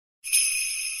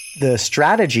the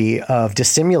strategy of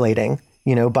dissimulating,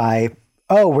 by,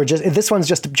 this one's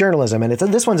just journalism and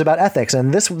this one's about ethics.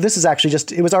 And this is actually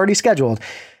it was already scheduled.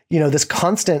 This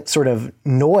constant sort of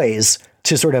noise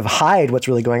to sort of hide what's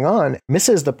really going on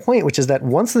misses the point, which is that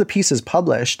once the piece is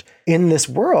published in this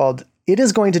world, it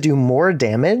is going to do more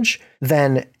damage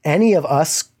than any of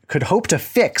us could hope to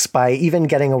fix by even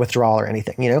getting a withdrawal or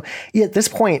anything. At this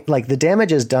point, like, the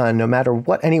damage is done no matter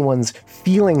what anyone's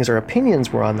feelings or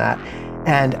opinions were on that.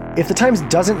 And if the Times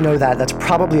doesn't know that, that's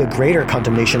probably a greater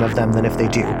condemnation of them than if they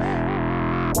do.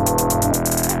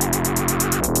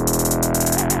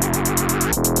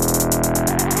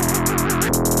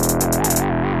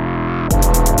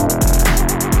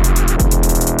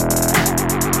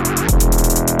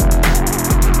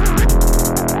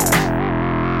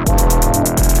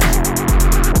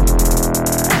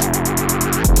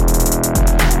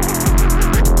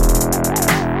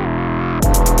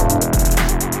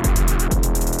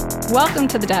 Welcome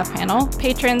to the Death Panel.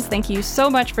 Patrons, thank you so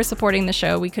much for supporting the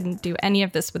show. We couldn't do any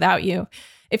of this without you.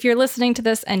 If you're listening to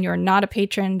this and you're not a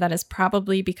patron, that is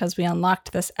probably because we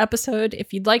unlocked this episode.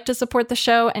 If you'd like to support the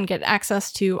show and get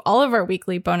access to all of our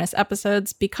weekly bonus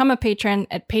episodes, become a patron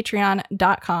at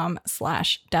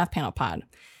patreon.com/deathpanelpod.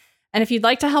 And if you'd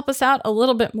like to help us out a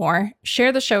little bit more,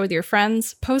 share the show with your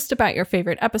friends, post about your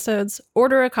favorite episodes,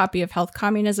 order a copy of Health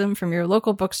Communism from your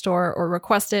local bookstore or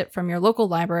request it from your local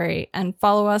library, and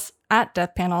follow us at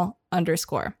deathpanel_.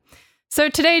 So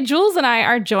today, Jules and I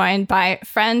are joined by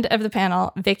friend of the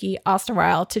panel, Vicky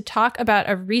Osterweil, to talk about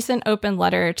a recent open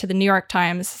letter to the New York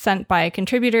Times sent by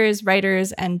contributors,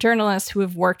 writers, and journalists who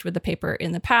have worked with the paper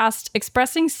in the past,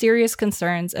 expressing serious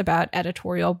concerns about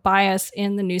editorial bias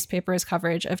in the newspaper's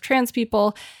coverage of trans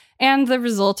people and the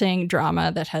resulting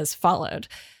drama that has followed.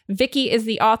 Vicky is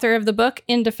the author of the book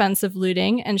In Defense of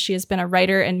Looting, and she has been a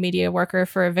writer and media worker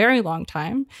for a very long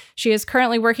time. She is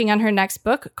currently working on her next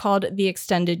book called The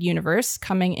Extended Universe,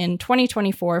 coming in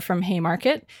 2024 from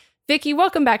Haymarket. Vicky,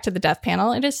 welcome back to the Death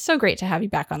Panel. It is so great to have you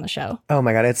back on the show. Oh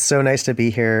my God, it's so nice to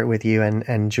be here with you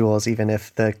and Jules, even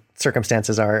if the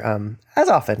circumstances are, as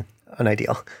often,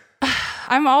 unideal.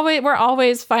 We're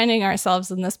always finding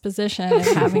ourselves in this position of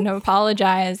having to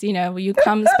apologize. You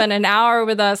come spend an hour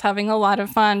with us having a lot of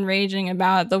fun, raging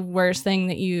about the worst thing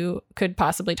that you could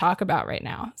possibly talk about right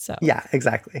now. So yeah,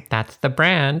 exactly. That's the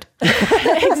brand.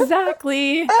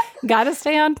 Exactly. Got to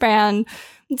stay on brand.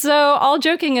 So all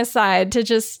joking aside, to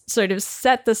just sort of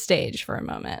set the stage for a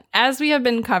moment, as we have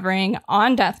been covering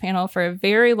on Death Panel for a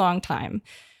very long time,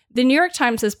 the New York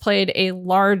Times has played a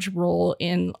large role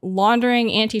in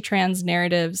laundering anti-trans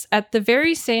narratives at the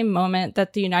very same moment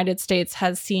that the United States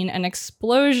has seen an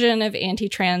explosion of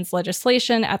anti-trans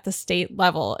legislation at the state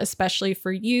level, especially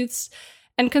for youths.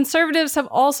 And conservatives have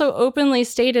also openly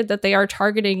stated that they are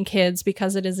targeting kids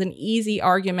because it is an easy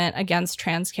argument against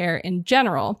trans care in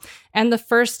general, and the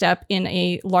first step in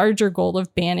a larger goal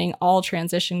of banning all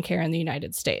transition care in the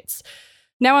United States.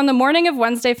 Now, on the morning of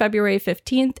Wednesday, February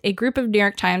 15th, a group of New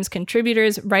York Times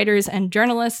contributors, writers, and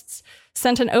journalists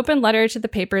sent an open letter to the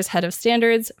paper's head of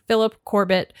standards, Philip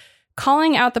Corbett,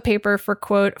 calling out the paper for,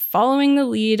 quote, following the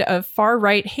lead of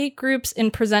far-right hate groups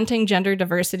in presenting gender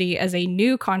diversity as a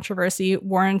new controversy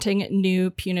warranting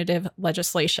new punitive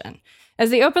legislation.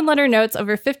 As the open letter notes,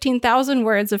 over 15,000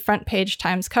 words of front-page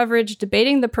Times coverage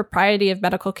debating the propriety of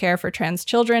medical care for trans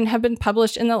children have been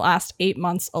published in the last 8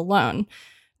 months alone.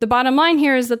 The bottom line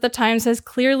here is that the Times has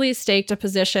clearly staked a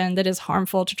position that is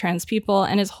harmful to trans people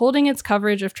and is holding its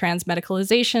coverage of trans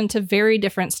medicalization to very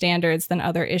different standards than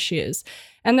other issues.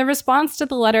 And the response to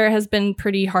the letter has been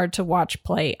pretty hard to watch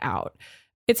play out.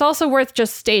 It's also worth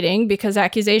just stating, because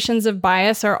accusations of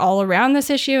bias are all around this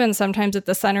issue and sometimes at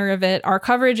the center of it, our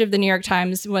coverage of the New York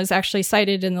Times was actually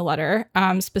cited in the letter,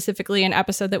 specifically an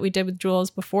episode that we did with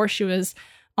Jules before she was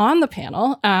on the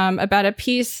panel, about a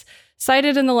piece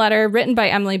cited in the letter, written by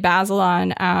Emily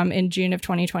Bazelon in June of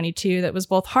 2022, that was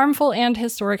both harmful and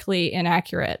historically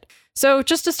inaccurate. So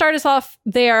just to start us off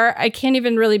there, I can't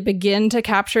even really begin to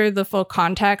capture the full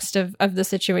context of the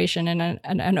situation in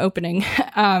an opening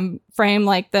frame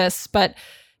like this, but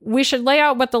we should lay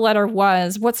out what the letter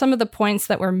was, what some of the points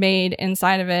that were made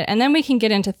inside of it, and then we can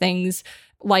get into things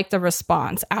like the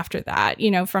response after that,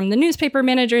 from the newspaper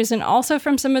managers and also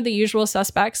from some of the usual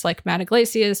suspects like Matt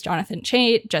Iglesias, Jonathan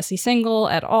Chait, Jesse Singal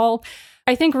et al.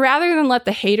 I think rather than let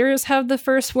the haters have the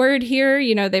first word here,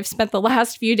 they've spent the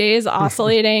last few days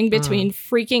oscillating between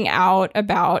freaking out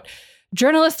about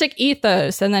journalistic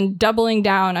ethos and then doubling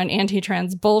down on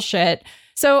anti-trans bullshit.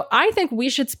 So I think we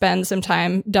should spend some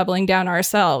time doubling down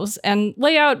ourselves and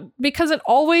lay out, because it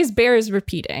always bears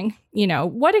repeating,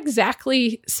 what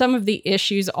exactly some of the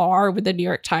issues are with the New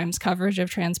York Times coverage of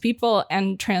trans people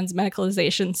and trans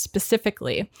medicalization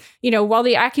specifically. While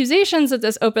the accusations that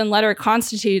this open letter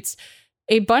constitutes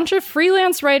a bunch of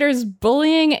freelance writers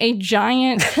bullying a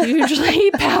giant,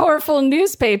 hugely powerful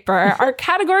newspaper are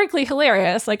categorically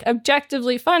hilarious, like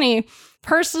objectively funny.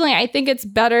 Personally, I think it's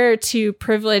better to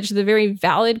privilege the very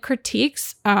valid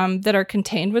critiques that are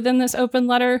contained within this open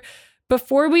letter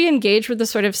before we engage with the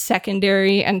sort of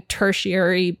secondary and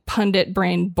tertiary pundit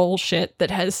brain bullshit that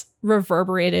has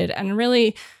reverberated and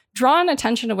really drawn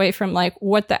attention away from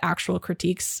what the actual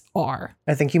critiques are.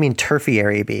 I think you mean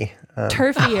tertiary, B.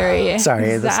 Tertiary.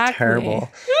 Sorry, exactly. That's terrible.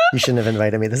 You shouldn't have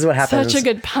invited me. This is what happens. Such a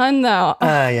good pun, though.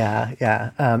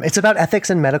 Yeah. It's about ethics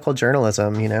in medical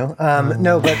journalism,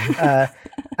 No, but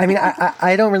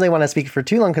I don't really want to speak for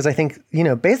too long because I think,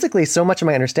 basically so much of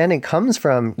my understanding comes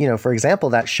from, for example,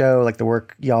 that show, like the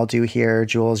work y'all do here.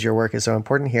 Jules, your work is so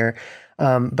important here.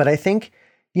 But I think,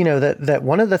 that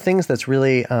one of the things that's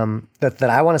really that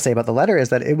I want to say about the letter is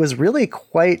that it was really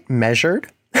quite measured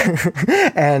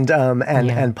and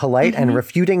polite and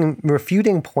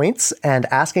refuting points and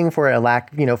asking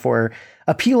for for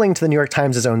appealing to the New York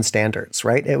Times' own standards,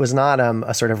 right? It was not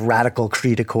a sort of radical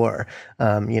cri de coeur,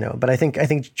 but I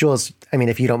think Jules,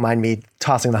 if you don't mind me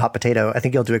tossing the hot potato, I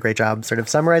think you'll do a great job sort of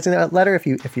summarizing that letter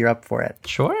if you're up for it.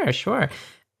 Sure.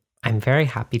 I'm very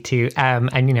happy to.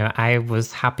 I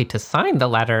was happy to sign the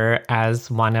letter as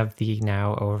one of the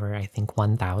now over, I think,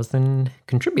 1,000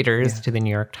 contributors to the New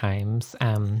York Times.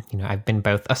 I've been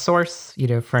both a source,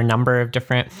 for a number of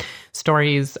different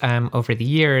stories over the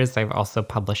years. I've also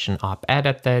published an op-ed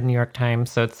at the New York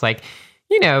Times. So it's like,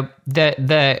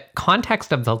 the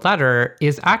context of the letter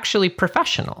is actually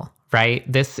professional, right?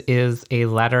 This is a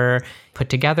letter put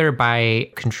together by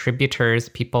contributors,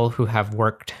 people who have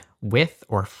worked with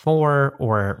or for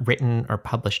or written or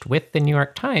published with the New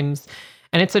York Times.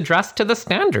 And it's addressed to the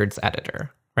standards editor,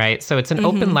 right? So it's an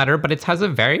open letter, but it has a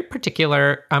very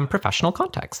particular professional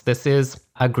context. This is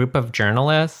a group of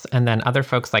journalists and then other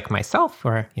folks like myself,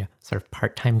 or sort of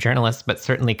part-time journalists, but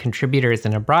certainly contributors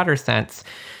in a broader sense,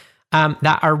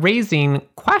 that are raising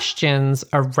questions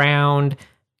around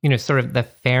sort of the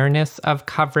fairness of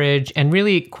coverage and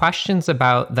really questions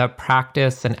about the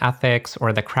practice and ethics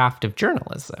or the craft of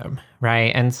journalism,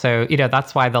 right? And so,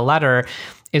 that's why the letter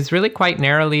is really quite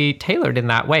narrowly tailored in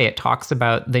that way. It talks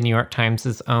about the New York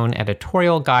Times' own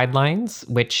editorial guidelines,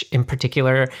 which in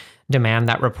particular demand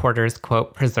that reporters,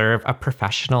 quote, preserve a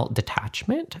professional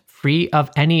detachment free of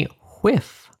any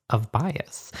whiff of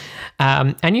bias.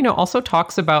 And, also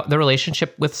talks about the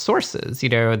relationship with sources,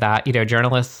 that,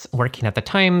 journalists working at the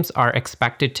Times are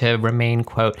expected to remain,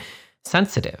 quote,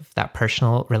 sensitive, that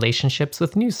personal relationships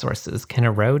with news sources can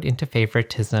erode into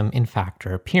favoritism in fact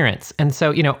or appearance. And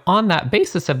so, on that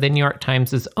basis of the New York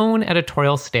Times' own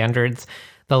editorial standards,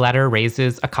 the letter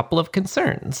raises a couple of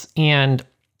concerns. And,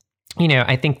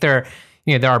 I think there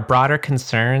are broader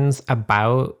concerns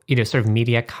about, sort of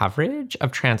media coverage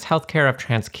of trans healthcare, of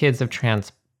trans kids, of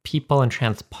trans people and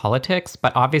trans politics.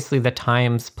 But obviously the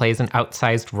Times plays an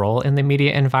outsized role in the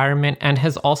media environment and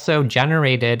has also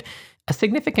generated a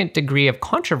significant degree of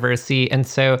controversy. And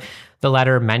so the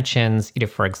letter mentions,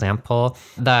 for example,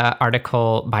 the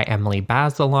article by Emily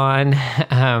Bazelon,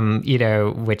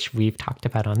 which we've talked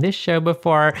about on this show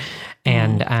before.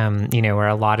 And, where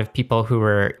a lot of people who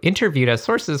were interviewed as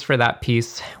sources for that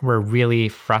piece were really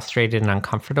frustrated and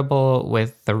uncomfortable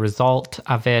with the result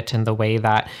of it and the way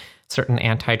that certain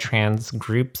anti-trans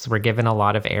groups were given a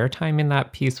lot of airtime in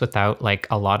that piece without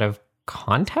a lot of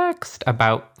context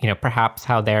about, perhaps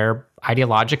how their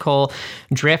ideological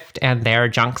drift and their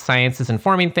junk science is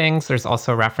informing things. There's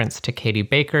also reference to Katie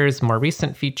Baker's more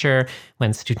recent feature,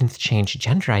 When Students Change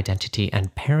Gender Identity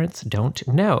and Parents Don't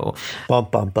Know. Bum,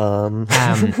 bum, bum.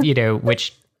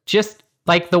 Which just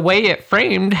the way it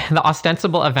framed the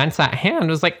ostensible events at hand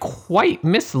was quite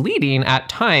misleading at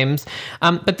times.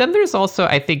 But then there's also,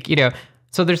 I think,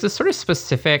 so there's this sort of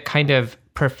specific kind of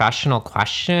professional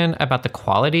question about the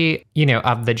quality,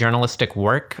 of the journalistic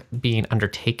work being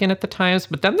undertaken at the Times.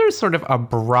 But then there's sort of a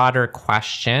broader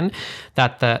question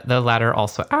that the letter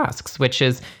also asks, which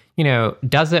is,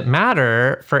 does it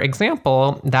matter, for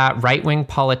example, that right-wing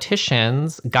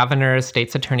politicians, governors,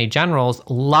 states attorney generals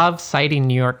love citing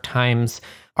New York Times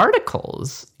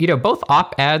articles, both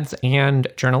op-eds and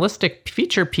journalistic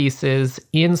feature pieces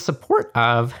in support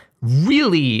of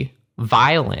really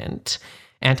violent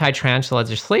anti-trans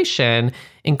legislation,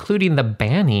 including the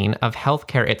banning of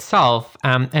healthcare itself.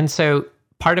 And so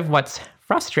part of what's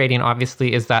frustrating,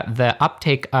 obviously, is that the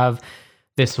uptake of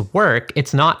this work,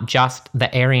 it's not just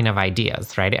the airing of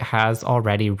ideas, right? It has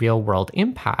already real world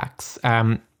impacts.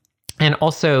 And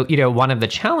also, one of the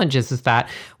challenges is that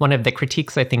one of the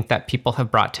critiques I think that people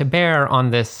have brought to bear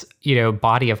on this,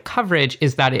 body of coverage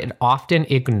is that it often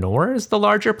ignores the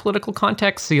larger political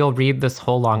context. So you'll read this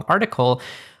whole long article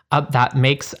that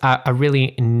makes a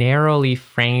really narrowly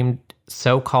framed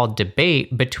so-called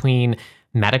debate between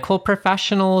medical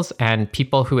professionals and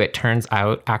people who it turns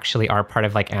out actually are part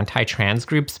of like anti-trans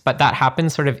groups, but that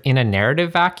happens sort of in a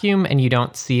narrative vacuum, and you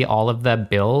don't see all of the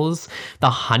bills, the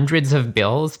hundreds of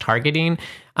bills targeting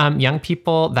young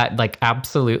people that like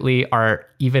absolutely are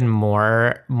even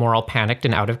more moral panicked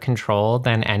and out of control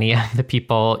than any of the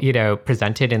people,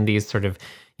 presented in these sort of,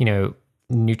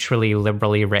 neutrally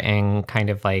liberally written kind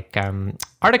of like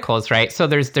articles, right? So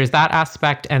there's that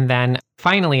aspect. And then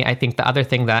finally, I think the other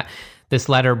thing that this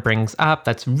letter brings up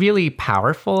that's really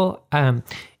powerful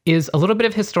is a little bit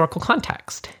of historical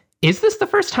context. Is this the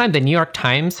first time the New York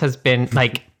Times has been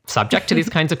like subject to these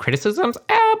kinds of criticisms?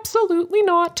 Absolutely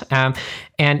not. And,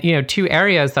 two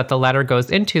areas that the letter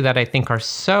goes into that I think are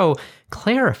so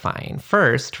clarifying.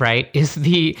 First, right, is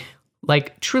the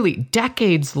like truly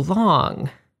decades long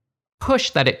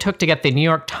push that it took to get the New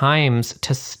York Times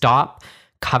to stop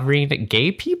covering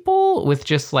gay people with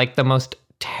just like the most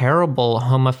terrible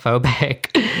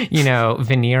homophobic,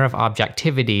 veneer of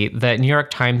objectivity. The New York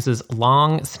Times'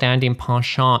 long-standing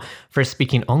penchant for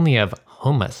speaking only of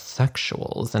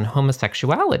homosexuals and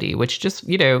homosexuality, which just,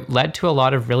 led to a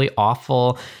lot of really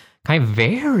awful, kind of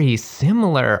very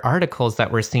similar articles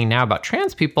that we're seeing now about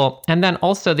trans people. And then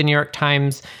also the New York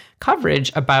Times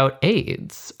coverage about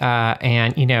AIDS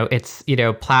and, it's,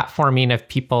 platforming of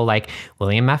people like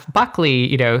William F.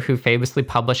 Buckley, who famously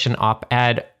published an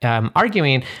op-ed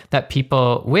arguing that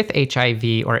people with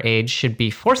HIV or AIDS should be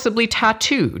forcibly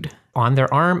tattooed on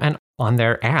their arm and on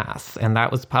their ass. And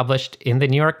that was published in the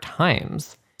New York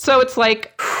Times. So it's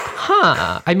like,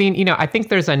 I mean, I think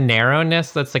there's a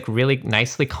narrowness that's like really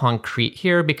nicely concrete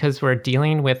here because we're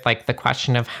dealing with like the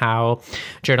question of how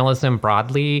journalism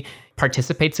broadly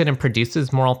participates in and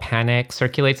produces moral panic,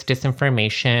 circulates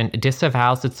disinformation,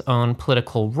 disavows its own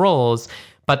political roles.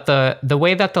 But the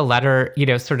way that the letter,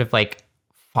 sort of like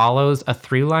follows a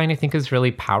through line, I think is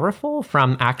really powerful,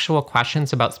 from actual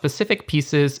questions about specific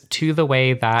pieces to the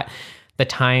way that the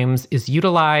Times is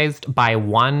utilized by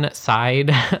one side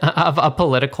of a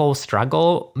political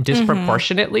struggle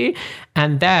disproportionately.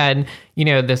 And then,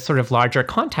 this sort of larger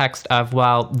context of,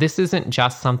 well, this isn't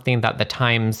just something that the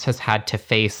Times has had to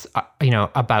face,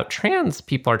 about trans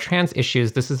people or trans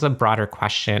issues. This is a broader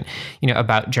question,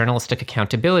 about journalistic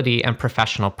accountability and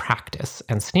professional practice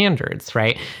and standards,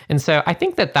 right? And so I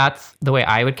think that that's the way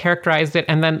I would characterize it.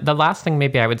 And then the last thing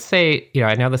maybe I would say,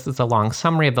 I know this is a long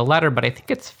summary of the letter, but I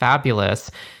think it's fabulous.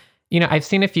 I've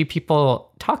seen a few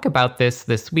people talk about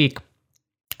this week.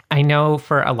 I know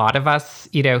for a lot of us,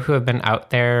 who have been out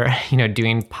there,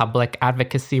 doing public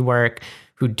advocacy work,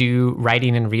 who do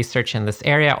writing and research in this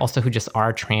area, also who just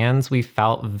are trans, we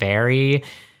felt very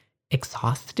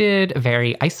exhausted,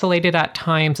 very isolated at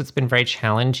times. It's been very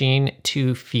challenging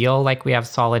to feel like we have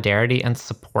solidarity and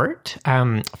support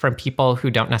from people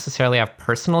who don't necessarily have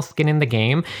personal skin in the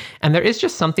game. And there is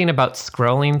just something about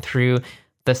scrolling through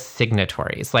the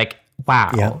signatories, like,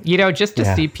 wow, just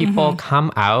to see people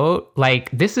come out, like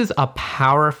this is a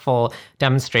powerful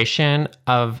demonstration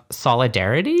of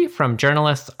solidarity from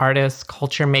journalists, artists,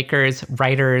 culture makers,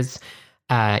 writers,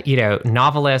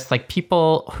 novelists, like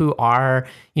people who are,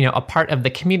 a part of the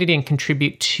community and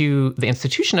contribute to the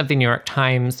institution of the New York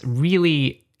Times,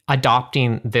 really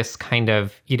adopting this kind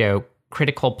of,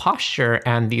 critical posture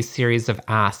and these series of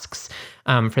asks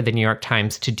for the New York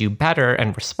Times to do better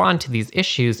and respond to these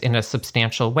issues in a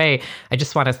substantial way. I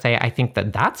just want to say, I think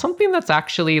that that's something that's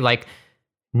actually like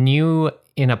new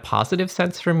in a positive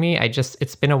sense for me.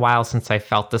 It's been a while since I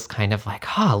felt this kind of like,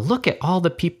 look at all the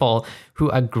people who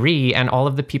agree and all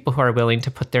of the people who are willing to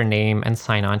put their name and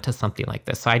sign on to something like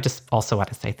this. So I just also want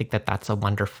to say, I think that that's a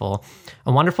wonderful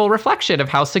reflection of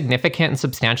how significant and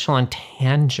substantial and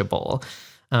tangible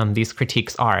these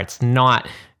critiques are. It's not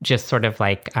just sort of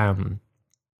like,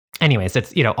 anyways,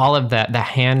 it's, all of the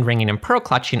hand wringing and pearl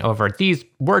clutching over these,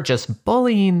 we're just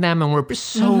bullying them and we're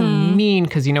so mean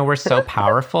because, we're so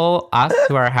powerful, us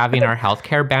who are having our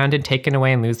healthcare banned and taken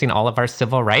away and losing all of our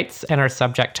civil rights and are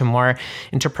subject to more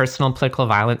interpersonal and political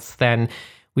violence than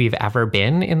we've ever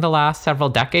been in the last several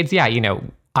decades. Yeah,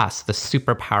 us, the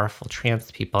super powerful trans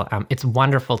people. It's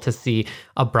wonderful to see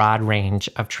a broad range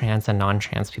of trans and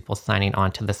non-trans people signing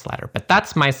on to this letter. But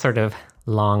that's my sort of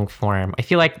long form. I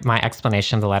feel like my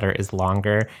explanation of the letter is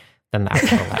longer than the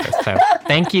actual letter. So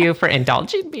thank you for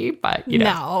indulging me, but can't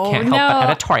help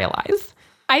but editorialize.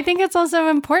 I think it's also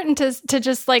important to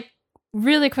just like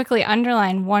really quickly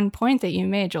underline one point that you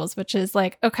made, Jules, which is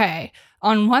like, okay,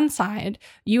 on one side,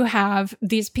 you have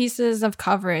these pieces of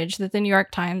coverage that the New York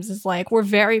Times is like, we're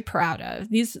very proud of.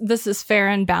 This is fair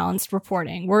and balanced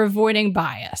reporting. We're avoiding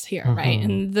bias here, right?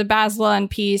 And the Baslan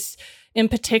piece in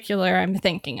particular, I'm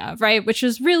thinking of, right? Which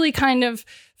is really kind of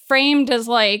framed as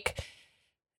like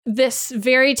this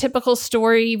very typical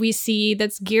story we see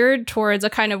that's geared towards a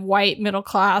kind of white middle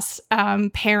class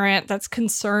parent that's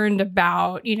concerned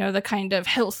about, the kind of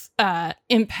health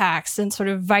impacts and sort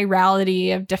of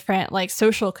virality of different like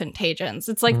social contagions.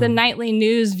 It's like the nightly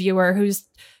news viewer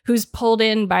who's pulled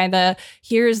in by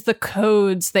here's the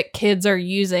codes that kids are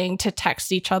using to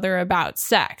text each other about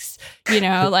sex,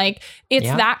 like it's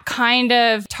that kind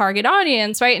of target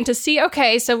audience, right? And to see,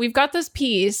 okay, so we've got this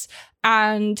piece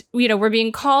and, we're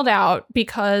being called out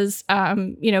because,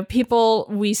 people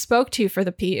we spoke to for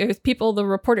the piece, people the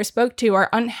reporter spoke to are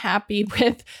unhappy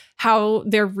with how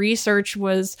their research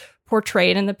was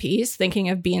portrayed in the piece, thinking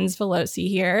of Beans Veloci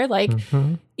here. Like,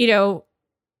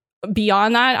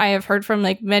 beyond that, I have heard from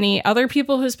like many other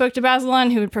people who spoke to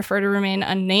Baslan who would prefer to remain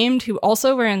unnamed, who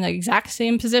also were in the exact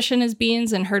same position as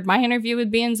Beans and heard my interview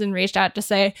with Beans and reached out to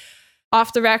say,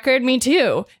 off the record, me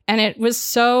too. And it was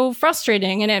so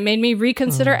frustrating. And it made me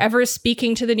reconsider ever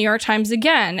speaking to the New York Times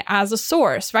again as a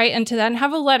source, right? And to then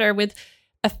have a letter with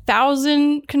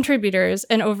 1,000 contributors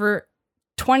and over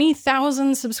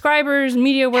 20,000 subscribers,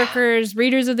 media workers,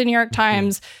 readers of the New York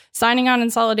Times signing on in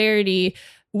solidarity,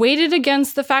 weighted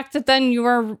against the fact that then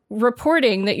your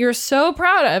reporting that you're so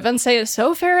proud of and say is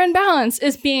so fair and balanced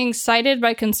is being cited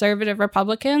by conservative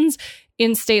Republicans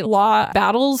in state law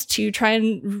battles to try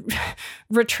and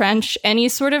retrench any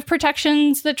sort of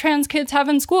protections that trans kids have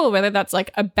in school, whether that's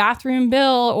like a bathroom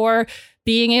bill or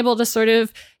being able to sort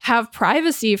of have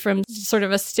privacy from sort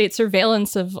of a state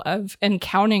surveillance of and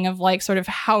counting of like sort of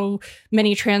how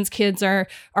many trans kids are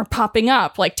popping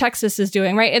up like Texas is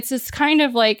doing, right? It's this kind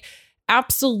of like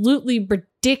absolutely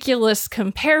ridiculous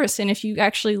comparison if you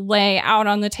actually lay out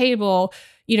on the table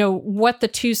what the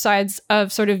two sides of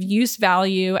sort of use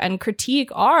value and critique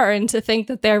are, and to think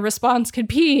that their response could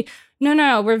be,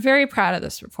 no, we're very proud of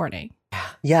this reporting.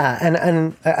 Yeah.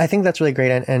 And I think that's really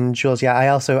great. And Jules,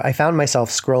 I found myself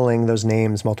scrolling those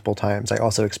names multiple times. I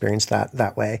also experienced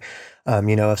that way,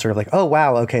 of sort of like, oh,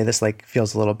 wow, okay, this like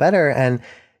feels a little better. And,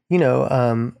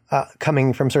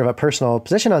 coming from sort of a personal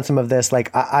position on some of this, like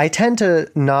I tend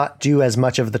to not do as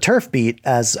much of the turf beat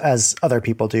as other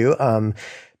people do.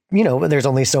 There's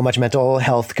only so much mental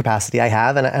health capacity I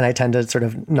have, and I tend to sort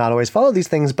of not always follow these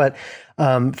things. But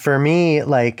for me,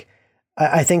 like,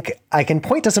 I think I can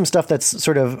point to some stuff that's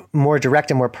sort of more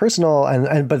direct and more personal,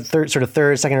 but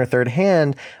second or third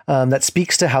hand that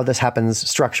speaks to how this happens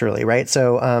structurally, right?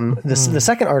 So the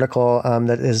second article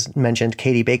that is mentioned,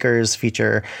 Katie Baker's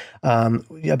feature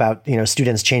about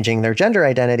students changing their gender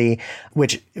identity,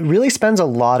 which really spends a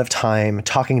lot of time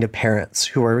talking to parents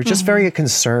who are just very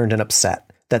concerned and upset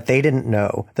that they didn't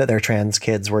know that their trans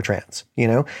kids were trans,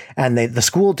 and the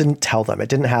school didn't tell them. It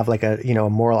didn't have like a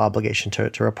moral obligation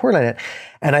to report on it.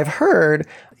 And I've heard,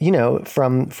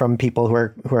 from people who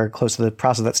are close to the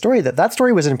process of that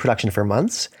story was in production for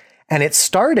months. And it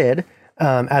started,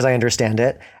 as I understand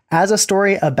it, as a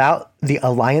story about the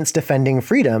Alliance Defending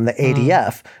Freedom, the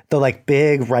ADF, the like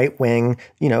big right-wing,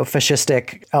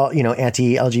 fascistic,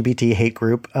 anti-LGBT hate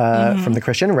group from the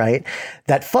Christian right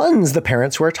that funds the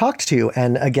parents who are talked to.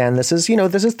 And again, this is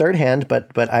third hand,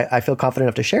 but I feel confident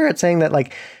enough to share it, saying that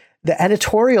like the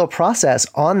editorial process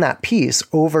on that piece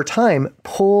over time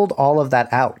pulled all of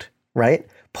that out, right?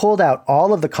 Pulled out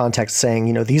all of the context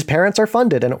saying, these parents are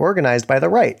funded and organized by the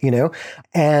right,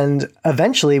 and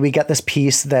eventually we get this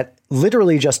piece that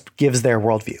literally just gives their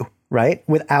worldview, right?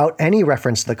 Without any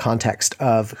reference to the context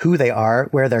of who they are,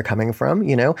 where they're coming from,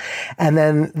 and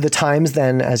then the Times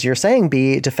then, as you're saying,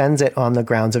 B, defends it on the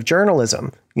grounds of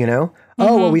journalism, oh,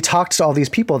 well, we talked to all these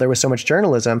people. There was so much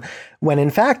journalism when in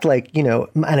fact, like,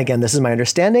 and again, this is my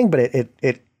understanding, but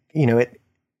it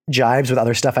jives with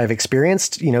other stuff I've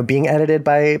experienced, being edited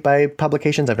by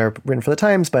publications. I've never written for the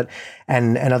Times, but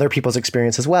and other people's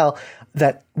experience as well,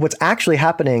 that what's actually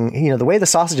happening, the way the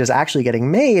sausage is actually getting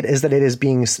made is that it is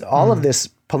being all of this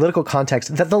political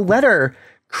context that the letter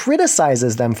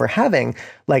criticizes them for having.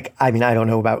 Like, I mean, I don't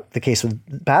know about the case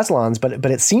with Baslan's, but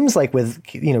it seems like with,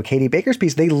 Katie Baker's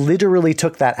piece, they literally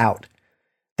took that out.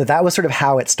 That was sort of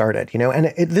how it started,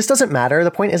 and this doesn't matter.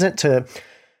 The point isn't to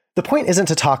the point isn't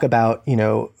to talk about,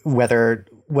 whether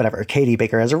whatever Katie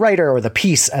Baker as a writer or the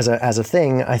piece as a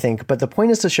thing, I think. But the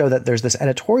point is to show that there's this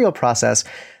editorial process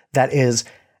that is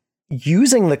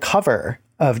using the cover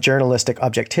of journalistic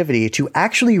objectivity to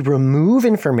actually remove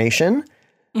information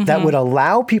that would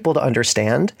allow people to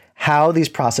understand how these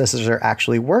processes are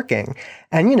actually working.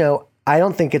 And, I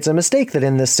don't think it's a mistake that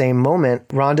in this same moment,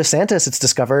 Ron DeSantis, it's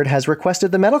discovered, has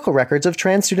requested the medical records of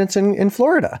trans students in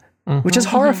Florida, which is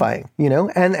horrifying,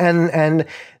 and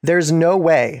there's no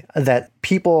way that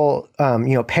people,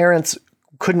 parents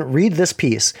couldn't read this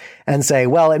piece and say,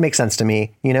 well, it makes sense to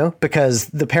me, because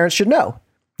the parents should know.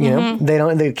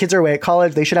 The kids are away at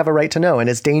college. They should have a right to know, and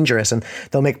it's dangerous, and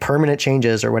they'll make permanent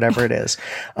changes or whatever it is.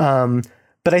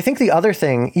 But I think the other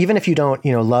thing, even if you don't,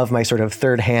 love my sort of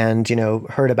third hand,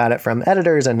 heard about it from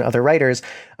editors and other writers,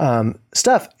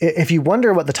 stuff, if you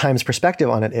wonder what the Times perspective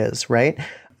on it is, right?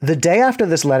 The day after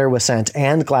this letter was sent,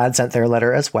 and GLAAD sent their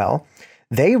letter as well,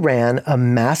 they ran a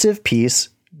massive piece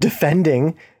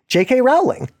defending J.K.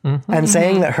 Rowling and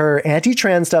saying that her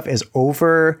anti-trans stuff is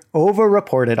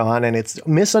over-reported on and it's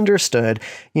misunderstood.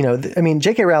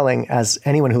 J.K. Rowling, as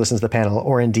anyone who listens to the panel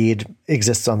or indeed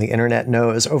exists on the internet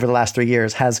knows, over the last 3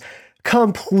 years has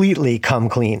completely come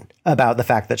clean about the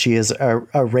fact that she is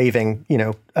a raving,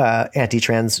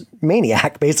 anti-trans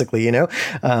maniac, basically, and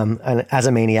as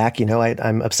a maniac,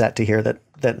 I'm upset to hear that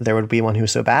there would be one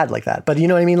who's so bad like that. But you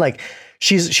know what I mean? Like,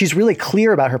 she's really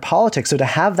clear about her politics. So to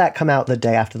have that come out the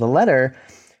day after the letter,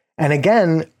 and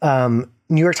again,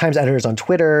 New York Times editors on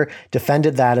Twitter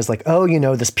defended that as like, oh,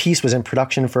 this piece was in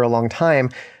production for a long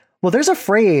time. Well, there's a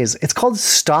phrase, it's called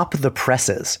stop the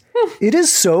presses. It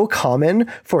is so common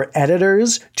for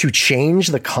editors to change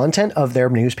the content of their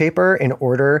newspaper in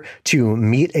order to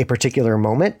meet a particular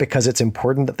moment because it's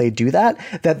important that they do that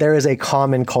there is a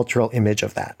common cultural image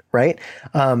of that, right?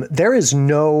 There is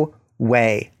no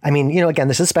way. I mean, again,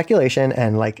 this is speculation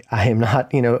and like, I am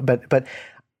not, but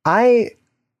I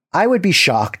would be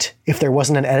shocked if there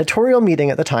wasn't an editorial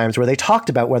meeting at the Times where they talked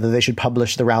about whether they should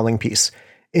publish the Rowling piece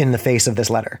in the face of this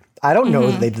letter. I don't know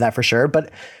that they did that for sure,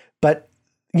 but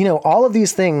all of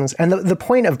these things, and the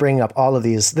point of bringing up all of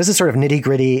these, this is sort of nitty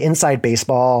gritty, inside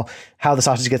baseball, how the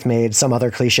sausage gets made, some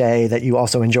other cliche that you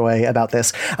also enjoy about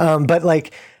this. But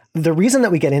like, the reason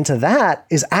that we get into that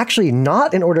is actually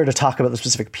not in order to talk about the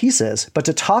specific pieces, but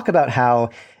to talk about how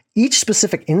each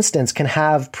specific instance can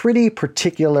have pretty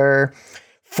particular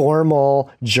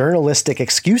formal journalistic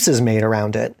excuses made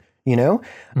around it,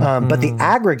 but the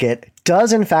aggregate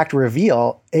does in fact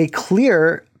reveal a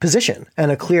clear position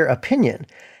and a clear opinion.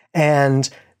 And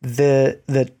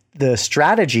the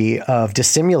strategy of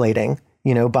dissimulating,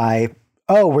 by,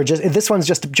 oh, this one's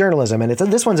just journalism and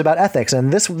this one's about ethics.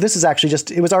 And this is actually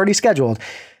it was already scheduled,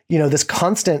 this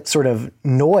constant sort of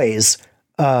noise,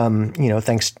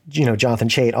 thanks, Jonathan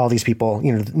Chait, all these people,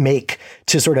 make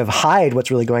to sort of hide what's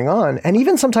really going on. And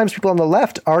even sometimes people on the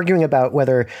left arguing about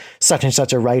whether such and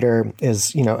such a writer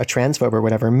is, a transphobe or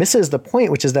whatever, misses the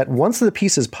point, which is that once the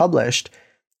piece is published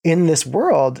in this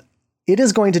world, it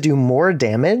is going to do more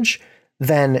damage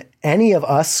than any of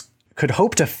us could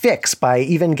hope to fix by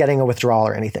even getting a withdrawal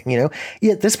or anything,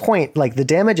 At this point, like, the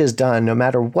damage is done no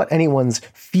matter what anyone's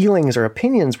feelings or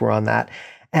opinions were on that.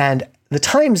 And the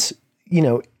Times,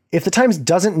 if the Times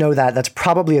doesn't know that, that's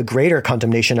probably a greater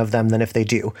condemnation of them than if they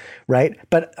do, right?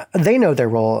 But they know their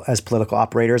role as political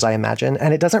operators, I imagine,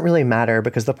 and it doesn't really matter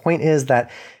because the point is that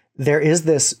there is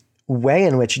this way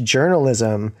in which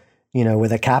journalism,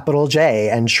 with a capital J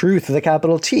and truth with a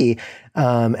capital T,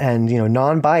 and,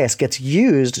 non-bias gets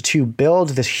used to build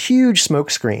this huge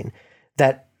smokescreen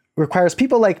that requires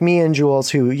people like me and Jules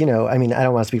who, I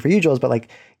don't want to speak for you, Jules, but like,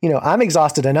 I'm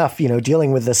exhausted enough,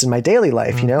 dealing with this in my daily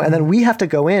life, and then we have to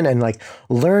go in and like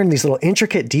learn these little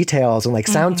intricate details and like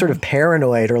sound sort of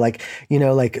paranoid or like,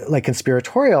 like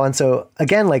conspiratorial. And so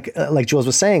again, like Jules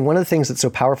was saying, one of the things that's so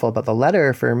powerful about the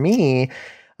letter for me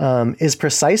is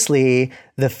precisely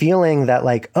the feeling that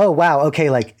like, oh, wow, okay,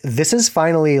 like this is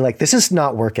finally like, this is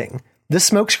not working. This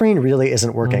smokescreen really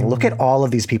isn't working. Look at all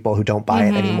of these people who don't buy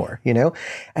it anymore,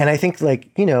 And I think like,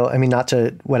 not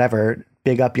to whatever,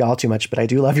 big up y'all too much, but I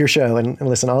do love your show and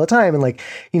listen all the time. And like,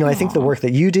 I think the work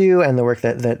that you do and the work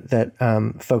that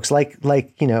folks like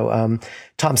Tom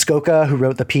Skoka, who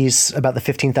wrote the piece about the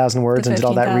 15,000 words and did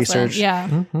all that research.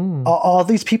 Yeah. All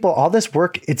these people, all this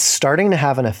work, it's starting to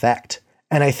have an effect.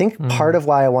 And I think part of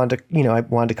why I wanted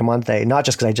to come on today, not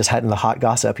just because I just had in the hot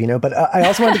gossip, but I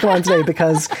also wanted to come on today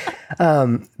because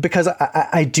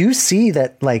I do see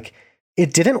that like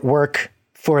it didn't work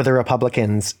for the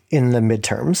Republicans in the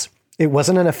midterms. it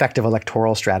wasn't an effective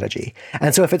electoral strategy.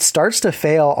 And so if it starts to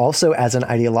fail also as an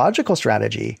ideological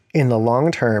strategy in the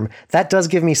long term, that does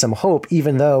give me some hope,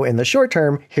 even though in the short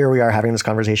term, here we are having this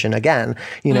conversation again,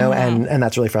 you know, and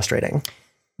that's really frustrating.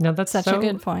 No, that's such a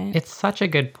good point. It's such a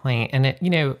good point. And,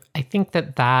 I think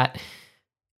that,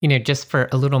 just for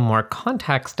a little more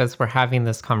context as we're having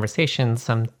this conversation,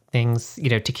 some things,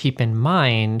 to keep in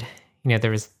mind, there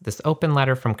was this open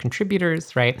letter from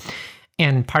contributors, right?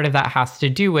 And part of that has to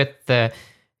do with the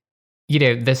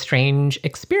strange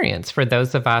experience for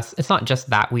those of us. It's not just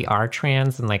that we are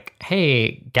trans and like,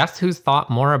 hey, guess who's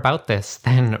thought more about this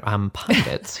than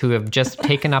pundits who have just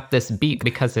taken up this beat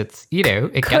because it's, it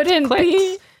couldn't gets clicks.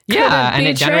 Be. Yeah, and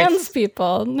it generates trans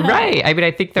people. No. Right. I mean,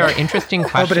 I think there are interesting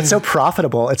questions. But it's so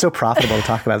profitable. It's so profitable to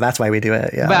talk about. That's why we do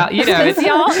it. Yeah. Well, it's,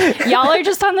 y'all are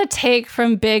just on the take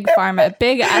from big pharma,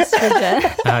 big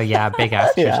estrogen. Oh yeah, big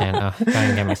estrogen. Yeah. Oh,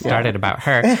 don't get me started about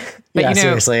her. But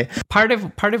seriously. Part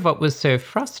of what was so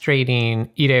frustrating,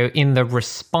 in the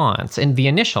response, in the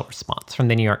initial response from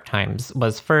the New York Times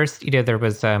was first, there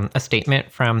was a statement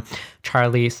from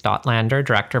Charlie Stotlander,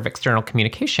 director of external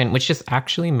communication, which just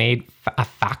actually made a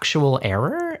factual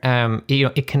error.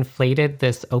 It conflated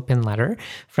this open letter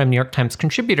from New York Times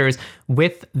contributors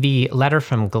with the letter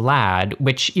from GLAAD,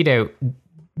 which,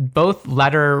 both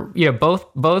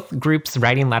groups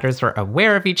writing letters were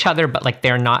aware of each other, but like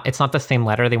it's not the same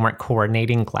letter. They weren't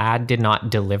coordinating. GLAAD did not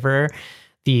deliver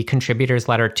the contributors'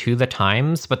 letter to the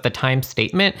Times, but the Times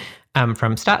statement from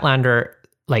Statlander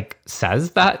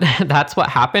says that that's what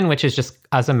happened, which is just,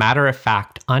 as a matter of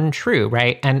fact, untrue,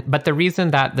 right? But the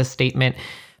reason that the statement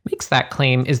makes that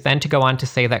claim is then to go on to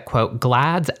say that, quote,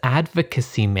 GLAAD's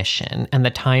advocacy mission and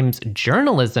the Times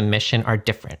journalism mission are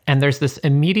different. And there's this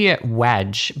immediate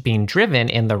wedge being driven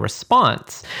in the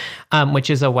response, which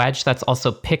is a wedge that's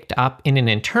also picked up in an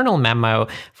internal memo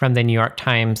from the New York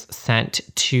Times sent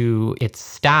to its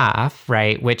staff,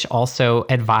 right, which also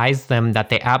advised them that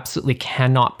they absolutely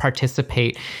cannot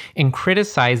participate in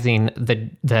criticizing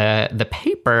the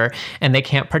paper, and they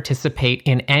can't participate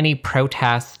in any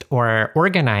protest or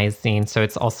organizing. So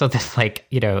it's also this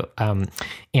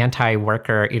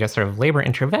anti-worker, sort of labor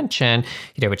intervention,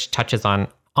 which touches on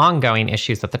ongoing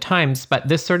issues at the Times, but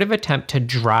this sort of attempt to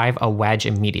drive a wedge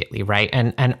immediately, right?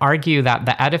 And argue that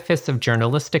the edifice of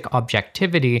journalistic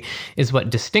objectivity is what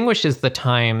distinguishes the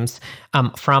Times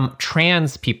from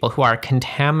trans people who are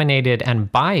contaminated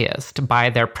and biased by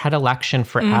their predilection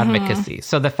for advocacy.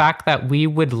 So the fact that we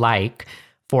would like,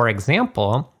 for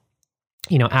example,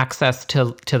 access to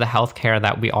the healthcare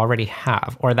that we already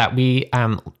have, or that we,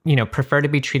 prefer to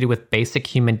be treated with basic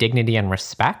human dignity and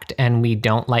respect, and we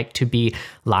don't like to be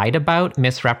lied about,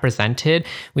 misrepresented.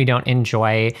 We don't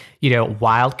enjoy,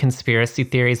 wild conspiracy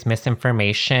theories,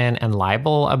 misinformation, and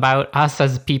libel about us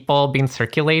as people being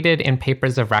circulated in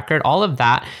papers of record. All of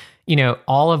that,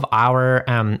 all of our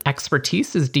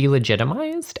expertise is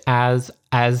delegitimized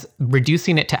as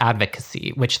reducing it to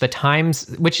advocacy, which the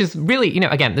Times, which is really,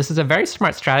 again, this is a very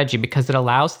smart strategy because it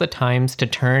allows the Times to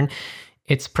turn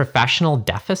its professional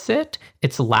deficit,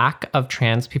 its lack of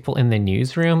trans people in the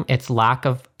newsroom, its lack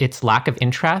of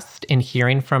interest in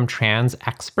hearing from trans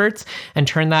experts, and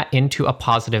turn that into a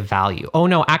positive value. Oh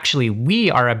no, actually,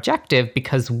 we are objective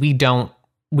because we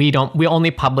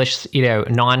only publish,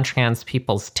 non-trans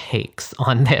people's takes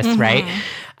on this, right?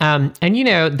 And,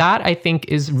 that I think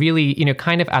is really,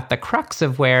 kind of at the crux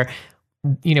of where,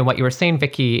 what you were saying,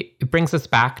 Vicky, it brings us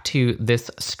back to this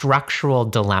structural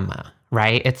dilemma,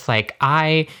 right? It's like,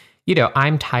 I'm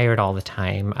tired all the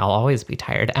time. I'll always be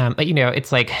tired. But,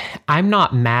 it's like, I'm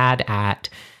not mad at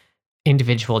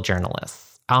individual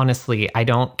journalists. Honestly, I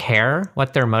don't care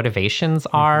what their motivations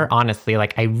are. Honestly,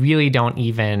 I really don't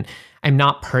even... I'm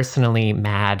not personally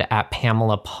mad at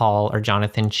Pamela Paul or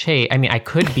Jonathan Chait. I mean, I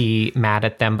could be mad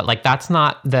at them, but that's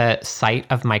not the site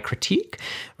of my critique,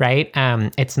 right?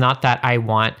 It's not that I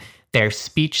want their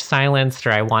speech silenced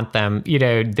or I want them,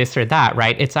 this or that,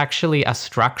 right? It's actually a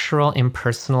structural,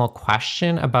 impersonal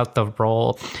question about the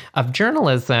role of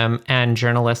journalism and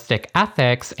journalistic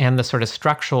ethics and the sort of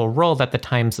structural role that the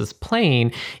Times is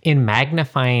playing in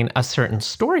magnifying a certain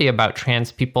story about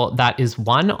trans people that is,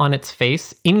 one, on its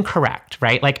face, incorrect,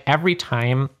 right? Every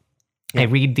time I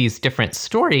read these different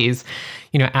stories,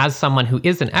 as someone who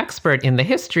is an expert in the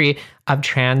history of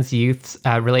trans youth's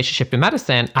relationship in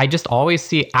medicine, I just always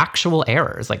see actual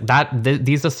errors like that.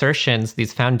 These assertions,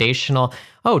 these foundational,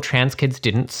 trans kids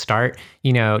didn't start,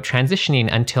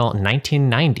 transitioning until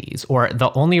 1990s, or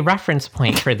the only reference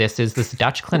point for this is this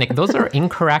Dutch clinic. Those are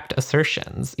incorrect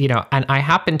assertions, and I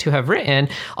happen to have written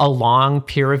a long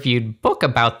peer-reviewed book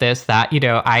about this that,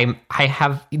 I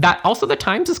have, that also the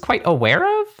Times is quite aware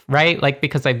of, right? Like,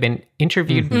 because I've been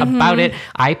interviewed about it.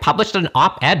 I published an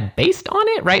op-ed based on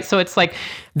it, right? So it's like,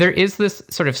 there is this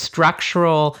sort of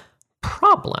structural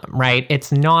problem, right?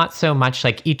 It's not so much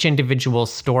like each individual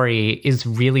story is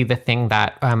really the thing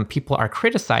that people are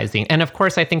criticizing. And of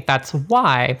course, I think that's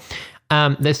why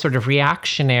this sort of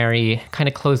reactionary kind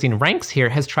of closing ranks here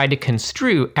has tried to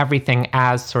construe everything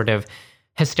as sort of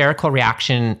hysterical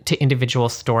reaction to individual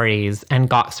stories and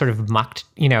got sort of mucked,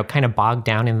 kind of bogged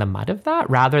down in the mud of that,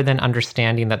 rather than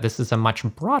understanding that this is a much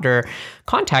broader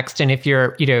context. And if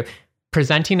you're,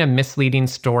 presenting a misleading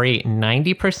story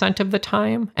 90% of the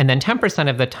time, and then 10%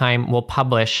 of the time will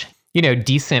publish,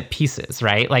 decent pieces,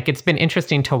 right? Like, it's been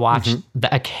interesting to watch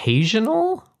the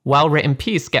occasional well-written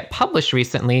piece get published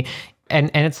recently. And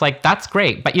it's like, that's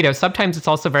great. But, sometimes it's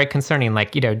also very concerning.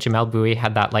 Like, Jamel Bouie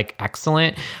had that like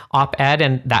excellent op-ed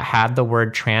and that had the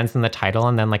word trans in the title.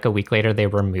 And then like a week later, they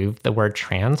removed the word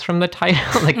trans from the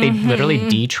title. Like, they literally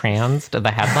de-transed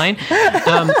the headline.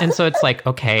 And so it's like,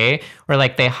 okay. Or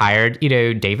like they hired,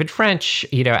 David French,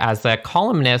 as a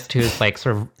columnist who's like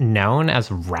sort of known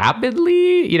as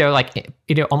rabidly,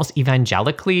 almost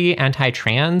evangelically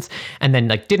anti-trans, and then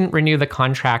like didn't renew the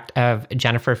contract of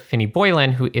Jennifer Finney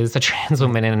Boylan, who is a trans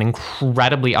woman and an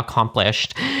incredibly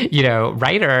accomplished,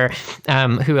 writer,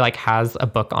 who like has a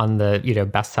book on the,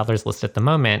 bestsellers list at the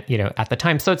moment, at the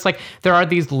time. So it's like there are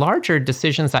these larger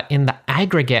decisions that in the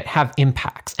aggregate have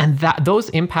impacts, and that those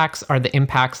impacts are the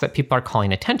impacts that people are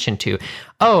calling attention to.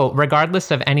 Regardless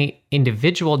of any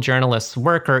individual journalist's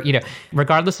work or,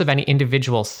 regardless of any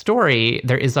individual story,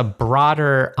 there is a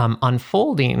broader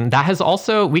unfolding that has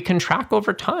also, we can track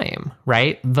over time,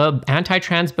 right? The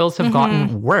anti-trans bills have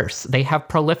gotten worse. They have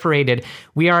proliferated.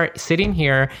 We are sitting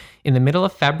here in the middle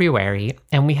of February,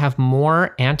 and we have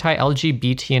more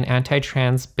anti-LGBT and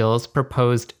anti-trans bills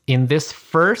proposed in this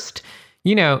first,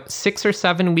 6 or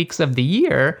 7 weeks of the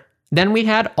year than we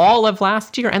had all of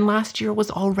last year. And last year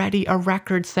was already a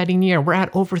record-setting year. We're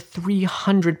at over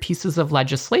 300 pieces of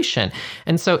legislation.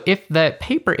 And so if the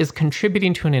paper is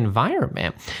contributing to an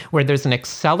environment where there's an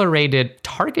accelerated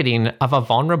targeting of a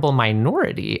vulnerable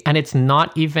minority, and it's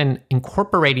not even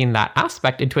incorporating that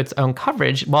aspect into its own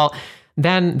coverage, well,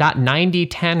 then that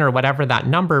 90-10 or whatever that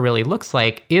number really looks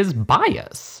like is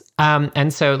bias.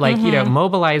 And so like,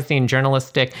 mobilizing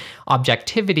journalistic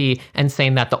objectivity and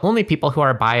saying that the only people who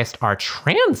are biased are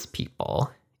trans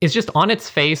people is just on its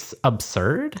face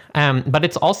absurd. But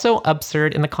it's also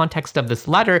absurd in the context of this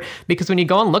letter, because when you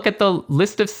go and look at the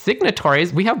list of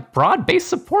signatories, we have broad-based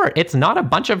support. It's not a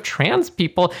bunch of trans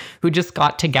people who just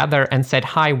got together and said,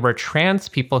 hi, we're trans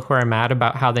people who are mad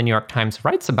about how the New York Times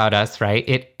writes about us,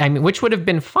 right? Which would have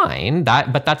been fine,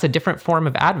 but that's a different form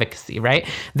of advocacy, right?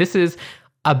 This is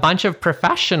a bunch of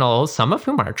professionals, some of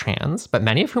whom are trans, but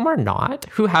many of whom are not,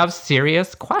 who have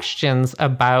serious questions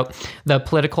about the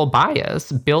political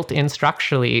bias built in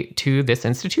structurally to this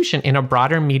institution in a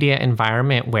broader media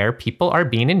environment where people are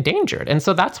being endangered. And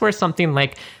so that's where something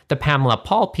like the Pamela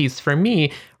Paul piece for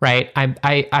me, right?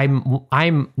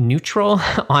 I'm neutral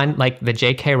on like the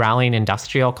J.K. Rowling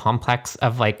industrial complex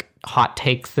of like hot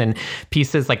takes and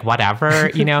pieces, like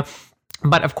whatever,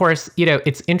 But of course,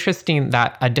 it's interesting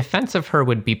that a defense of her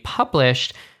would be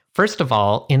published, first of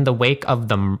all, in the wake of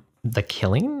the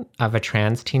killing of a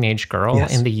trans teenage girl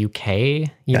in the UK,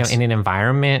 in an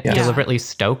environment deliberately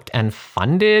stoked and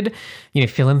funded,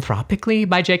 philanthropically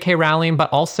by J.K. Rowling,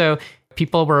 but also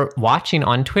people were watching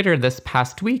on Twitter this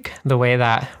past week the way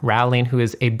that Rowling, who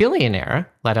is a billionaire,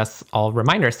 let us all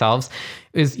remind ourselves,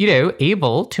 is,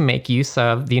 able to make use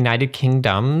of the United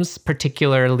Kingdom's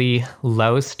particularly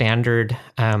low standard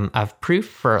of proof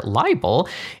for libel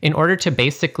in order to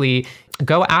basically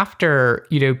go after,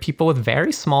 people with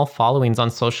very small followings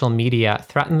on social media,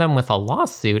 threaten them with a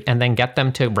lawsuit, and then get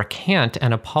them to recant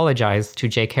and apologize to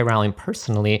J.K. Rowling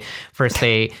personally for,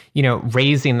 say,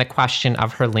 raising the question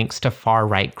of her links to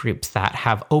far-right groups that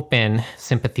have open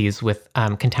sympathies with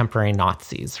contemporary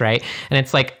Nazis, right? And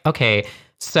it's like, okay,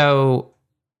 so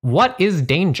what is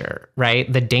danger,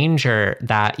 right? The danger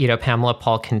that, Pamela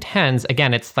Paul contends,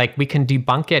 again, it's like we can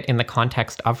debunk it in the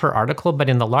context of her article, but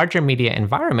in the larger media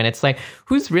environment, it's like,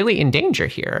 who's really in danger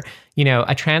here?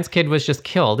 A trans kid was just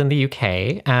killed in the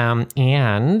UK,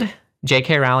 and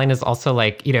J.K. Rowling is also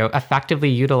like, you know, effectively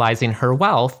utilizing her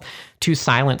wealth to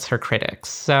silence her critics.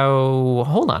 So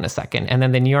hold on a second. And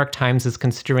then the New York Times is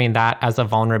considering that as a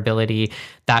vulnerability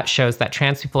that shows that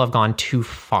trans people have gone too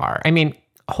far. I mean,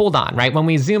 hold on, right? When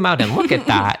we zoom out and look at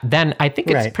that, then I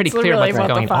think it's pretty clear what's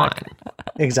going on.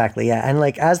 Exactly, yeah. And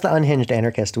like, as the unhinged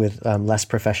anarchist with less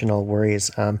professional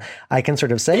worries, I can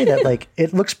sort of say that like,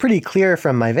 it looks pretty clear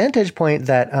from my vantage point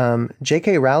that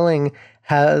J.K. Rowling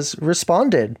has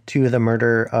responded to the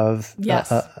murder of in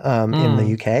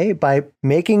the UK by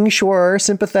making sure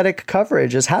sympathetic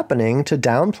coverage is happening to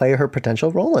downplay her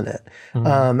potential role in it.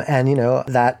 And, you know,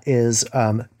 that is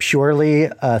purely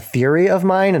a theory of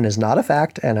mine and is not a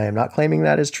fact. And I am not claiming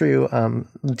that is true,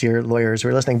 dear lawyers who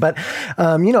are listening. But,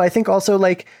 you know, I think also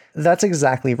like that's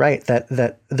exactly right.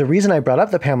 That the reason I brought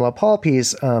up the Pamela Paul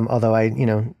piece, although I, you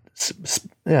know,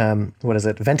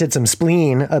 vented some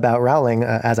spleen about Rowling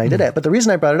as I did it. But the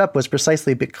reason I brought it up was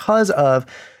precisely because of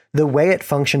the way it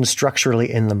functions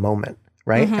structurally in the moment,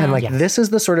 right? And like, this is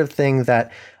the sort of thing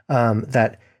that,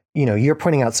 that, you know, you're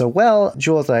pointing out so well,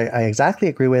 Jules, I exactly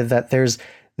agree with, that there's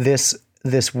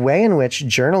this way in which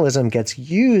journalism gets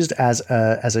used as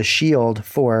a shield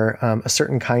for a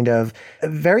certain kind of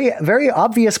very, very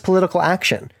obvious political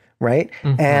action, right?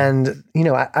 And, you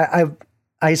know,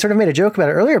 I sort of made a joke about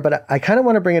it earlier, but I kind of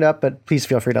want to bring it up, but please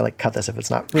feel free to like cut this if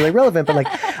it's not really relevant. But like,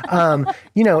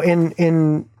 you know,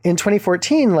 in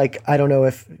 2014, like, I don't know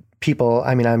if people,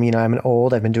 I mean, I'm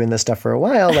I've been doing this stuff for a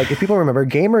while. Like, if people remember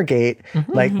Gamergate,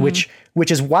 like which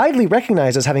is widely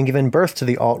recognized as having given birth to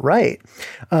the alt-right,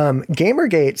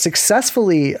 Gamergate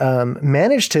successfully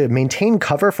managed to maintain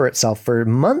cover for itself for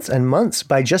months and months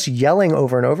by just yelling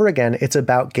over and over again, it's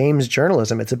about games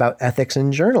journalism. It's about ethics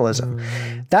in journalism.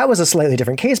 That was a slightly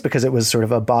different case because it was sort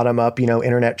of a bottom-up, you know,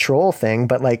 internet troll thing.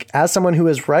 But like, as someone who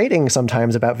was writing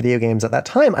sometimes about video games at that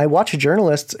time, I watched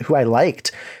journalists who I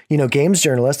liked, you know, games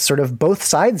journalists, sort of both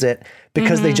sides it,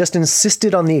 because they just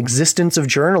insisted on the existence of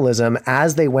journalism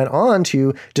as they went on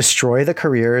to destroy the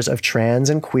careers of trans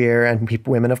and queer and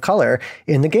women of color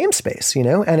in the game space, you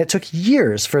know? And it took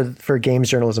years for games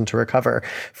journalism to recover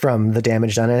from the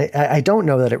damage done. And I don't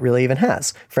know that it really even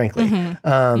has, frankly.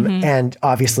 And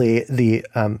obviously the,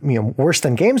 you know, worse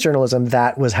than games journalism,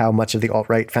 that was how much of the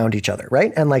alt-right found each other,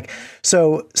 right? And like,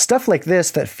 so stuff like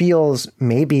this that feels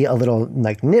maybe a little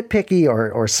like nitpicky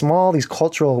or small, these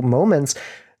cultural moments,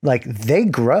 like, they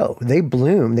grow, they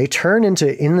bloom, they turn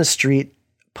into in the street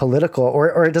political,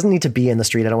 or it doesn't need to be in the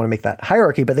street. I don't want to make that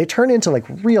hierarchy, but they turn into like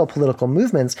real political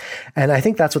movements. And I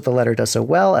think that's what the letter does so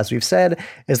well, as we've said,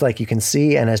 is like, you can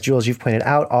see, and as Jules, you've pointed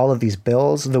out, all of these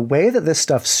bills, the way that this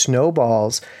stuff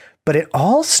snowballs, but it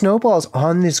all snowballs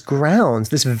on this grounds,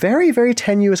 this very, very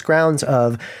tenuous grounds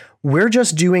of, we're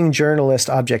just doing journalist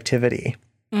objectivity.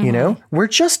 You know, we're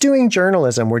just doing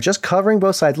journalism. We're just covering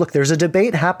both sides. Look, there's a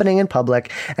debate happening in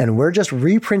public and we're just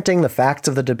reprinting the facts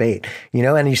of the debate, you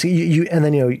know, and you see, and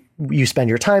then, you know, you spend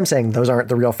your time saying those aren't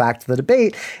the real facts of the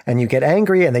debate, and you get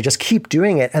angry and they just keep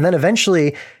doing it. And then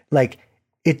eventually, like,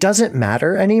 it doesn't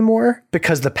matter anymore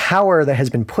because the power that has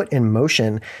been put in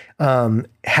motion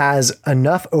has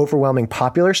enough overwhelming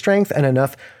popular strength and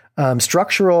enough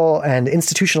structural and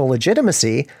institutional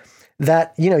legitimacy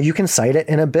that, you know, you can cite it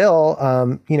in a bill,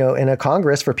 you know, in a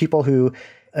Congress for people who,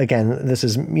 again, this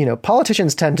is, you know,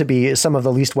 politicians tend to be some of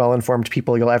the least well-informed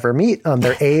people you'll ever meet.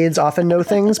 Their aides often know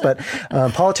things, but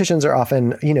politicians are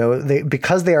often, you know,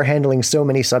 because they are handling so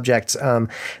many subjects,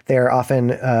 they are often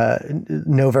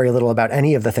know very little about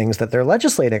any of the things that they're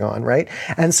legislating on, right?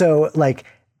 And so, like,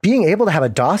 being able to have a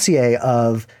dossier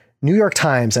of New York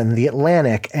Times and The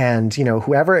Atlantic and, you know,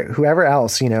 whoever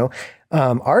else, you know,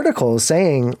 articles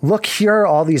saying, look, here are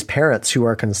all these parents who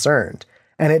are concerned.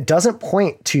 And it doesn't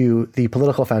point to the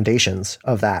political foundations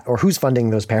of that, or who's funding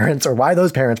those parents, or why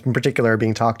those parents in particular are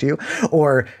being talked to,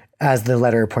 or, as the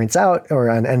letter points out, or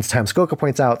and Muskoka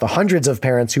points out, the hundreds of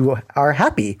parents who are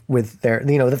happy with their,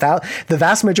 you know, the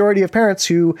vast majority of parents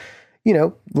who, you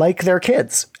know, like their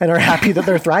kids and are happy that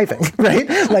they're thriving, right?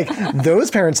 Like, those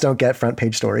parents don't get front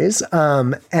page stories.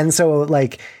 And so,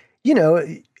 like, you know,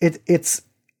 it's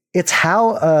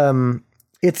how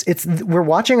we're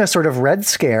watching a sort of Red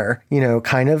Scare, you know,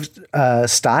 kind of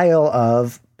style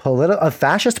of a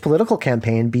fascist political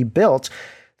campaign be built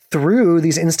through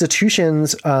these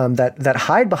institutions that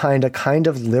hide behind a kind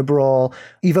of liberal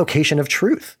evocation of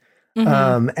truth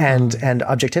and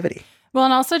objectivity. Well,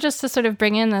 and also just to sort of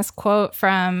bring in this quote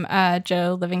from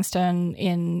Joe Livingstone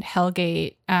in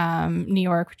Hellgate, New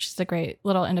York, which is a great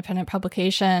little independent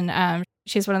publication.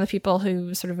 She's one of the people who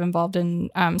was sort of involved in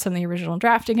some of the original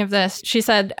drafting of this. She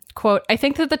said, quote, "I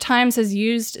think that the Times has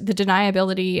used the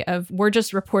deniability of we're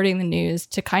just reporting the news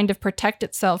to kind of protect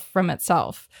itself from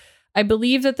itself. I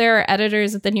believe that there are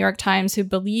editors at the New York Times who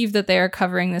believe that they are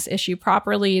covering this issue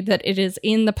properly, that it is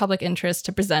in the public interest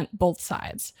to present both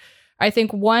sides. I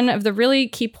think one of the really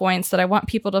key points that I want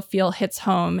people to feel hits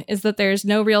home is that there's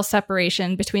no real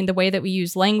separation between the way that we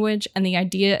use language and the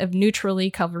idea of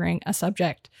neutrally covering a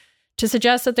subject. To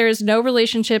suggest that there is no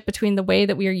relationship between the way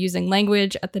that we are using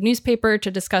language at the newspaper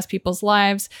to discuss people's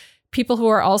lives, people who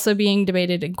are also being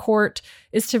debated in court,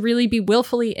 is to really be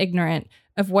willfully ignorant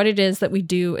of what it is that we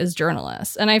do as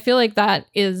journalists." And I feel like that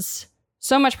is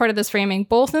so much part of this framing,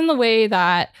 both in the way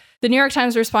that the New York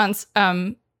Times response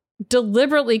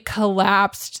deliberately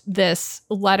collapsed this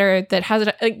letter that has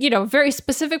a very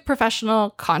specific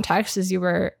professional context, as you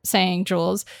were saying,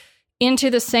 Jules, into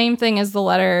the same thing as the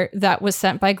letter that was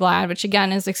sent by GLAAD, which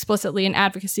again is explicitly an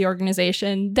advocacy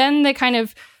organization. Then they kind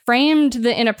of framed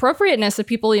the inappropriateness of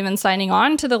people even signing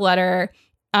on to the letter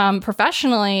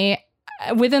professionally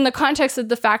within the context of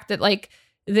the fact that like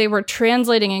they were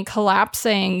translating and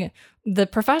collapsing the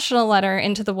professional letter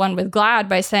into the one with GLAAD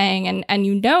by saying, and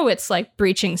it's like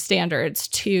breaching standards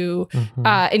to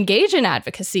engage in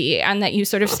advocacy, and that you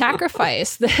sort of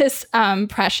sacrifice this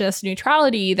precious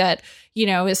neutrality that,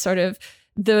 is sort of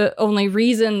the only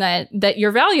reason that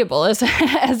you're valuable as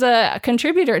a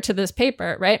contributor to this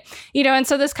paper, right? And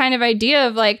so this kind of idea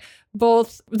of like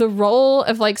both the role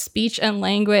of like speech and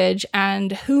language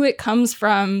and who it comes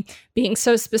from being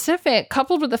so specific,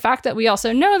 coupled with the fact that we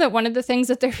also know that one of the things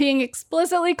that they're being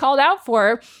explicitly called out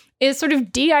for is sort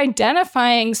of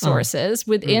de-identifying sources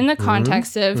within the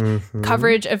context of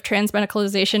coverage of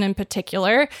transmedicalization in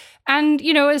particular. And,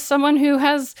 as someone who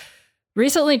has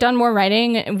recently done more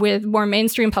writing with more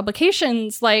mainstream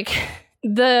publications, like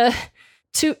to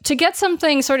get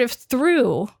something sort of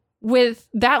through with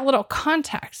that little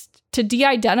context, to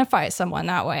de-identify someone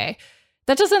that way,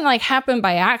 that doesn't like happen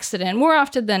by accident. More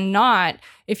often than not,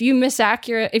 if you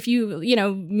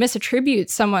misattribute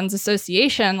someone's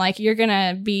association, like you're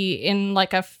gonna be in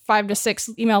like a 5 to 6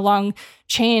 email long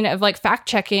chain of like fact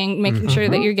checking, making sure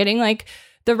that you're getting like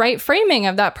the right framing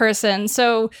of that person.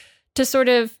 So to sort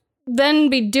of then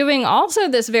be doing also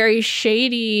this very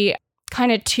shady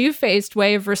kind of two-faced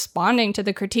way of responding to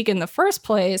the critique in the first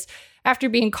place, after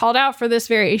being called out for this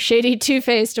very shady,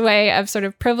 two-faced way of sort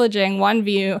of privileging one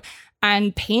view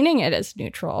and painting it as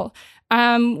neutral,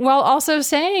 while also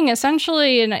saying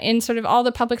essentially in sort of all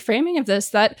the public framing of this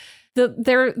that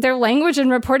their language and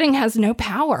reporting has no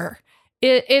power.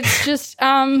 It's just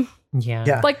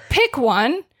like pick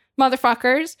one,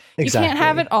 motherfuckers. Exactly. You can't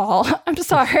have it all. I'm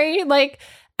sorry.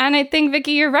 And I think,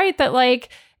 Vicky, you're right that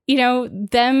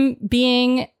them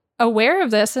being aware of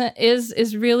this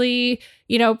is really,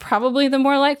 probably the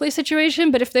more likely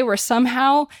situation. But if they were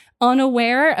somehow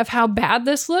unaware of how bad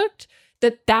this looked,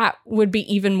 that would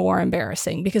be even more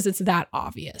embarrassing because it's that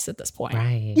obvious at this point.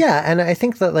 Right. Yeah. And I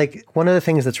think that one of the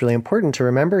things that's really important to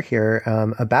remember here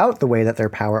about the way that their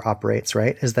power operates,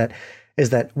 right, is that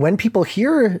when people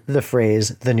hear the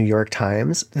phrase the New York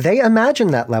Times, they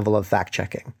imagine that level of fact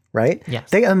checking, right? Yes.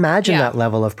 They imagine that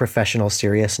level of professional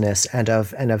seriousness and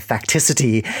of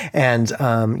facticity. And,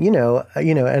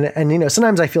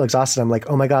 sometimes I feel exhausted. I'm like,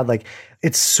 oh my God,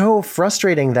 it's so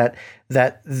frustrating that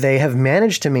they have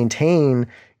managed to maintain,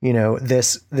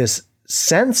 this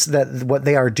sense that what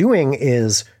they are doing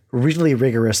is really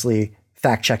rigorously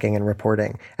fact-checking and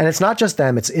reporting. And it's not just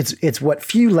them, it's what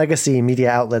few legacy media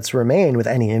outlets remain with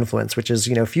any influence, which is,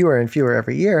 fewer and fewer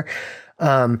every year.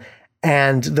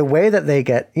 And the way that they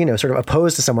get, sort of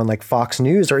opposed to someone like Fox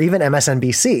News or even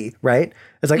MSNBC, right?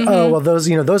 It's like, oh, well,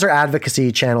 those are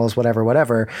advocacy channels,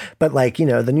 whatever. But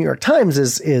the New York Times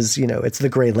is, it's the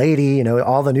gray lady,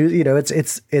 all the news,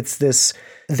 it's this,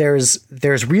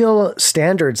 there's real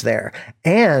standards there.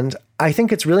 And I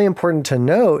think it's really important to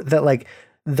note that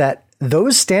that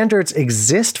those standards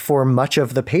exist for much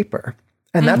of the paper.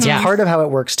 And that's part of how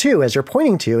it works too, as you're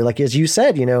pointing to, as you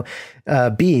said,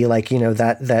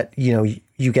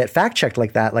 you get fact checked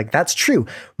like that. Like, that's true.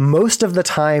 Most of the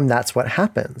time, that's what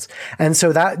happens. And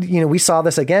so that, we saw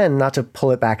this again, not to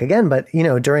pull it back again, but,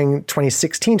 during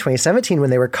 2016, 2017, when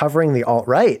they were covering the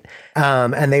alt-right,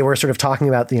 and they were sort of talking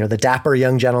about, the dapper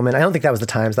young gentleman. I don't think that was the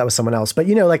Times, that was someone else, but,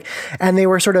 and they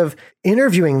were sort of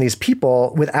interviewing these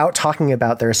people without talking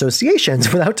about their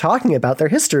associations, without talking about their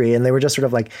history. And they were just sort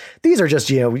of like, these are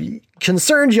just,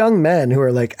 concerned young men who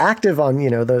are like active on,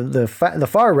 the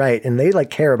far right, and they like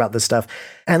care about this stuff.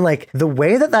 And like the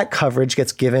way that coverage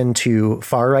gets given to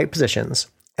far right positions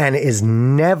and is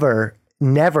never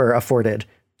afforded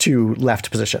to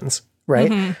left positions,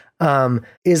 right?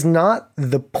 Is not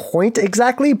the point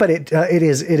exactly, but it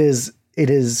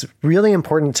is really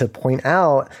important to point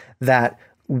out that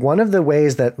one of the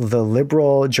ways that the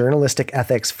liberal journalistic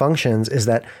ethics functions is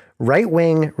that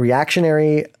right-wing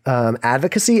reactionary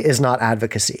advocacy is not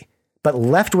advocacy, but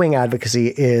left-wing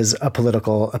advocacy is a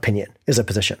political opinion, is a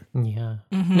position. Yeah.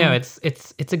 No,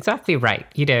 it's exactly right.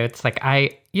 It's like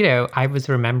I was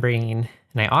remembering,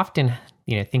 and I often,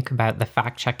 think about the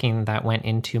fact checking that went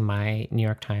into my New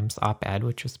York Times op-ed,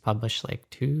 which was published like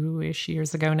 2-ish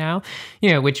years ago now,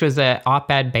 which was an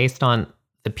op-ed based on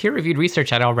the peer-reviewed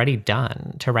research I'd already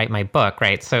done to write my book,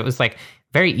 right? So it was like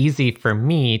very easy for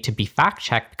me to be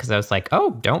fact-checked because I was like, oh,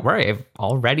 don't worry, I've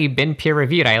already been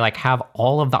peer-reviewed. I like have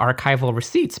all of the archival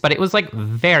receipts, but it was like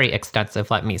very extensive,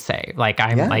 let me say. Like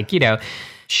I'm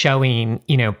showing,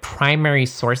 primary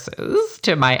sources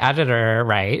to my editor,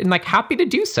 right? And like happy to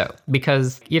do so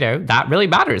because, that really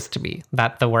matters to me,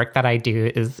 that the work that I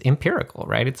do is empirical,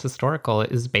 right? It's historical,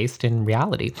 it is based in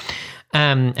reality.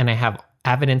 And I have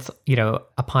evidence,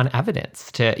 upon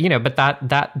evidence to, but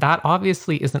that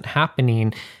obviously isn't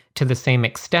happening to the same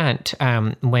extent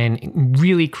when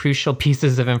really crucial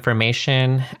pieces of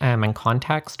information and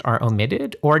context are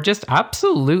omitted or just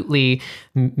absolutely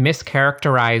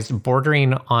mischaracterized,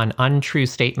 bordering on untrue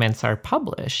statements are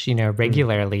published,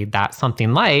 regularly. That's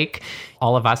something like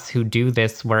all of us who do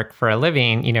this work for a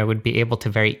living, would be able to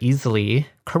very easily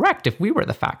correct if we were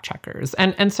the fact checkers.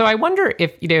 And so I wonder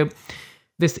if,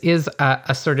 this is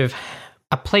a sort of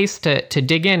a place to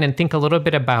dig in and think a little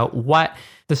bit about what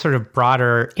the sort of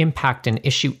broader impact and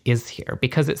issue is here,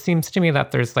 because it seems to me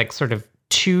that there's like sort of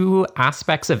two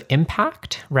aspects of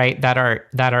impact, right? That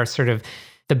are sort of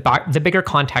the bigger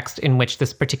context in which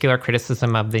this particular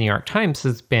criticism of the New York Times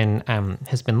has been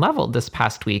leveled this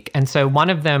past week. And so one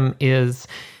of them is,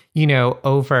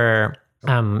 over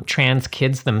trans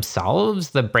kids themselves,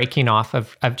 the breaking off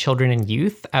of children and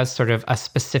youth as sort of a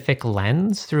specific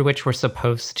lens through which we're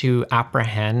supposed to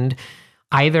apprehend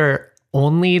either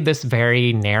only this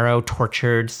very narrow,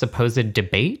 tortured, supposed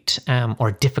debate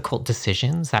or difficult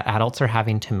decisions that adults are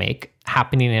having to make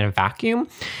happening in a vacuum.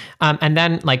 And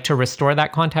then like to restore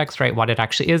that context, right, what it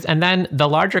actually is. And then the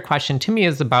larger question to me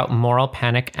is about moral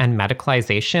panic and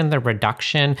medicalization, the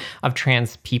reduction of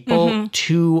trans people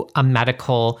to a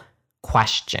medical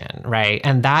question, right?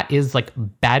 And that is like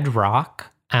bedrock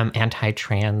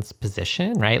anti-trans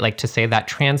position, right? Like to say that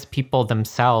trans people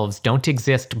themselves don't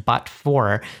exist but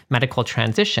for medical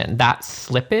transition. That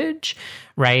slippage,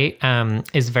 right,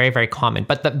 is very, very common.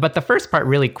 But the first part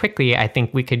really quickly, I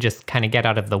think we could just kind of get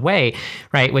out of the way,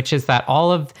 right? Which is that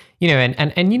all of,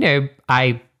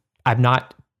 I'm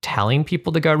not telling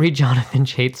people to go read Jonathan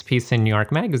Chait's piece in New York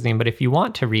Magazine, but if you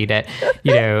want to read it,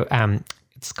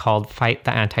 it's called Fight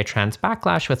the Anti-Trans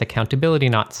Backlash with Accountability,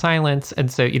 Not Silence.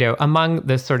 And so, among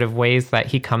the sort of ways that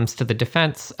he comes to the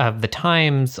defense of the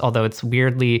Times, although it's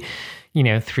weirdly,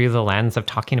 through the lens of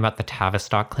talking about the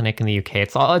Tavistock Clinic in the UK,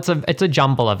 it's a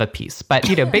jumble of a piece. But,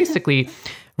 basically,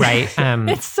 right.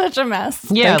 It's such a mess.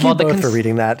 Yeah. Thank you both for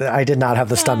reading that. I did not have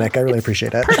the stomach. I really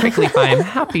appreciate it. Perfectly fine. I'm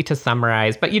happy to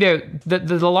summarize. But,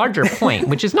 the larger point,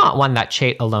 which is not one that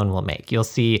Chait alone will make. You'll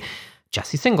see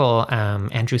Jesse Singal,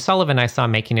 Andrew Sullivan, I saw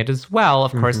making it as well.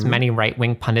 Of course, many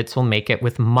right-wing pundits will make it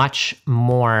with much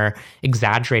more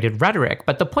exaggerated rhetoric.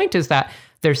 But the point is that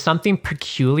there's something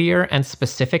peculiar and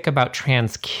specific about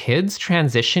trans kids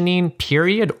transitioning,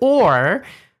 period, or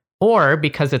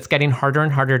because it's getting harder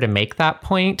and harder to make that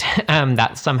point,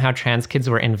 that somehow trans kids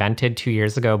were invented 2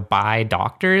 years ago by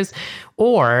doctors,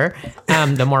 or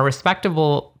the more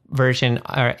respectable version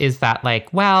is that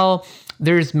like, well,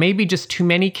 there's maybe just too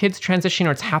many kids transitioning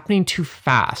or it's happening too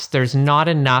fast. There's not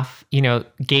enough,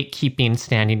 gatekeeping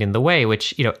standing in the way,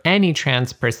 which, any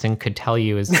trans person could tell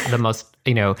you is the most,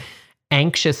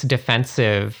 anxious,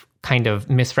 defensive kind of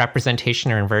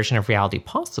misrepresentation or inversion of reality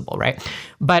possible, right?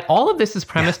 But all of this is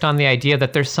premised on the idea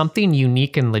that there's something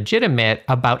unique and legitimate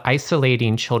about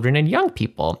isolating children and young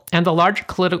people. And the larger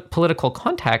political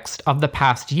context of the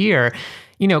past year,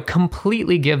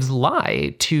 completely gives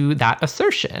lie to that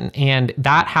assertion. And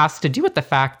that has to do with the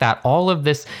fact that all of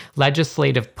this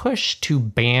legislative push to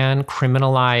ban,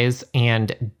 criminalize,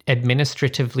 and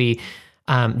administratively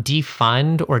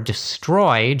defund or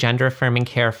destroy gender-affirming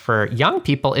care for young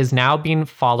people is now being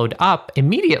followed up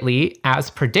immediately, as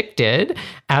predicted,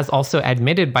 as also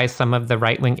admitted by some of the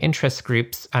right-wing interest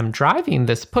groups driving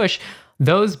this push.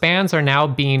 Those bans are now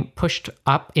being pushed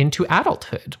up into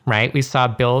adulthood, right? We saw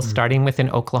bills starting within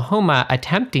Oklahoma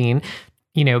attempting,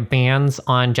 bans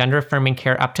on gender-affirming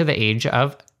care up to the age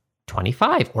of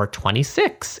 25 or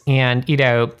 26. And,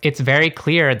 it's very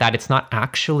clear that it's not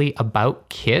actually about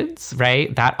kids,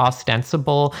 right? That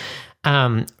ostensible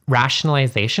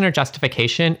rationalization or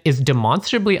justification is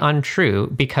demonstrably untrue,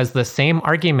 because the same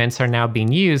arguments are now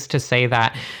being used to say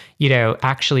that,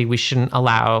 actually we shouldn't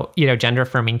allow, gender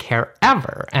affirming care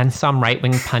ever. And some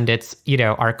right-wing pundits,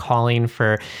 are calling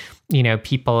for,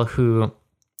 people who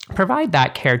provide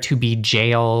that care to be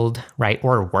jailed, right,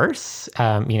 or worse.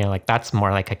 That's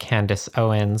more like a Candace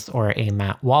Owens or a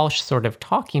Matt Walsh sort of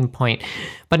talking point.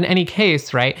 But in any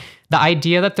case, right, the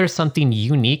idea that there's something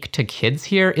unique to kids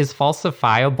here is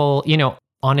falsifiable,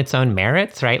 on its own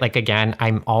merits, right? Like, again,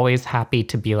 I'm always happy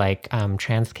to be like,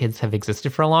 trans kids have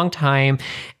existed for a long time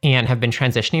and have been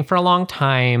transitioning for a long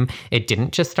time. It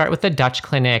didn't just start with the Dutch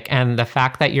clinic. And the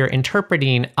fact that you're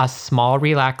interpreting a small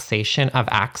relaxation of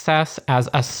access as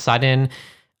a sudden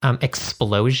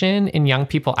explosion in young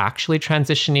people actually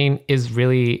transitioning is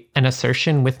really an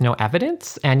assertion with no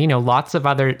evidence. And, lots of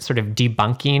other sort of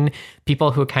debunking people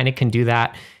who kind of can do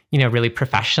that, really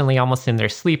professionally, almost in their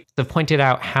sleep, have pointed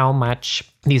out how much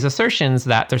these assertions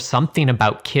that there's something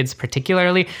about kids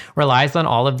particularly relies on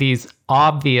all of these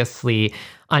obviously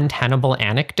untenable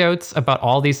anecdotes about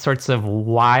all these sorts of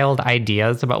wild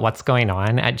ideas about what's going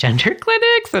on at gender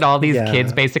clinics, and all these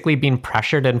kids basically being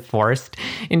pressured and forced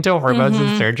into hormones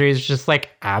and surgeries, just like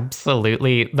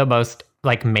absolutely the most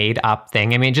like made up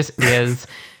thing. I mean, it just is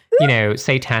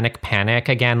satanic panic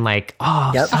again, like,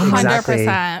 yep,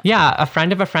 100%. Yeah, a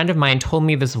friend of mine told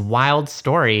me this wild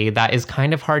story that is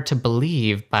kind of hard to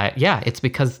believe, but yeah, it's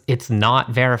because it's not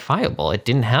verifiable. It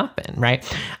didn't happen, right?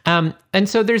 And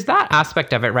so there's that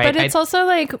aspect of it, right? But it's also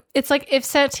like, it's like if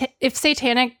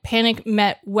satanic panic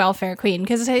met welfare queen,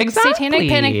 because satanic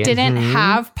panic didn't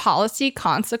have policy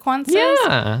consequences.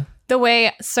 Yeah. The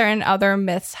way certain other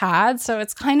myths had. So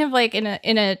it's kind of like in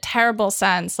a terrible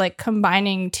sense, like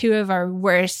combining two of our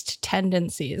worst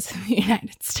tendencies in the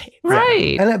United States.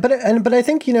 Right. Yeah. But I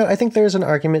think, I think there's an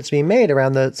argument to be made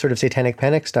around the sort of satanic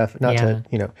panic stuff, not to,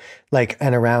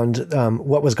 and around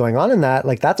what was going on in that.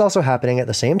 Like, that's also happening at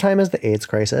the same time as the AIDS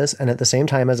crisis and at the same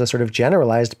time as a sort of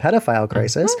generalized pedophile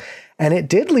crisis. And it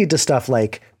did lead to stuff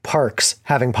like parks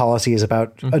having policies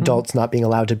about adults not being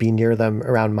allowed to be near them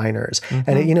around minors.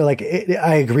 And,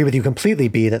 I agree with you completely,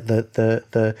 B, that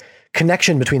the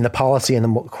connection between the policy and the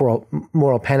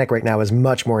moral panic right now is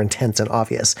much more intense and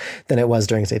obvious than it was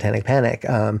during Satanic Panic.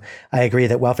 I agree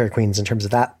that welfare queens in terms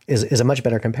of that is a much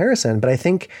better comparison. But I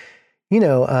think,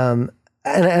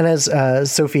 and as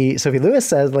Sophie Lewis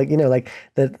says,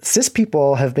 that cis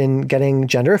people have been getting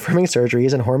gender affirming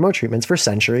surgeries and hormone treatments for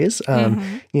centuries.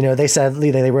 They said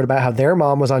they wrote about how their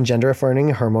mom was on gender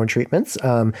affirming hormone treatments.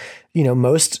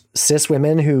 Most cis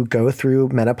women who go through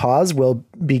menopause will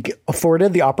be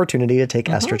afforded the opportunity to take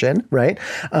estrogen, right?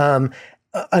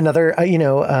 Another,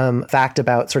 fact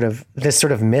about sort of this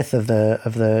sort of myth of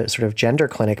the sort of gender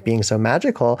clinic being so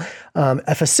magical.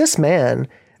 If a cis man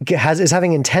is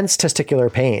having intense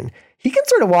testicular pain, he can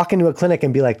sort of walk into a clinic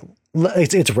and be like,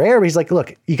 it's rare, but he's like,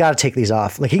 look, you got to take these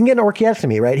off. Like, he can get an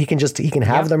orchiectomy, right? He can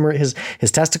have them, his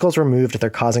testicles removed if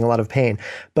they're causing a lot of pain.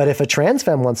 But if a trans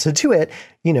femme wants to do it,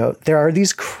 there are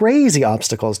these crazy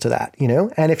obstacles to that,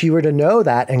 and if you were to know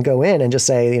that and go in and just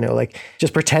say,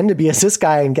 just pretend to be a cis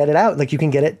guy and get it out, like, you can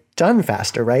get it done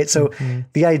faster, right? So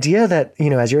the idea that,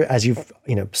 as you've,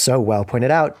 so well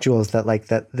pointed out, Jules,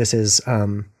 that this is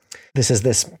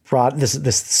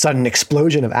this sudden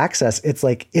explosion of access. It's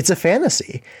like, it's a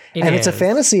fantasy. It's a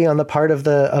fantasy on the part of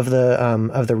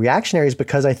the reactionaries,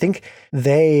 because I think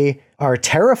they are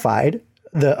terrified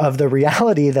of the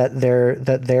reality that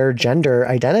their gender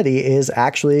identity is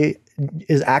actually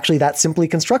that simply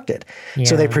constructed. Yeah.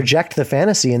 So they project the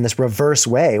fantasy in this reverse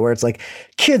way, where it's like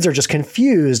kids are just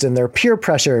confused and they're peer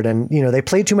pressured, and they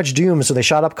played too much Doom, so they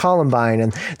shot up Columbine,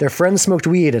 and their friends smoked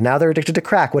weed and now they're addicted to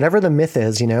crack. Whatever the myth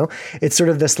is, it's sort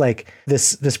of this like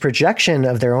this projection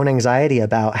of their own anxiety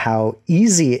about how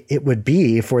easy it would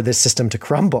be for this system to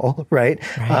crumble, right?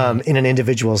 In an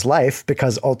individual's life,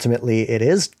 because ultimately it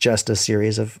is just a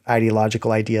series of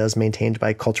ideological ideas maintained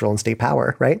by cultural and state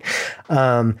power, right?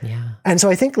 And so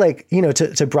I think like,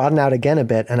 to broaden out again a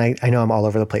bit, and I know I'm all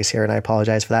over the place here and I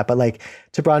apologize for that, but like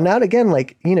to broaden out again,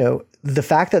 like, the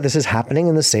fact that this is happening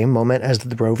in the same moment as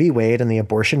the Roe v. Wade and the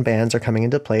abortion bans are coming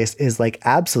into place is like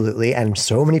absolutely, and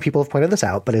so many people have pointed this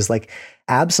out, but is like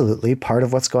absolutely part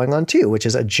of what's going on too, which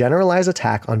is a generalized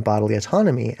attack on bodily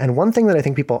autonomy. And one thing that I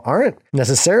think people aren't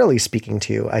necessarily speaking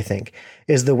to, I think,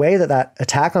 is the way that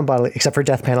attack on bodily, except for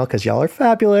Death Panel, because y'all are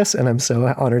fabulous and I'm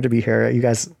so honored to be here. You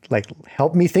guys like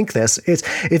help me think this.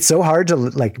 It's so hard to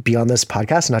like be on this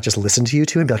podcast and not just listen to you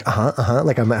two and be like,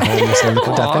 like I'm at home listening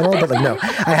to Death Panel, but like, no,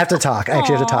 I have to talk. I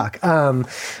actually have to talk.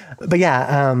 But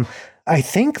yeah, I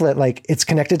think that like it's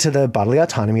connected to the bodily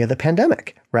autonomy of the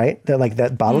pandemic, right?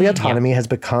 That bodily autonomy has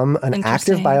become an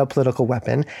active biopolitical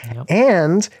weapon. Yep.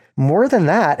 And more than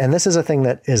that, and this is a thing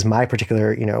that is my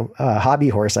particular, hobby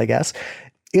horse, I guess,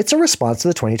 it's a response to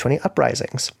the 2020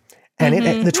 uprisings. And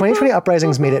the 2020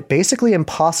 uprisings made it basically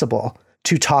impossible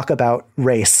to talk about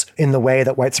race in the way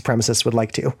that white supremacists would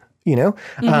like to.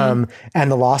 And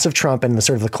the loss of Trump and the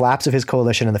sort of the collapse of his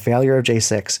coalition and the failure of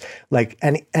J6, like,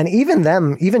 and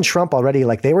even Trump already,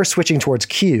 like they were switching towards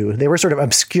Q. They were sort of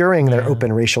obscuring their open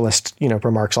racialist,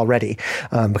 remarks already,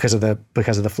 because of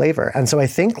the flavor. And so I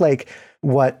think like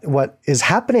what is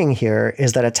happening here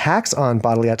is that attacks on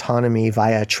bodily autonomy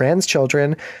via trans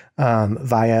children,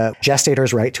 via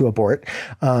gestators' right to abort,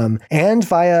 and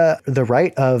via the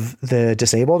right of the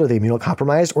disabled or the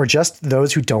immunocompromised, or just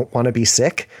those who don't want to be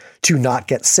sick to not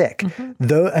get sick.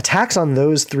 The attacks on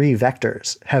those three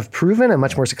vectors have proven a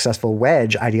much more successful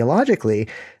wedge ideologically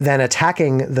than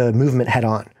attacking the movement head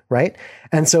on, right?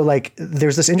 And so like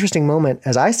there's this interesting moment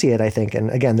as I see it, I think, and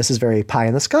again, this is very pie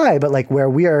in the sky, but like where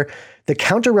we are, the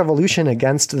counter-revolution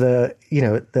against the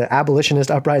abolitionist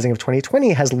uprising of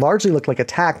 2020 has largely looked like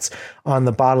attacks on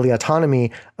the bodily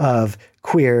autonomy of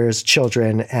queers,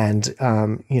 children, and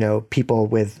people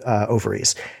with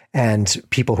ovaries and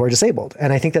people who are disabled.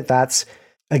 And I think that that's,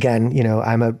 again,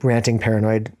 I'm a ranting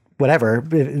paranoid, whatever,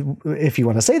 if you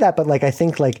want to say that, but like I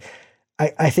think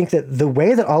that the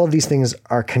way that all of these things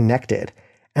are connected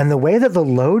and the way that the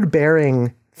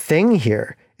load-bearing thing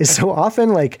here is so often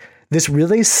like this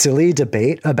really silly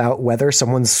debate about whether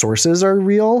someone's sources are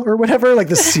real or whatever, like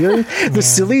the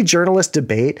silly journalist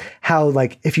debate, how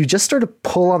like if you just sort of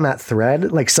pull on that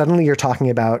thread, like suddenly you're talking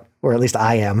about, or at least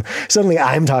I'm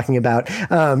talking about,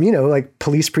 like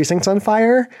police precincts on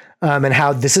fire, and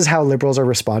how this is how liberals are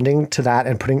responding to that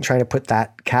and trying to put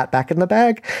that cat back in the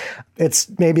bag.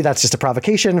 Maybe that's just a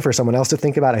provocation for someone else to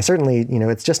think about. I certainly,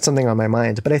 it's just something on my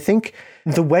mind. But I think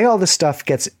the way all this stuff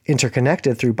gets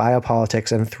interconnected through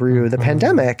biopolitics and through the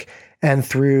pandemic and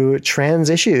through trans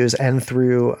issues and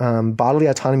through bodily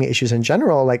autonomy issues in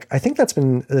general, like I think that's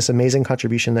been this amazing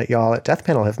contribution that y'all at Death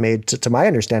Panel have made to my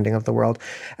understanding of the world.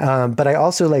 But I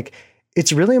also like,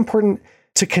 it's really important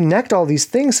to connect all these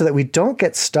things so that we don't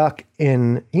get stuck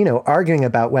in, arguing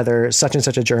about whether such and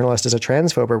such a journalist is a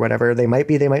transphobe or whatever. They might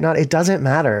be, they might not. It doesn't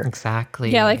matter. Exactly.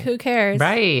 Yeah, like who cares?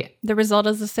 Right. The result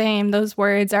is the same. Those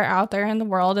words are out there in the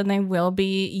world and they will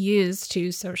be used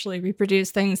to socially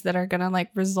reproduce things that are going to like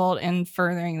result in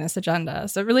furthering this agenda.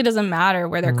 So it really doesn't matter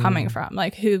where they're coming from.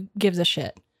 Like who gives a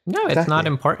shit? No, it's not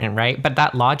important, right? But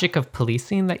that logic of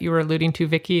policing that you were alluding to,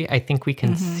 Vicky, I think we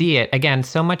can see it. Again,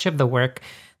 so much of the work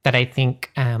that I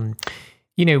think,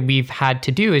 we've had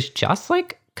to do is just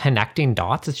like connecting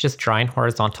dots. It's just drawing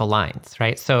horizontal lines,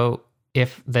 right? So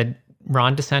if the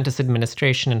Ron DeSantis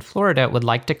administration in Florida would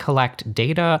like to collect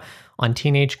data on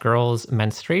teenage girls'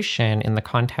 menstruation in the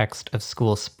context of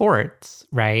school sports,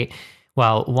 right?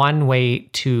 Well, one way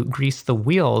to grease the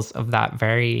wheels of that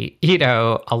very,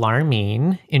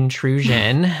 alarming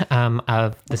intrusion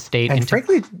of the state and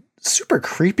frankly, super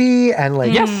creepy and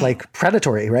like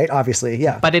predatory, right? Obviously,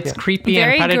 yeah. But it's creepy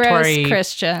very and predatory. Gross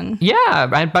Christian.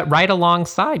 Yeah, but right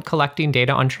alongside collecting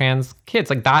data on trans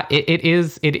kids, like that, it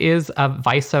is a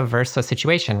vice versa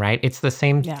situation, right? It's the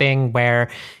same thing where,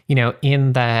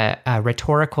 in the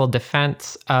rhetorical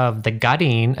defense of the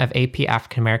gutting of AP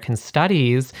African American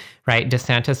Studies, right?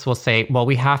 DeSantis will say, well,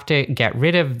 we have to get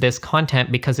rid of this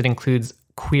content because it includes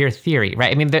queer theory,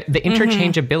 right? I mean, the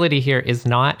interchangeability here is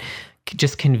not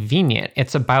just convenient.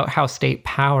 It's about how state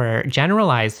power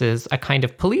generalizes a kind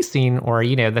of policing, or,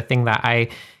 the thing that I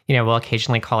we'll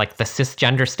occasionally call like the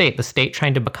cisgender state, the state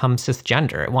trying to become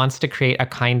cisgender. It wants to create a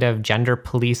kind of gender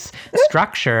police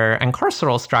structure and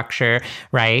carceral structure,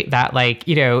 right? That like,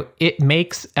 it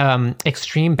makes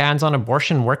extreme bans on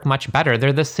abortion work much better.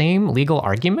 They're the same legal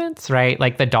arguments, right?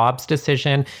 Like the Dobbs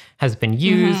decision has been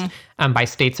used by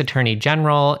state's attorney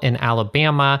general in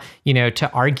Alabama,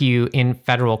 to argue in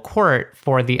federal court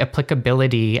for the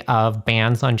applicability of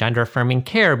bans on gender affirming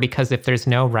care, because if there's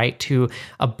no right to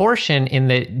abortion in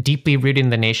the deeply rooted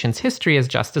in the nation's history, as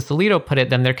Justice Alito put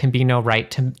it, then there can be no right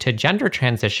to gender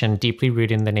transition deeply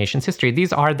rooted in the nation's history.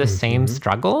 These are the same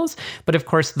struggles, but of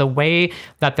course, the way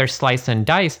that they're sliced and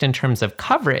diced in terms of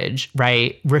coverage,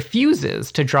 right,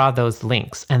 refuses to draw those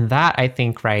links. And that, I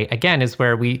think, right, again, is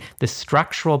where the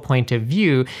structural point of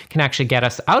view can actually get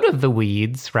us out of the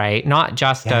weeds, right? Not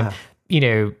just of,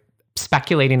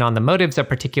 speculating on the motives of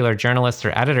particular journalists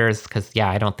or editors, because,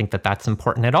 I don't think that that's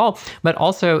important at all, but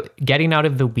also getting out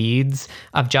of the weeds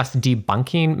of just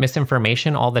debunking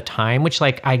misinformation all the time, which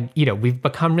we've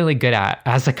become really good at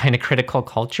as a kind of critical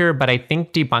culture. But I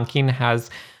think debunking has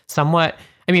somewhat,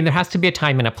 there has to be a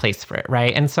time and a place for it,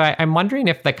 right? And so I'm wondering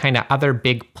if the kind of other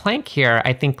big plank here,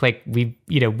 I think like we've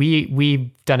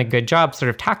done a good job sort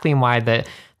of tackling why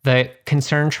the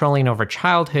concern trolling over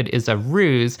childhood is a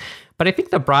ruse. But I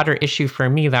think the broader issue for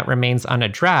me that remains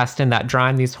unaddressed and that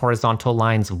drawing these horizontal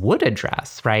lines would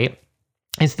address, right,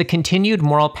 is the continued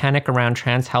moral panic around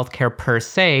trans healthcare per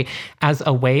se as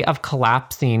a way of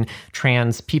collapsing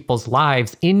trans people's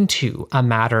lives into a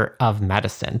matter of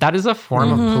medicine. That is a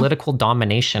form of political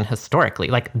domination historically.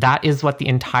 Like that is what the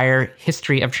entire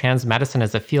history of trans medicine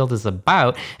as a field is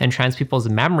about, and trans people's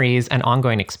memories and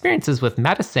ongoing experiences with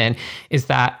medicine is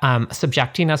that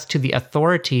subjecting us to the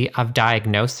authority of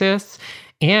diagnosis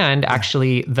and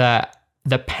actually the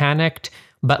panicked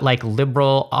but like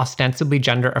liberal, ostensibly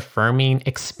gender-affirming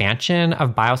expansion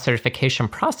of biocertification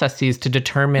processes to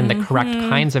determine the correct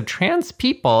kinds of trans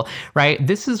people, right?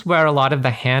 This is where a lot of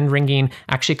the hand-wringing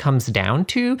actually comes down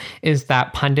to, is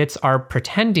that pundits are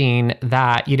pretending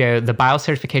that, the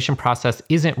biocertification process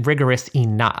isn't rigorous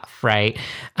enough, right?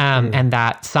 And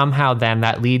that somehow then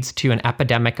that leads to an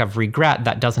epidemic of regret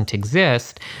that doesn't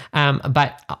exist.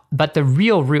 But the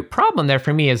real root problem there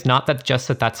for me is not that just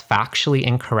that's factually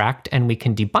incorrect and we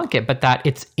can debunk it, but that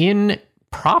it's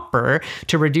improper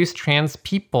to reduce trans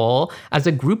people as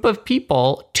a group of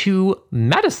people to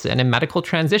medicine and medical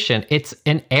transition. It's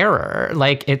an error.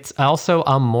 Like it's also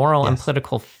a moral and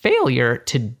political failure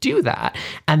to do that.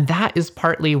 And that is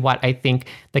partly what I think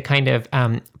the kind of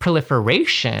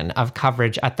proliferation of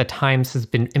coverage at the Times has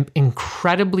been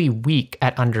incredibly weak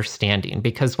at understanding,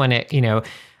 because when it,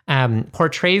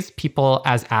 portrays people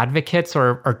as advocates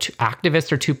or too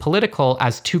activists or too political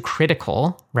as too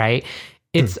critical, right?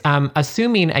 It's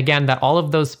assuming, again, that all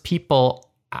of those people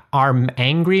are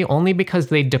angry only because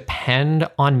they depend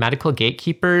on medical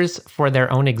gatekeepers for their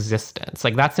own existence.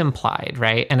 Like that's implied,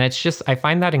 right? And it's just, I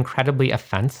find that incredibly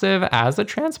offensive as a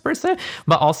trans person,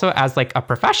 but also as like a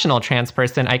professional trans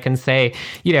person, I can say,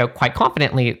 quite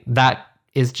confidently that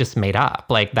is just made up.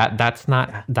 Like that's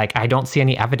not like, I don't see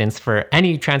any evidence for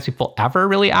any trans people ever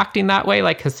really acting that way,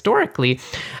 like historically.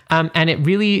 And it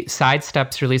really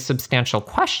sidesteps really substantial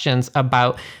questions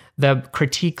about the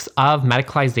critiques of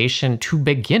medicalization to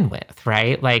begin with,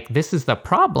 right? Like this is the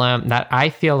problem that I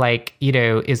feel like,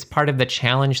 is part of the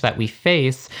challenge that we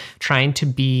face, trying to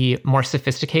be more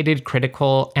sophisticated,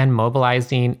 critical, and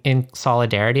mobilizing in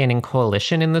solidarity and in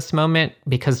coalition in this moment.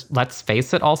 Because let's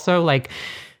face it also, like,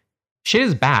 shit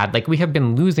is bad. Like we have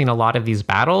been losing a lot of these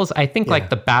battles. I think like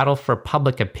the battle for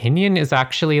public opinion is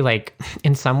actually like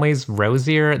in some ways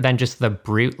rosier than just the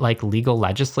brute like legal,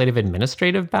 legislative,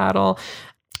 administrative battle.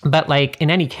 But like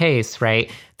in any case, right,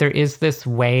 there is this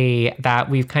way that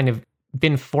we've kind of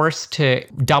been forced to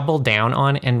double down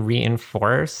on and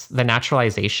reinforce the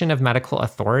naturalization of medical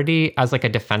authority as like a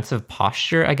defensive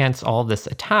posture against all of this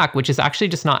attack, which is actually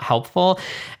just not helpful.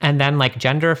 And then like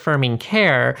gender affirming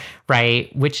care,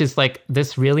 right, which is like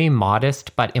this really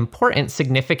modest but important,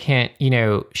 significant,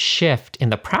 shift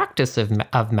in the practice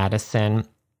of medicine,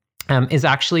 is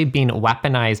actually being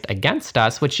weaponized against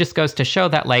us, which just goes to show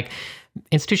that like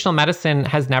institutional medicine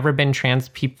has never been trans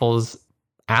people's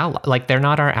like they're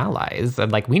not our allies.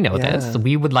 Like we know this.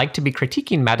 We would like to be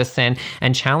critiquing medicine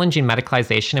and challenging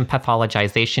medicalization and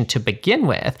pathologization to begin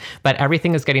with, but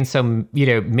everything is getting so,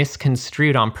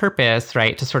 misconstrued on purpose,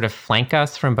 right, to sort of flank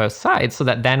us from both sides, so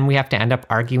that then we have to end up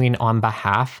arguing on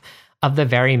behalf of the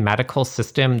very medical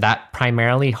system that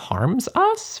primarily harms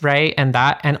us, right? And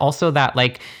also that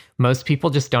like most people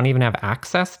just don't even have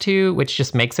access to, which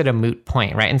just makes it a moot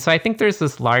point, right? And so I think there's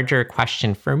this larger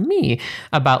question for me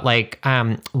about like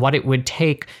what it would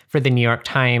take for the New York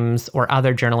Times or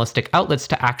other journalistic outlets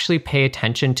to actually pay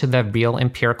attention to the real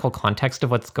empirical context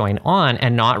of what's going on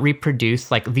and not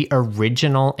reproduce like the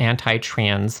original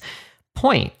anti-trans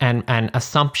point and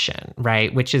assumption,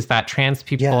 right? Which is that trans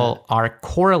people are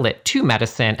correlate to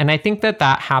medicine. And I think that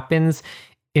happens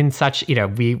in such,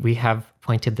 we have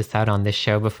pointed this out on this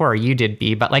show before, you did,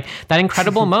 B, but like that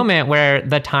incredible moment where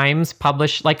the Times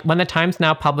when the Times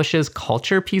now publishes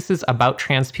culture pieces about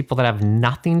trans people that have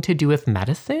nothing to do with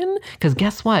medicine, because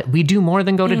guess what? We do more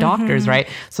than go to doctors, right?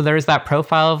 So there's that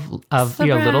profile of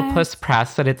Little Puss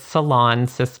Press at its salon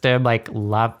system, like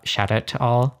shout out to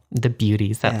all the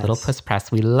beauties at Little Puss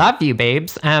Press. We love you,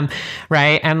 babes.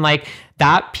 Right. And like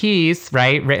that piece,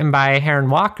 right, written by Heron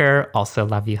Walker, also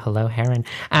love you. Hello, Heron.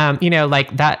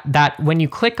 Like that when you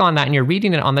click on that and you're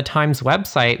reading it on the Times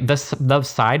website, the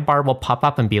sidebar will pop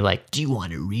up and be like, do you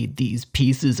want to read these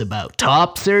pieces about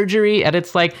top surgery? And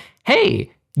it's like,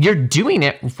 hey, you're doing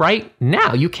it right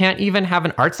now. You can't even have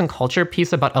an arts and culture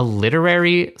piece about a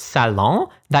literary salon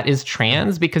that is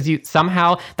trans because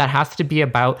somehow that has to be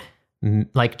about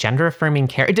like gender affirming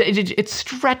care. It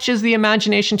stretches the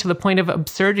imagination to the point of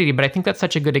absurdity, but I think that's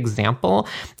such a good example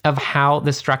of how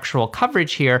the structural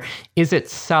coverage here is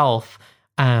itself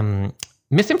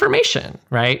misinformation,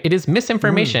 right? It is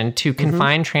misinformation to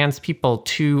confine trans people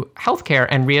to healthcare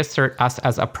and reassert us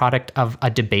as a product of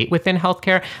a debate within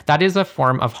healthcare. That is a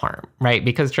form of harm, right?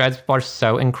 Because trans people are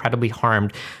so incredibly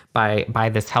harmed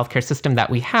by this healthcare system that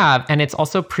we have. And it's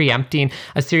also preempting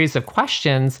a series of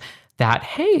questions that,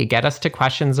 hey, get us to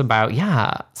questions about,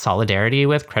 solidarity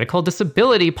with critical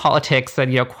disability politics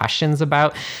and, questions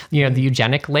about, the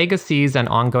eugenic legacies and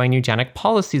ongoing eugenic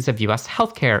policies of U.S.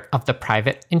 healthcare, of the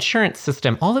private insurance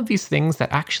system, all of these things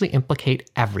that actually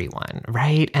implicate everyone,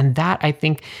 right? And that, I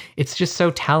think, it's just so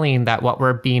telling that what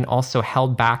we're being also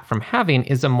held back from having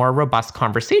is a more robust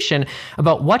conversation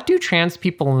about what do trans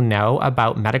people know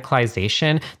about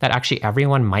medicalization that actually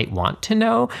everyone might want to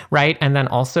know, right? And then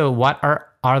also what are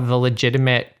the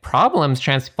legitimate problems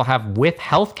trans people have with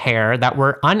healthcare that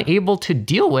we're unable to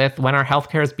deal with when our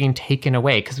healthcare is being taken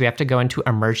away because we have to go into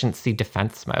emergency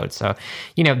defense mode. So,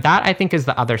 that I think is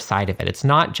the other side of it. It's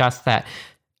not just that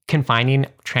confining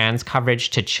trans coverage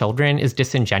to children is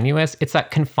disingenuous. It's that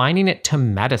confining it to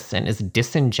medicine is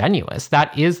disingenuous.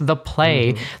 That is the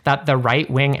play that the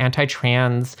right-wing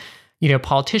anti-trans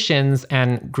politicians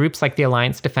and groups like the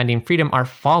Alliance Defending Freedom are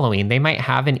following. They might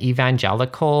have an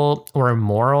evangelical or a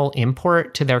moral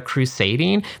import to their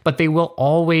crusading, but they will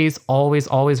always, always,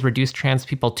 always reduce trans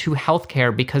people to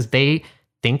healthcare because they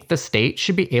think the state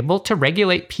should be able to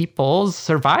regulate people's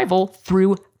survival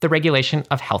through the regulation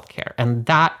of healthcare. And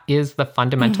that is the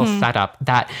fundamental setup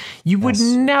that you would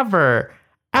never,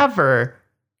 ever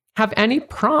have any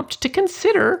prompt to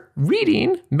consider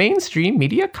reading mainstream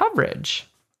media coverage.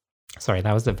 Sorry,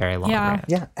 that was a very long rant.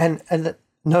 Yeah, and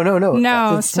no.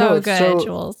 No, so good,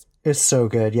 Jules. It's so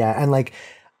good, yeah. And like,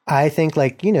 I think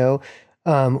like, one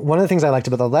of the things I liked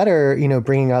about the letter,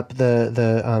 bringing up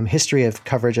the history of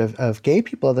coverage of gay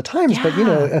people at the Times, but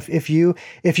if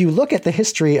you look at the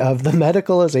history of the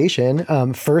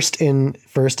medicalization, first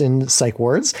in psych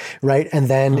wards, right, and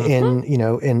then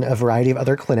in a variety of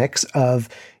other clinics of,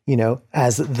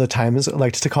 as the Times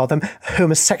likes to call them,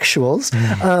 homosexuals,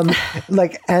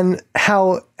 and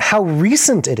how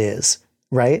recent it is,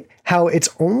 right? How it's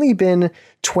only been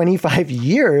 25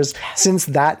 years since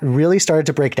that really started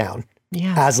to break down.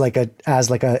 Yeah. As like a,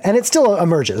 and it still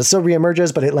emerges. It still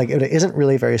reemerges, but it isn't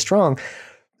really very strong.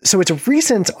 So it's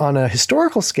recent on a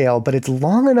historical scale, but it's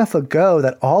long enough ago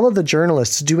that all of the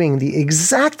journalists doing the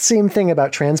exact same thing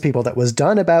about trans people that was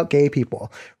done about gay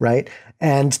people, right?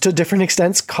 And to different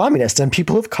extents, communists and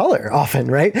people of color often,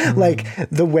 right? Like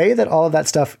the way that all of that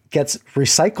stuff gets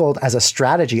recycled as a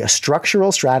strategy, a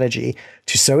structural strategy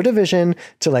to sow division,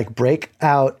 to like break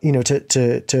out,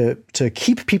 to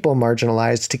keep people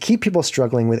marginalized, to keep people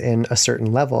struggling within a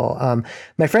certain level.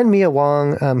 My friend Mia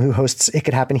Wong, who hosts It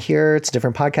Could Happen Here, it's a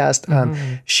different podcast.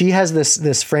 She has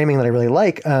this framing that I really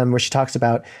like, where she talks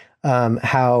about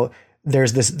how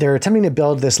they're attempting to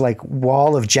build this like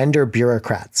wall of gender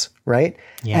bureaucrats, right?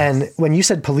 Yes. And when you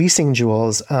said policing,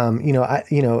 Jules,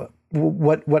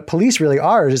 what police really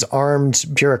are is armed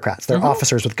bureaucrats. They're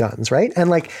officers with guns, right?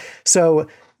 And like, so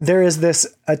there is this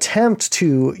attempt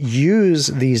to use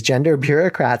these gender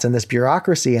bureaucrats and this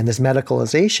bureaucracy and this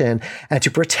medicalization and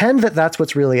to pretend that that's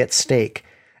what's really at stake.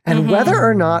 And whether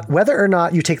or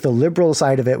not you take the liberal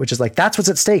side of it, which is like, that's what's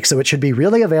at stake, so it should be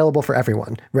really available for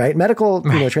everyone, right? Medical,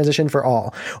 transition for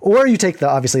all. Or you take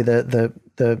obviously the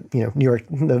New York,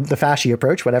 the fasci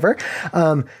approach, whatever.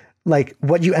 Like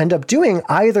what you end up doing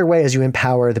either way is you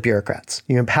empower the bureaucrats.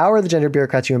 You empower the gender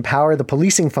bureaucrats. You empower the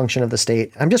policing function of the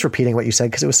state. I'm just repeating what you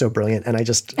said because it was so brilliant. And I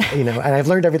just, and I've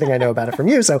learned everything I know about it from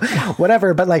you. So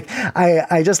whatever. But like,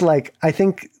 I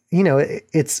think,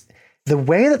 it's the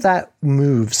way that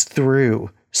moves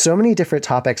through so many different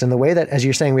topics and the way that, as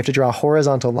you're saying, we have to draw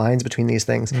horizontal lines between these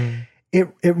things. It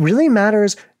really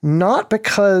matters, not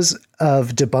because of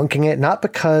debunking it, not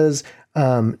because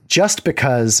just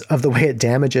because of the way it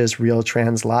damages real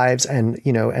trans lives and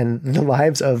the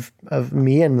lives of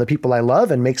me and the people I love,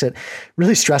 and makes it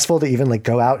really stressful to even like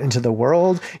go out into the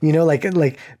world,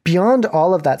 like beyond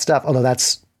all of that stuff, although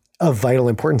that's of vital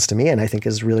importance to me and I think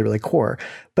is really, really core.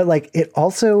 But like it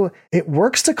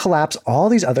works to collapse all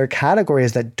these other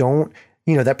categories that don't,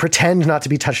 that pretend not to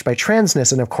be touched by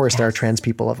transness. And of course, there are trans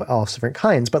people of all different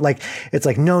kinds, but like, it's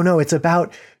like, no, it's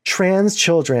about trans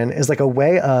children is like a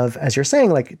way of, as you're saying,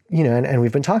 like, and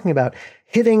we've been talking about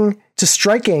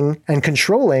striking and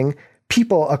controlling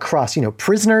people across,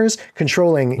 prisoners,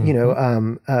 controlling,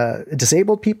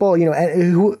 disabled people,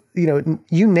 who,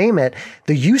 you name it,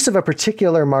 the use of a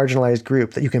particular marginalized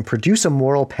group that you can produce a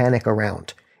moral panic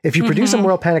around. If you produce a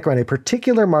moral panic around a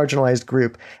particular marginalized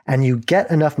group and you get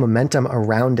enough momentum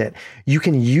around it, you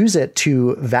can use it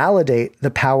to validate the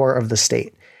power of the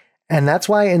state. And that's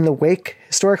why in the wake,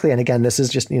 historically, and again, this is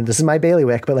just, this is my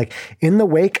bailiwick, but like in the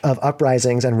wake of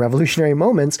uprisings and revolutionary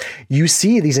moments, you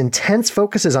see these intense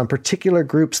focuses on particular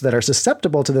groups that are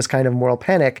susceptible to this kind of moral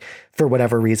panic for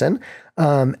whatever reason.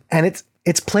 And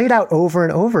it's played out over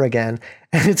and over again,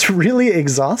 and it's really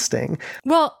exhausting.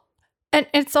 Well, and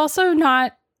it's also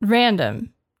not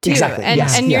random too. Exactly.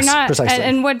 And you're not, precisely.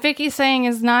 and what Vicky's saying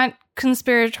is not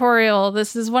conspiratorial.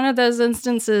 This is one of those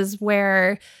instances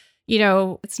where,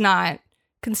 it's not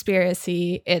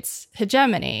conspiracy, it's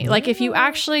hegemony. Like if you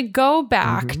actually go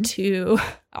back to,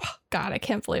 oh God, I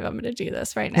can't believe I'm going to do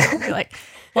this right now. Be like,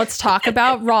 let's talk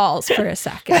about Rawls for a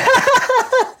second.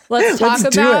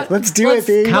 Let's do it,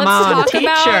 B. Come on,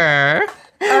 teacher.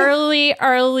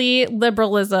 Early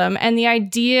liberalism and the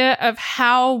idea of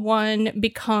how one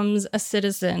becomes a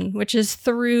citizen, which is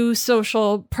through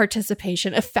social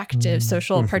participation, effective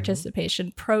social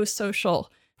participation,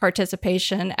 pro-social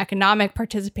participation, economic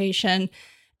participation,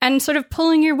 and sort of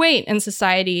pulling your weight in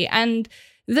society. And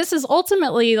this is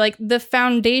ultimately like the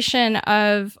foundation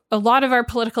of a lot of our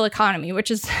political economy,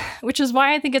 which is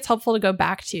why I think it's helpful to go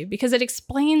back to, because it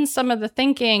explains some of the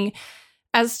thinking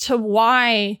as to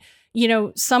why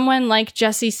someone like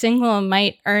Jesse Singal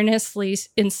might earnestly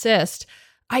insist,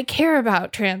 I care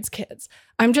about trans kids.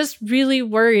 I'm just really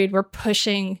worried we're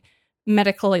pushing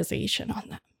medicalization on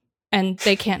them and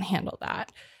they can't handle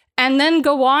that. And then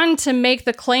go on to make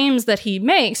the claims that he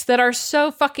makes that are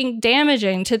so fucking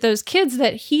damaging to those kids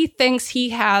that he thinks he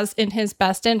has in his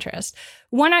best interest.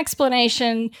 One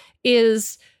explanation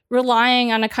is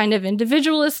relying on a kind of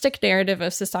individualistic narrative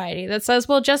of society that says,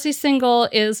 well, Jesse Singal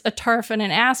is a TERF and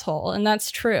an asshole, and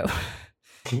that's true.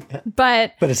 Yeah.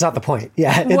 But it's not the point.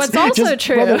 Yeah. What's also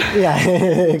true.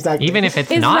 Exactly. Even if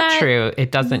it's not true,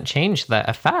 it doesn't change the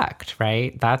effect,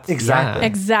 right? That's exactly. Yeah.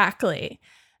 Exactly.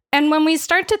 And when we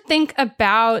start to think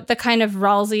about the kind of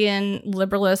Rawlsian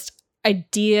liberalist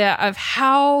idea of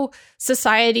how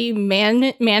society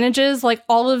manages like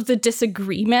all of the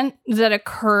disagreement that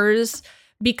occurs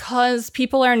because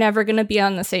people are never going to be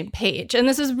on the same page. And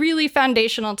this is really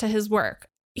foundational to his work.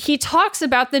 He talks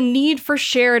about the need for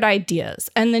shared ideas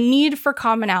and the need for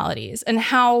commonalities, and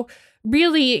how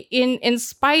really in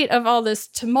spite of all this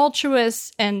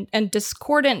tumultuous and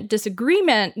discordant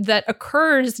disagreement that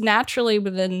occurs naturally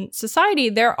within society,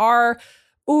 there are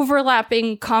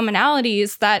overlapping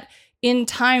commonalities that in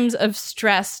times of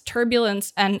stress,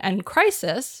 turbulence, and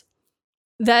crisis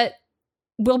that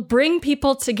will bring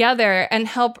people together and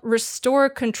help restore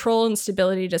control and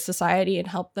stability to society and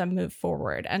help them move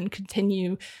forward and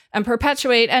continue and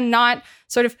perpetuate and not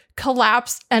sort of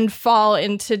collapse and fall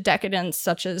into decadence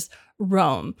such as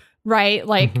Rome, right?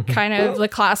 Like kind of the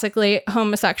classically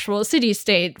homosexual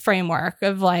city-state framework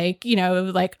of like,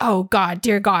 oh God,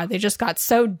 dear God, they just got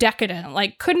so decadent,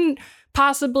 like couldn't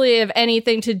possibly have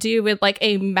anything to do with like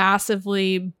a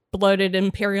massively bloated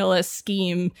imperialist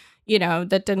scheme,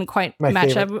 that didn't quite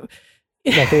match up.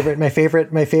 My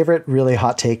favorite really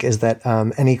hot take is that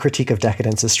any critique of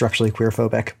decadence is structurally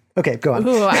queerphobic. Okay, go on.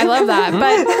 Ooh, I love that.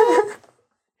 But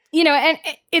and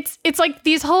it's like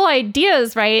these whole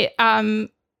ideas, right?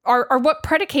 are what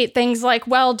predicate things like,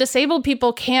 well, disabled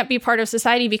people can't be part of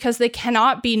society because they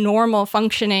cannot be normal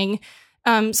functioning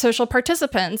social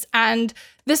participants. And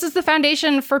this is the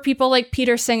foundation for people like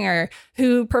Peter Singer,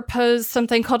 who proposed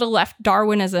something called a left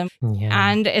Darwinism.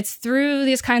 Yeah. And it's through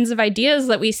these kinds of ideas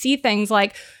that we see things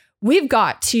like, we've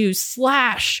got to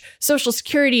slash Social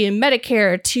Security and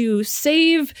Medicare to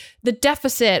save the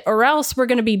deficit, or else we're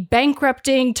going to be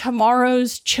bankrupting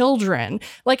tomorrow's children.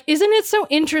 Like, isn't it so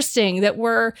interesting that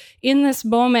we're in this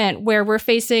moment where we're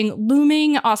facing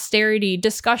looming austerity,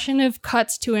 discussion of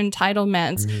cuts to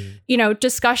entitlements,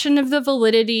 discussion of the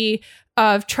validity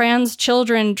of trans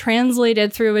children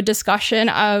translated through a discussion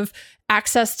of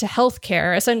access to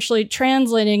healthcare, essentially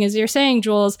translating, as you're saying,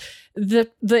 Jules, the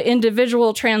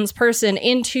individual trans person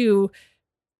into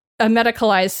a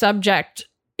medicalized subject,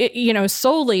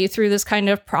 solely through this kind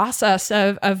of process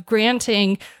of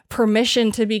granting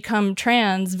permission to become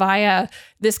trans via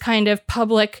this kind of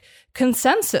public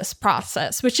consensus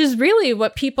process, which is really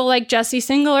what people like Jesse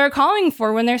Singal are calling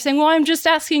for when they're saying, well, I'm just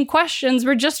asking questions.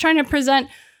 We're just trying to present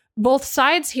both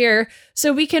sides here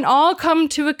so we can all come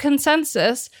to a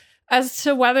consensus as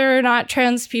to whether or not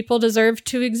trans people deserve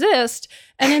to exist.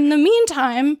 And in the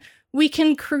meantime, we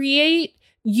can create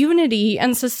unity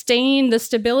and sustain the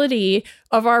stability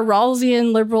of our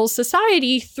Rawlsian liberal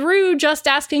society through just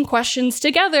asking questions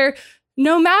together,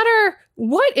 no matter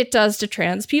what it does to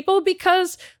trans people.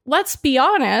 Because let's be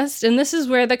honest, and this is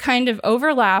where the kind of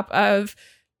overlap of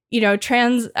the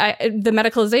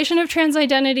medicalization of trans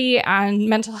identity and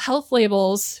mental health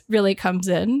labels really comes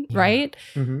in, right?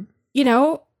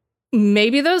 Mm-hmm.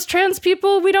 Maybe those trans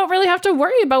people, we don't really have to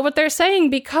worry about what they're saying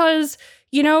because,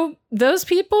 those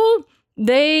people,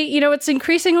 they, it's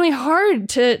increasingly hard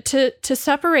to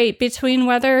separate between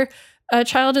whether a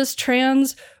child is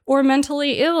trans or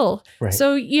mentally ill. Right.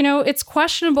 So, it's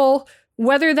questionable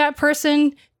whether that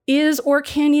person is or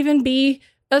can even be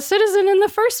a citizen in the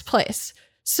first place.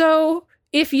 So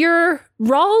if you're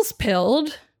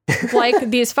Rawls-pilled,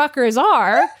 like these fuckers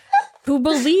are, who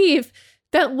believe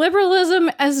that liberalism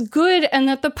is good and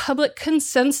that the public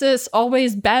consensus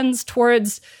always bends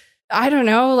towards, I don't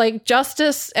know, like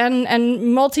justice and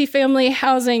multifamily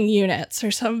housing units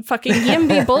or some fucking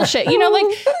YIMBY bullshit.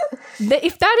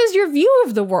 If that is your view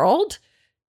of the world,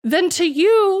 then to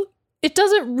you, it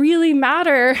doesn't really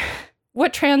matter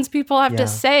what trans people have to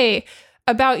say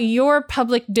about your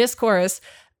public discourse,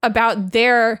 about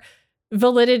their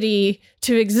validity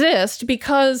to exist,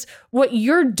 because what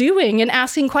you're doing and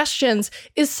asking questions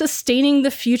is sustaining the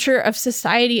future of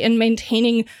society and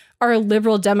maintaining our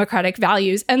liberal democratic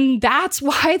values. And that's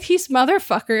why these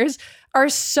motherfuckers are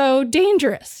so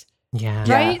dangerous. Yeah.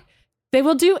 Right? Yeah. They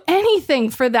will do anything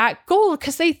for that goal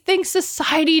because they think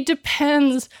society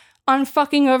depends on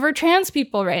fucking over trans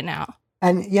people right now.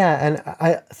 And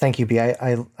I thank you, B.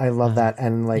 I love that.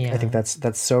 And I think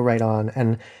that's so right on.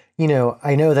 And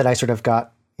I know that I sort of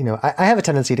got, I have a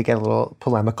tendency to get a little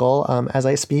polemical as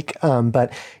I speak.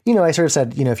 But, I sort of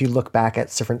said, if you look back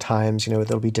at different times,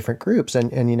 there'll be different groups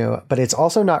and but it's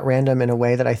also not random in a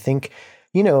way that I think,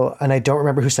 and I don't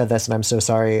remember who said this, and I'm so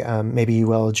sorry. Maybe you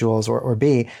will, Jules or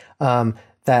B,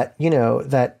 that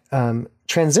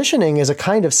transitioning is a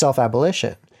kind of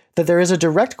self-abolition, that there is a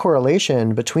direct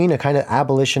correlation between a kind of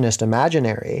abolitionist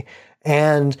imaginary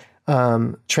and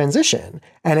transition.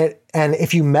 And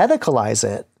if you medicalize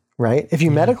it, right? If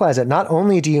you medicalize it, not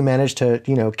only do you manage to,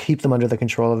 keep them under the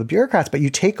control of the bureaucrats, but you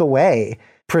take away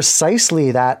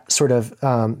precisely that sort of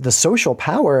the social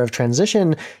power of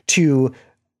transition to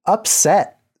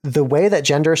upset the way that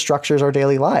gender structures our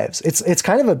daily lives. It's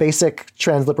kind of a basic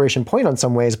trans liberation point on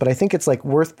some ways, but I think it's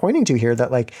worth pointing to here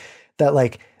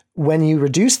that when you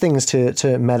reduce things to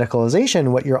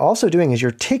medicalization, what you're also doing is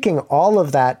you're taking all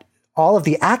of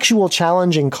the actual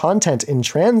challenging content in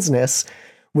transness,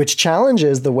 which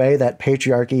challenges the way that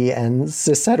patriarchy and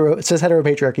cis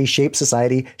heteropatriarchy shapes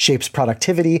society, shapes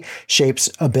productivity,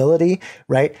 shapes ability,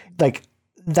 right?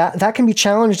 That can be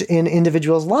challenged in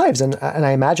individuals' lives. And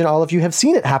I imagine all of you have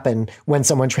seen it happen when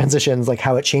someone transitions,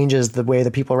 how it changes the way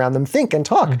the people around them think and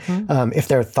talk, if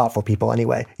they're thoughtful people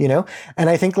anyway, And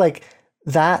I think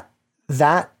that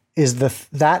is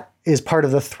part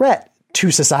of the threat to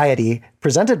society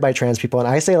presented by trans people. And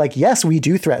I say yes, we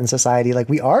do threaten society.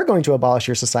 We are going to abolish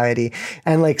your society.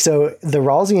 And so the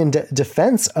Rawlsian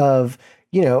defense of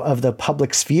the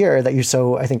public sphere that you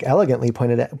so, I think, elegantly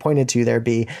pointed to there,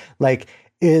 B,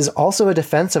 is also a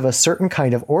defense of a certain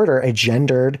kind of order, a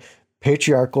gendered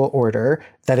patriarchal order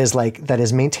that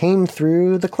is maintained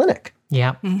through the clinic.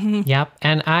 Yep. Mm-hmm. Yep.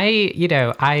 And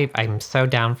I'm so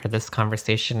down for this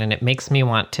conversation, and it makes me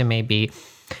want to maybe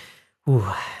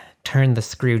turn the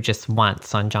screw just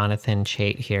once on Jonathan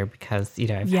Chait here, because,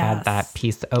 I've had that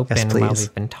piece open while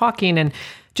we've been talking. And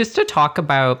just to talk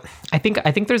about, I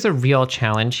think there's a real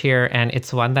challenge here, and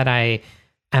it's one that I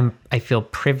feel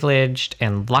privileged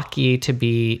and lucky to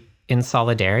be in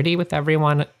solidarity with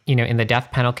everyone, in the death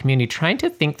panel community, trying to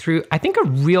think through, I think, a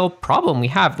real problem we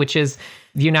have, which is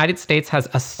the United States has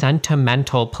a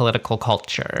sentimental political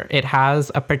culture. It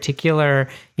has a particular,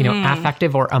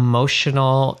 affective or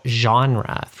emotional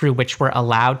genre through which we're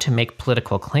allowed to make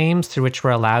political claims, through which we're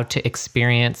allowed to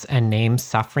experience and name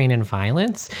suffering and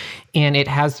violence. And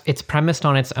it's premised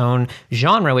on its own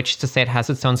genre, which is to say it has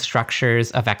its own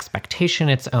structures of expectation,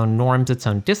 its own norms, its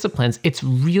own disciplines. It's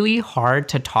really hard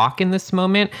to talk in this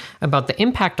moment about the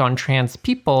impact on trans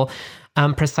people,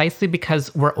 precisely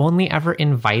because we're only ever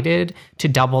invited to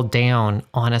double down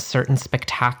on a certain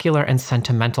spectacular and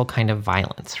sentimental kind of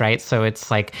violence, right? So it's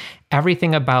like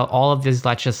everything about all of this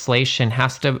legislation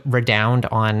has to redound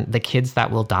on the kids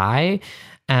that will die,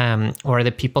 or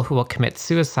the people who will commit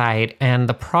suicide. And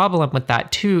the problem with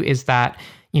that too is that,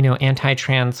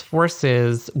 anti-trans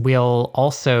forces will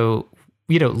also,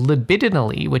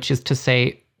 libidinally, which is to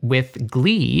say, with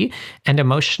glee and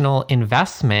emotional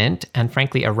investment and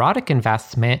frankly erotic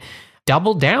investment,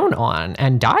 double down on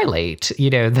and dilate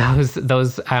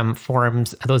those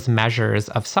forms, those measures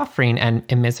of suffering and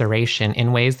immiseration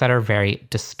in ways that are very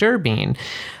disturbing.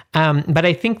 But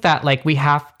I think that we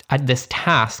have this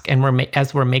task, and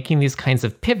as we're making these kinds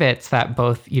of pivots that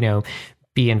both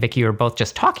B and Vicky were both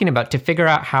just talking about, to figure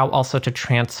out how also to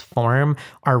transform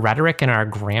our rhetoric and our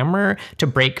grammar to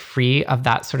break free of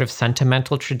that sort of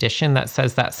sentimental tradition that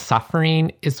says that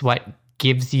suffering is what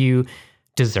gives you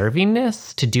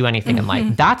deservingness to do anything in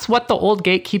life. That's what the old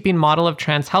gatekeeping model of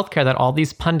trans healthcare that all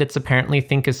these pundits apparently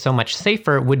think is so much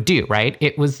safer would do, right?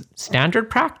 It was standard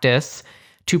practice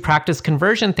to practice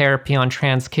conversion therapy on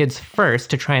trans kids first,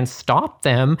 to try and stop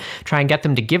them, try and get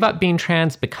them to give up being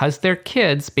trans because they're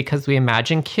kids, because we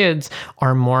imagine kids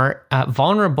are more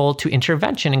vulnerable to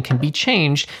intervention and can be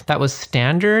changed. That was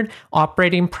standard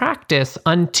operating practice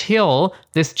until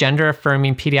this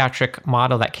gender-affirming pediatric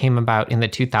model that came about in the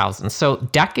 2000s. So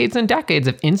decades and decades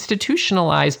of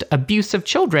institutionalized abuse of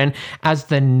children as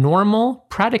the normal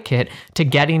predicate to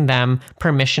getting them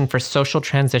permission for social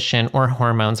transition or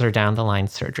hormones or down the line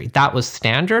surgery. That was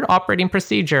standard operating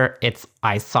procedure.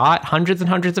 I saw it hundreds and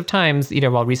hundreds of times,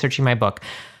 while researching my book.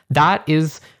 That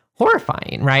is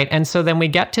horrifying, right? And so then we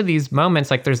get to these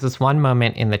moments, like there's this one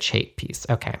moment in the Chait piece,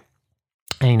 okay,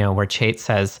 where Chait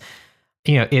says,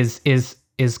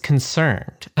 is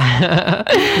concerned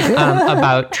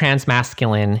about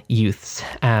transmasculine youth's,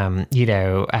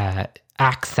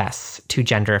 access to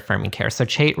gender affirming care. So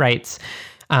Chait writes,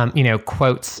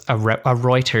 quotes a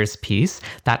Reuters piece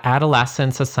that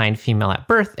adolescents assigned female at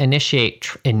birth initiate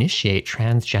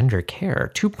transgender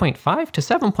care 2.5 to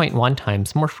 7.1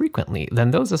 times more frequently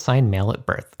than those assigned male at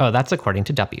birth. Oh, that's according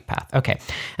to WPATH. Okay.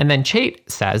 And then Chait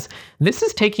says, this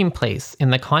is taking place in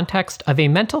the context of a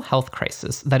mental health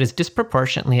crisis that is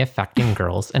disproportionately affecting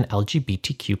girls and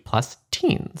LGBTQ plus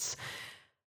teens.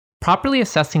 Properly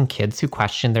assessing kids who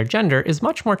question their gender is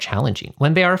much more challenging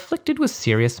when they are afflicted with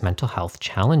serious mental health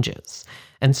challenges.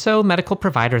 And so medical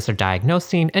providers are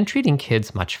diagnosing and treating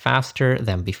kids much faster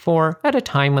than before at a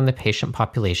time when the patient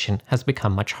population has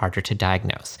become much harder to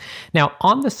diagnose. Now,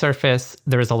 on the surface,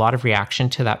 there is a lot of reaction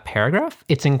to that paragraph.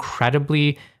 It's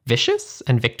incredibly vicious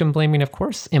and victim blaming, of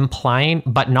course, implying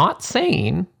but not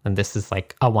saying, and this is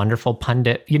like a wonderful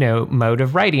pundit, mode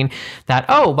of writing, that,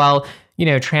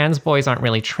 trans boys aren't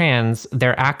really trans.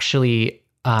 They're actually,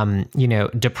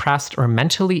 depressed or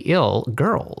mentally ill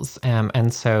girls.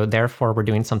 And so therefore we're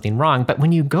doing something wrong. But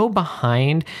when you go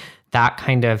behind that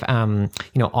kind of,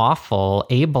 awful,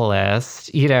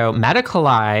 ableist,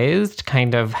 medicalized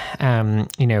kind of,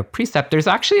 precept, there's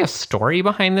actually a story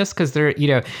behind this, because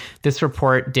this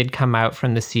report did come out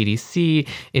from the CDC,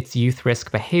 its Youth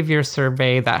Risk Behavior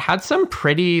Survey, that had some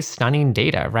pretty stunning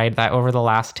data, right? That over the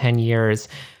last 10 years,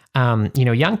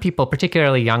 young people,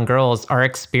 particularly young girls, are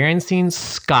experiencing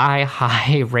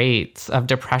sky-high rates of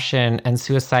depression and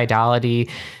suicidality,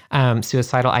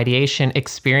 suicidal ideation,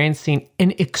 experiencing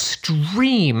an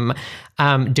extreme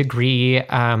degree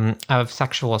of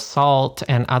sexual assault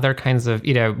and other kinds of,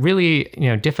 really,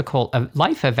 difficult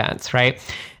life events, right?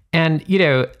 And,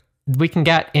 we can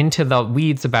get into the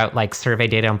weeds about like survey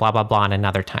data and blah, blah, blah in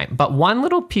another time. But one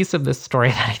little piece of this story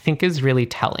that I think is really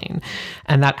telling,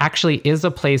 and that actually is a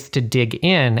place to dig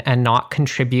in and not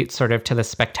contribute sort of to the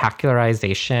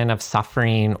spectacularization of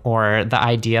suffering or the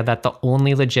idea that the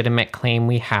only legitimate claim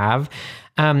we have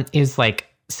is like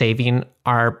saving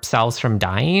ourselves from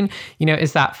dying,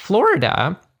 is that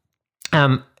Florida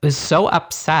was so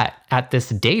upset at this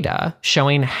data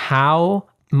showing how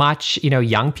much,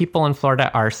 young people in Florida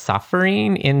are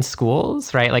suffering in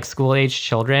schools, right? Like school-age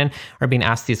children are being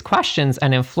asked these questions.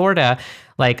 And in Florida,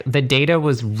 like the data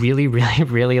was really, really,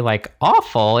 really like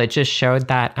awful. It just showed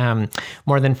that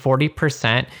more than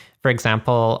 40%, for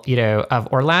example, of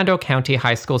Orlando County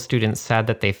high school students said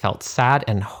that they felt sad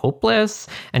and hopeless,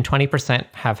 and 20%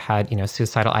 have had,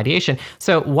 suicidal ideation.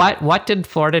 So what did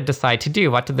Florida decide to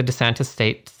do? What did the DeSantis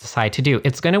state decide to do?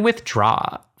 It's going to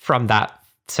withdraw from that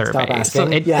survey. So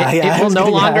it will no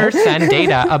longer send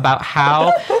data about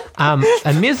how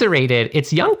immiserated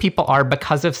its young people are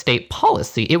because of state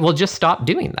policy. It will just stop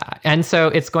doing that. And so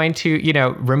it's going to,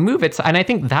 remove it. And I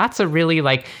think that's a really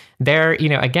there,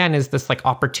 again, is this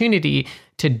opportunity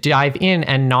to dive in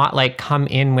and not come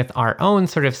in with our own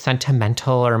sort of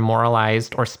sentimental or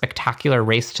moralized or spectacular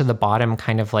race to the bottom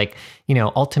kind of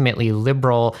ultimately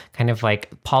liberal kind of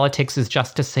politics is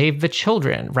just to save the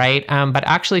children, right? But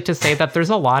actually to say that there's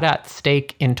a lot at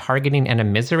stake in targeting and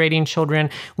immiserating children.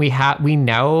 We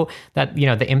know that,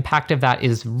 the impact of that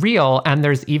is real, and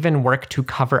there's even work to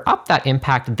cover up that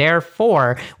impact.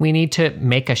 Therefore, we need to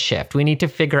make a shift. We need to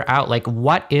figure out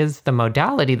what is the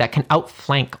modality that can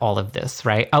outflank all of this,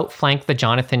 right? Outflank the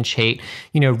Jonathan Chait,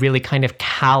 really kind of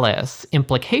callous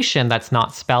implication that's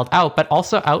not spelled out, but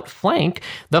also outflank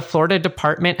the Florida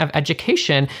Department of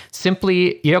Education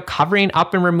simply, covering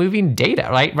up and removing data,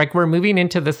 right? Like we're moving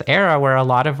into this era where a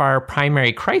lot of our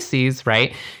primary crises,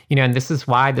 right? And this is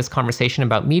why this conversation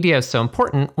about media is so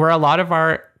important, where a lot of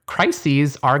our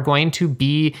crises are going to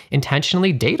be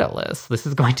intentionally dataless. This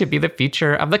is going to be the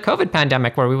future of the COVID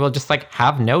pandemic, where we will just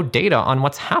have no data on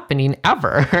what's happening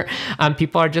ever.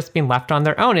 People are just being left on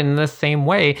their own. And in the same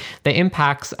way, the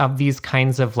impacts of these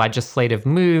kinds of legislative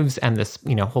moves and this,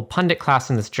 whole pundit class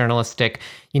and this journalistic,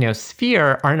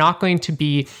 sphere are not going to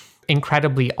be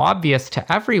incredibly obvious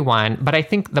to everyone. But I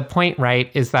think the point, right,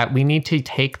 is that we need to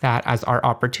take that as our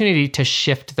opportunity to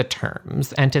shift the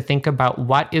terms and to think about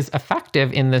what is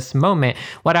effective in this moment,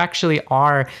 what actually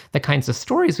are the kinds of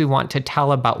stories we want to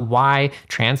tell about why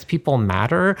trans people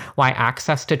matter, why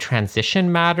access to transition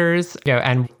matters,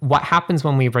 and what happens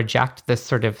when we reject this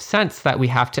sort of sense that we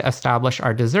have to establish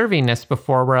our deservingness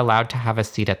before we're allowed to have a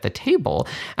seat at the table,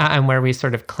 and where we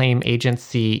sort of claim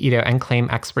agency, and claim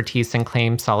expertise and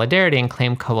claim solidarity and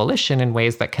claim coalition in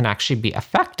ways that can actually be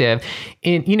effective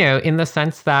in the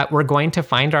sense that we're going to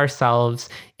find ourselves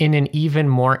in an even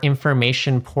more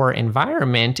information poor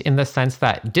environment, in the sense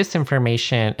that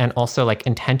disinformation and also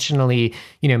intentionally,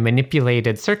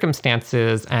 manipulated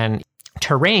circumstances and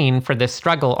terrain for this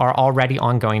struggle are already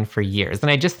ongoing for years.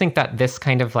 And I just think that this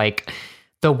kind of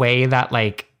the way that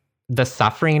the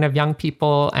suffering of young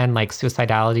people and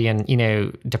suicidality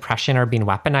and, depression are being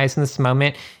weaponized in this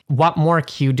moment, what more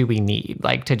cue do we need?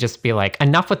 To just be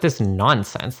enough with this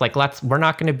nonsense. We're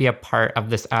not going to be a part of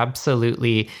this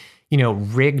absolutely,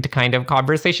 rigged kind of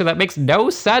conversation that makes no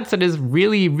sense and is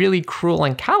really, really cruel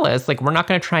and callous. We're not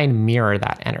going to try and mirror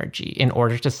that energy in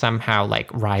order to somehow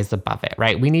rise above it,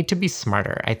 right? We need to be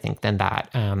smarter, I think, than that.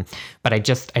 But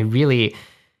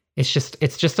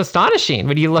it's just astonishing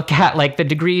when you look at the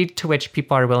degree to which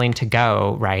people are willing to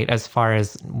go, right? As far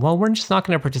as, well, we're just not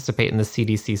going to participate in the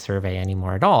CDC survey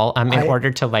anymore at all, in order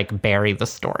to bury the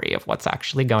story of what's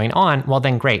actually going on. Well,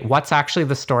 then great. What's actually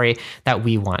the story that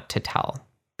we want to tell?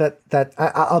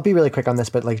 I'll be really quick on this,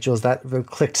 but Jules, that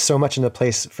clicked so much into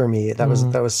place for me. That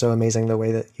was so amazing the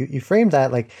way that you framed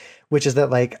that, which is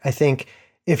that I think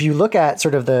if you look at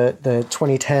sort of the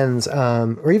 2010s,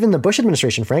 or even the Bush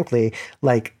administration, frankly,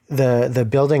 the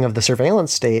building of the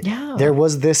surveillance state, there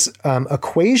was this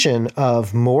equation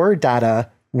of more data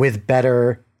with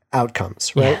better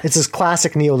outcomes, right? Yeah. It's this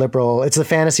classic neoliberal, it's the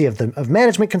fantasy of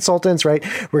management consultants, right?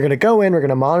 We're going to go in, we're going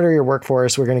to monitor your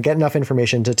workforce, we're going to get enough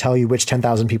information to tell you which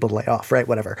 10,000 people to lay off, right?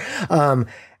 Whatever.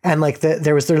 And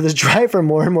there was sort of this drive for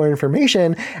more and more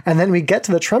information. And then we get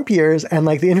to the Trump years and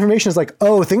the information is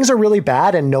oh, things are really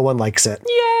bad and no one likes it.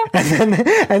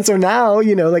 Yeah. And so now,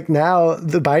 now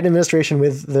the Biden administration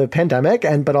with the pandemic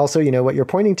but also, what you're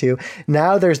pointing to,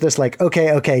 now there's this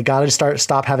okay, got to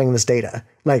stop having this data.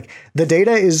 The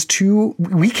data is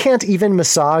we can't even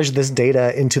massage this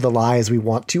data into the lies we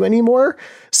want to anymore.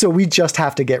 So we just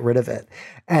have to get rid of it.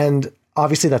 And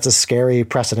obviously, that's a scary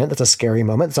precedent. That's a scary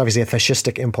moment. It's obviously a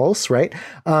fascistic impulse, right?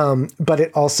 But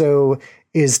it also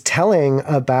is telling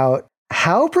about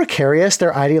how precarious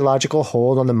their ideological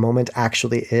hold on the moment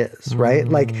actually is, right?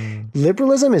 Like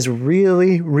liberalism is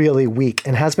really, really weak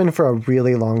and has been for a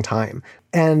really long time.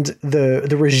 And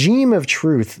the regime of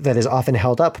truth that is often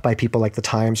held up by people like the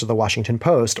Times or the Washington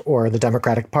Post or the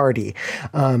Democratic Party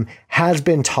has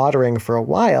been tottering for a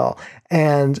while.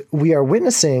 And we are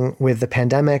witnessing with the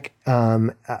pandemic,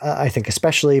 I think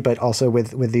especially, but also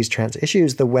with these trans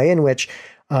issues, the way in which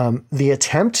the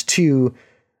attempt to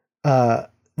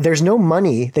there's no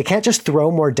money. They can't just throw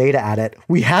more data at it.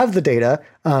 We have the data.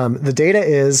 The data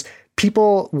is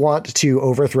people want to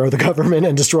overthrow the government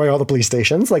and destroy all the police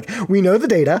stations. Like, we know the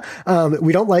data.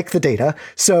 We don't like the data.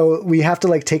 So we have to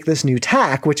like take this new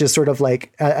tack, which is sort of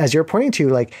like, as you're pointing to,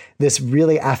 like this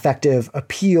really affective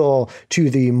appeal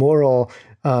to the moral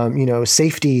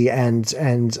safety and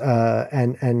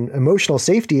emotional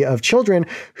safety of children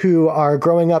who are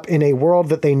growing up in a world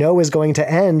that they know is going to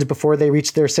end before they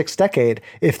reach their 6th decade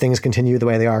if things continue the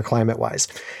way they are climate wise.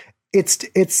 It's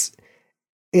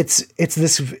this,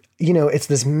 it's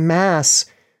this mass,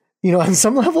 on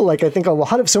some level, like I think a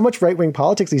lot of so much right-wing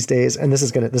politics these days, and this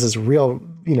is real,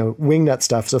 wingnut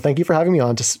stuff. So thank you for having me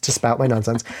on to spout my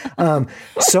nonsense.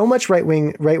 So much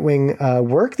right-wing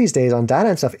work these days on data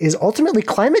and stuff is ultimately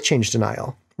climate change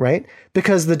denial, right?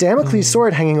 Because the Damocles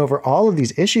sword hanging over all of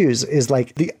these issues is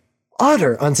like the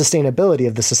utter unsustainability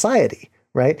of the society,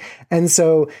 right? And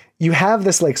so you have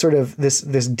this like sort of this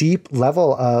deep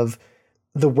level of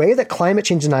the way that climate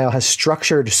change denial has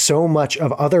structured so much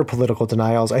of other political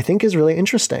denials, I think is really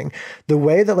interesting. The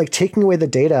way that like taking away the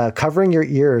data, covering your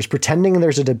ears, pretending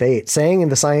there's a debate, saying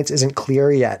the science isn't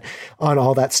clear yet on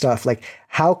all that stuff, like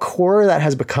how core that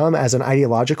has become as an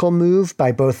ideological move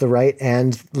by both the right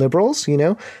and liberals,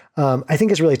 I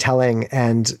think is really telling.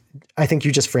 And I think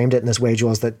you just framed it in this way,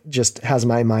 Jules, that just has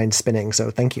my mind spinning.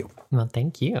 So thank you. Well,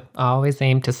 thank you. Always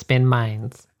aim to spin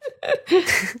minds.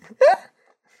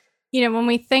 When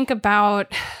we think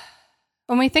about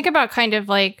kind of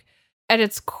like at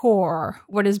its core,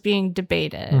 what is being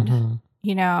debated,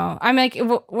 I'm like,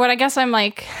 what I guess I'm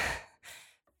like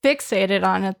fixated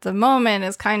on at the moment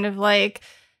is kind of like,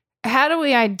 how do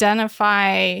we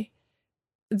identify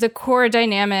the core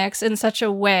dynamics in such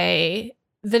a way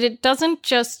that it doesn't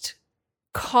just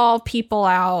call people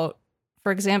out,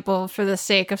 for example, for the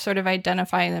sake of sort of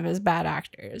identifying them as bad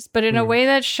actors, but in a way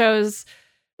that shows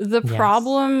the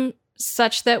problem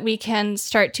such that we can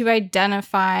start to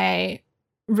identify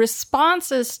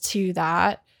responses to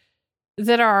that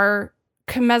are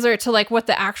commensurate to like what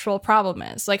the actual problem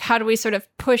is. Like, how do we sort of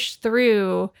push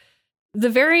through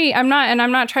I'm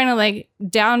not trying to like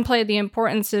downplay the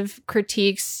importance of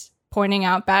critiques pointing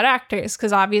out bad actors,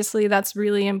 because obviously that's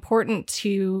really important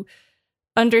to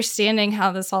understanding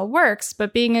how this all works,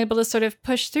 but being able to sort of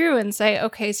push through and say,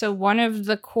 okay, so one of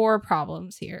the core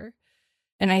problems here,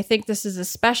 and I think this is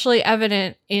especially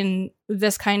evident in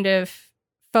this kind of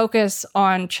focus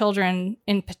on children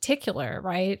in particular,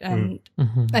 right? And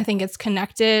I think it's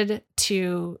connected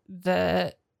to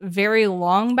the very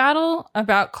long battle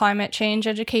about climate change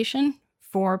education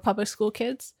for public school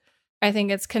kids. I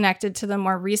think it's connected to the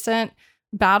more recent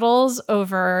battles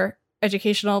over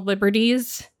educational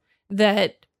liberties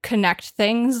that connect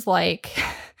things like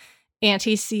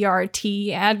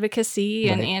anti-CRT advocacy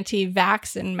and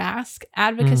anti-vax and mask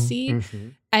advocacy.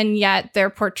 And yet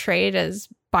they're portrayed as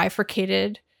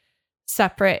bifurcated,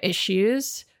 separate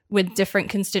issues with different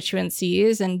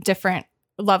constituencies and different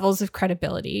levels of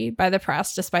credibility by the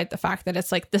press, despite the fact that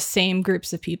it's like the same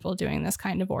groups of people doing this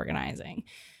kind of organizing.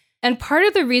 And part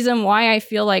of the reason why I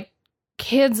feel like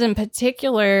kids in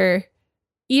particular,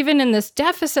 even in this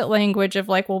deficit language of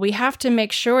like, well, we have to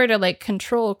make sure to like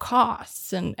control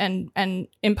costs and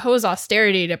impose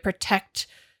austerity to protect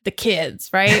the kids,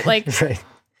 right? Like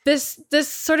this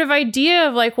sort of idea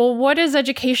of like, well, what is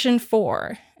education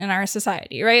for in our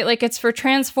society, right? Like, it's for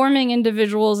transforming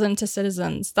individuals into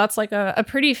citizens. That's like a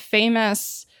pretty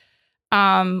famous,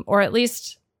 or at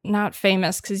least not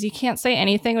famous, because you can't say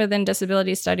anything within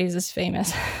disability studies is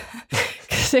famous.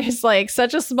 There's like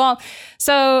such a small.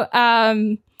 So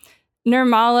Nirmala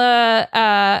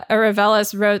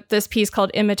Aravelis wrote this piece called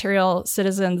Immaterial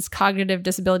Citizens, Cognitive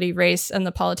Disability, Race, and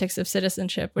the Politics of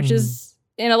Citizenship, which is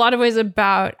in a lot of ways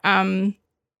about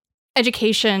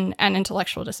education and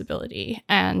intellectual disability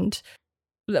and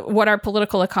what our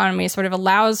political economy sort of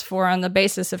allows for on the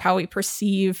basis of how we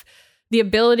perceive the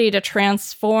ability to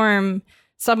transform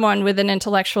someone with an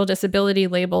intellectual disability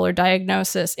label or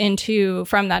diagnosis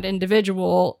from that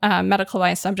individual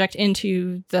medicalized subject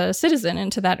into the citizen,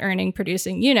 into that earning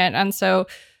producing unit. And so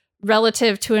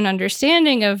relative to an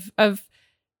understanding of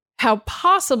how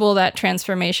possible that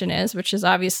transformation is, which is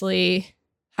obviously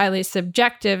highly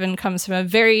subjective and comes from a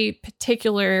very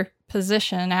particular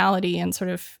positionality and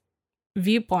sort of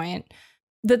viewpoint,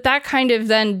 that kind of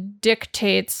then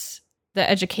dictates the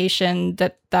education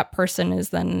that that person is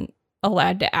then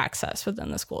allowed to access within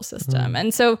the school system.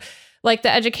 And so like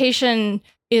the education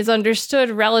is understood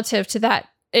relative to that,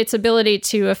 its ability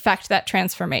to affect that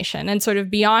transformation. And sort of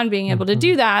beyond being able to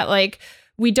do that, like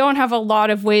we don't have a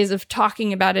lot of ways of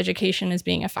talking about education as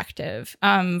being effective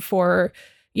for,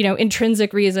 you know,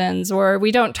 intrinsic reasons, or we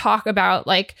don't talk about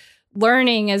like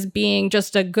learning as being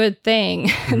just a good thing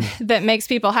that makes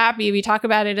people happy. We talk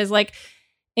about it as like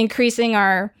increasing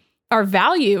our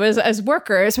value as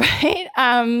workers, right?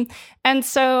 And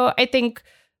so I think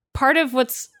part of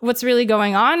what's really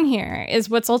going on here is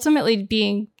what's ultimately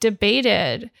being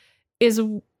debated is,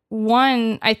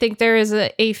 one, I think there is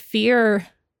a fear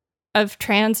of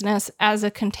transness as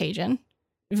a contagion,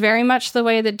 very much the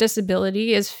way that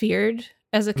disability is feared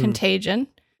as a contagion,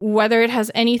 whether it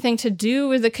has anything to do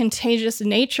with the contagious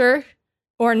nature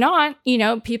or not. You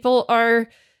know, people are,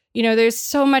 you know, there's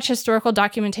so much historical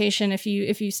documentation. If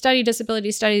you study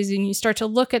disability studies and you start to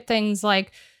look at things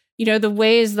like, you know, the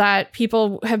ways that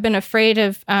people have been afraid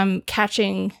of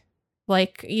catching,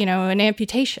 like, you know, an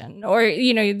amputation, or,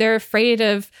 you know, they're afraid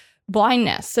of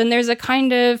blindness. And there's a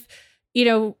kind of, you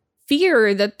know,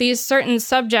 fear that these certain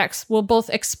subjects will both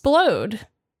explode,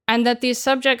 and that these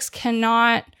subjects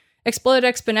cannot explode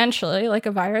exponentially like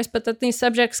a virus, but that these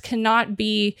subjects cannot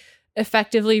be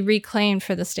effectively reclaimed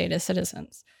for the state as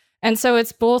citizens. And so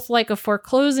it's both like a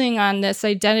foreclosing on this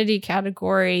identity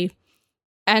category,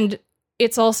 and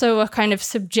it's also a kind of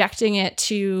subjecting it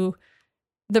to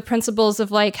the principles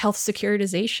of like health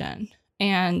securitization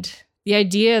and the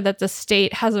idea that the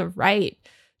state has a right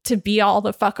to be all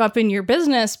the fuck up in your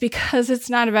business because it's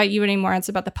not about you anymore. It's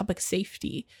about the public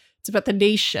safety. It's about the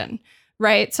nation,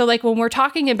 right? So like when we're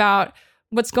talking about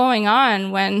what's going on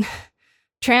when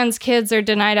trans kids are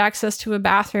denied access to a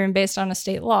bathroom based on a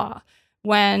state law,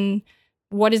 when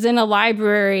what is in a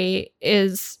library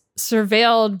is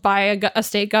surveilled by a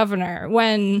state governor,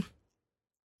 when,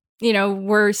 you know,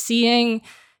 we're seeing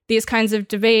these kinds of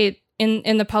debate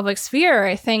in the public sphere,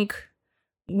 I think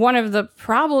one of the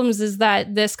problems is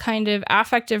that this kind of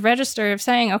affective register of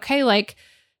saying, okay, like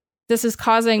this is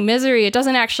causing misery, it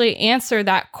doesn't actually answer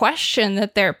that question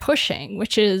that they're pushing,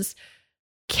 which is,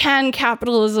 can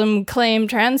capitalism claim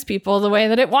trans people the way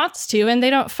that it wants to? And they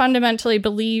don't fundamentally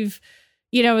believe,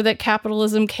 you know, that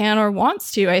capitalism can or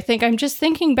wants to. I think I'm just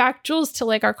thinking back, Jules, to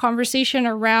like our conversation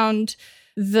around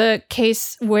the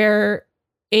case where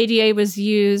ADA was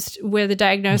used with a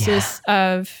diagnosis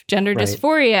of gender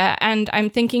dysphoria. And I'm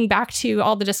thinking back to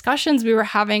all the discussions we were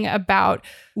having about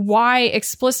why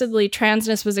explicitly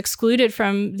transness was excluded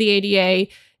from the ADA,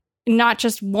 not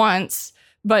just once,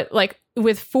 but like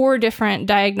with 4 different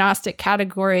diagnostic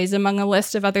categories among a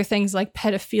list of other things like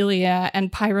pedophilia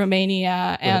and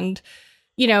pyromania and,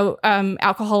 you know,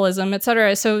 alcoholism, et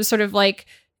cetera. So sort of like,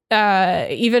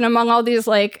 even among all these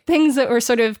like things that were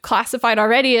sort of classified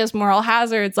already as moral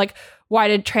hazards, like why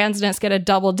did transness get a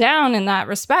double down in that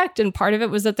respect? And part of it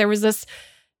was that there was this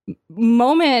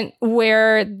moment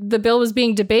where the bill was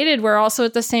being debated, where also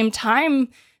at the same time,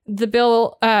 the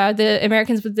bill, the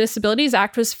Americans with Disabilities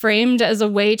Act, was framed as a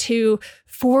way to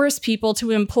force people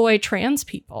to employ trans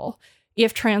people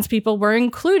if trans people were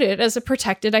included as a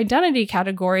protected identity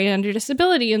category under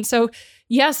disability. And so,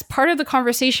 yes, part of the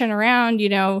conversation around, you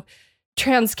know,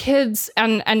 trans kids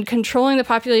and controlling the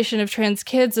population of trans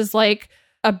kids is like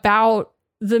about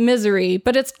the misery,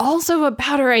 but it's also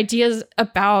about our ideas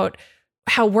about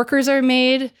how workers are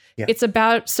made. Yeah. It's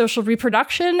about social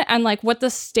reproduction and like what the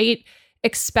state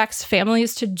expects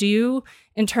families to do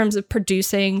in terms of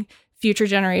producing future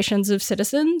generations of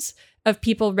citizens, of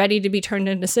people ready to be turned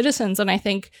into citizens. And I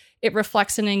think it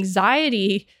reflects an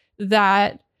anxiety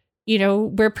that, you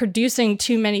know, we're producing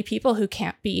too many people who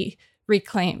can't be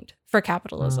reclaimed for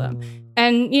capitalism.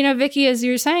 And, you know, Vicky, as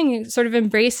you were saying, sort of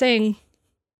embracing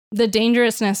the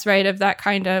dangerousness, right, of that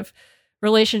kind of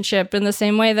relationship in the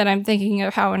same way that I'm thinking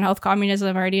of how in health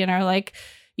communism already and are like,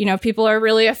 you know, people are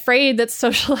really afraid that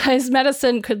socialized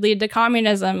medicine could lead to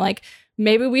communism. Like,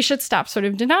 maybe we should stop sort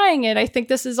of denying it. I think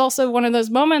this is also one of those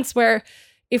moments where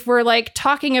if we're like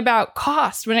talking about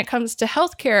cost when it comes to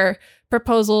healthcare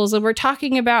proposals, and we're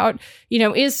talking about, you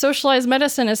know, is socialized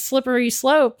medicine a slippery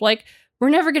slope? Like, we're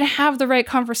never going to have the right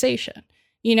conversation,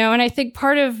 you know? And I think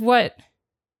part of what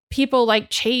people like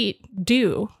Chait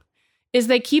do is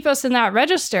they keep us in that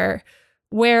register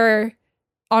where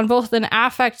on both an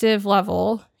affective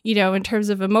level, you know, in terms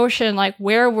of emotion, like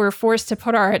where we're forced to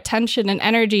put our attention and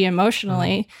energy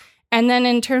emotionally, and then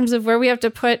in terms of where we have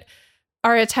to put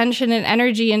our attention and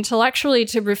energy intellectually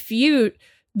to refute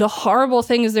the horrible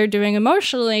things they're doing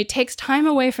emotionally takes time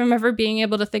away from ever being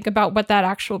able to think about what that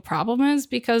actual problem is,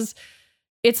 because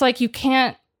it's like you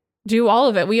can't do all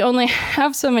of it. We only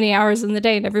have so many hours in the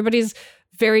day, and everybody's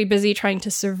very busy trying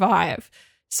to survive.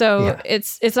 So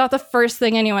it's not the first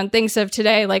thing anyone thinks of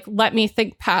today. Like, let me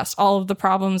think past all of the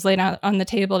problems laid out on the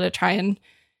table to try and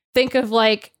think of,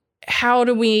 like, how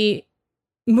do we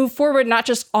move forward, not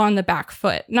just on the back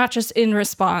foot, not just in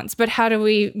response, but how do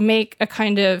we make a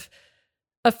kind of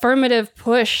affirmative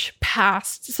push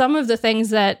past some of the things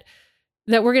that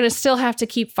we're going to still have to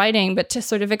keep fighting, but to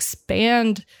sort of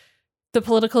expand the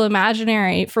political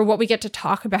imaginary for what we get to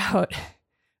talk about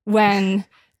when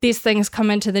these things come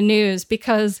into the news.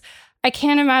 Because I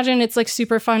can't imagine it's like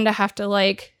super fun to have to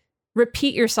like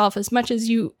repeat yourself as much as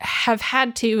you have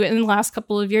had to in the last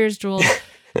couple of years, Jules.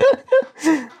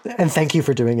 And thank you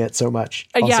for doing it so much.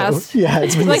 Also. Yes. Yeah,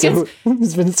 it's been like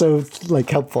it's been so like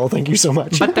helpful. Thank you so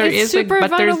much. But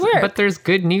but there's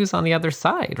good news on the other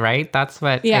side, right? That's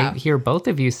what I hear both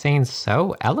of you saying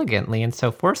so elegantly and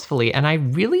so forcefully. And I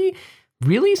really,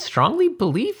 really strongly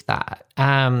believe that.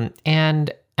 And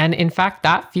in fact,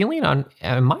 that feeling on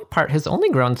my part has only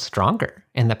grown stronger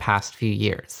in the past few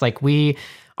years. Like, we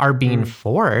are being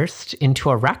forced into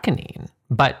a reckoning,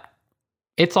 but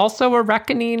it's also a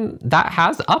reckoning that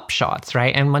has upshots,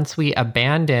 right? And once we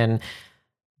abandon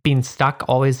being stuck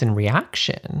always in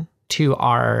reaction to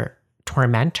our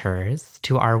tormentors,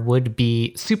 to our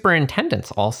would-be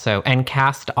superintendents also, and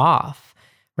cast off,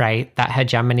 right, that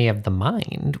hegemony of the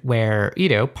mind where, you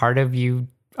know, part of you,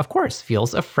 of course,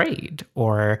 feels afraid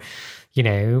or, you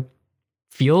know,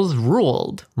 feels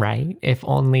ruled, right? If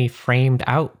only framed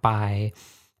out by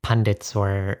pundits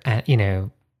or, you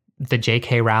know, the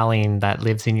J.K. Rowling that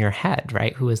lives in your head,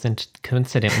 right? Who isn't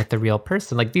coincident with the real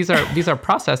person. Like, these are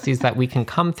processes that we can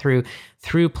come through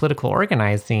political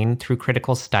organizing, through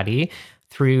critical study,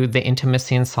 through the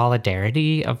intimacy and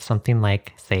solidarity of something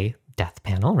like, say, Death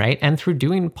Panel, right? And through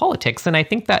doing politics. And I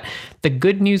think that the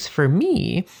good news for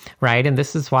me, right, and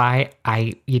this is why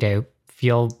I, you know,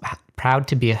 feel proud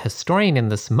to be a historian in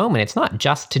this moment. It's not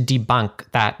just to debunk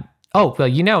that, oh, well,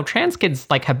 you know, trans kids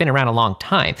like have been around a long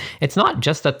time. It's not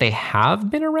just that they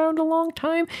have been around a long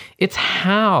time. It's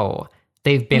how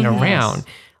they've been around.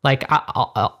 Like,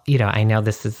 I'll, you know, I know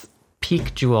this is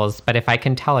peak Jules, but if I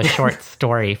can tell a short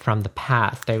story from the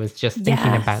past, I was just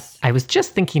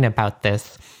thinking about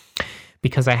this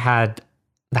because I had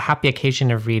the happy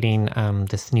occasion of reading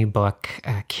this new book,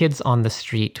 Kids on the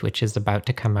Street, which is about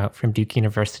to come out from Duke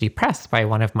University Press by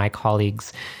one of my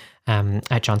colleagues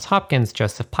at Johns Hopkins,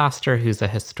 Joseph Plaster, who's a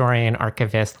historian,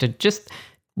 archivist, just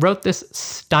wrote this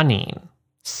stunning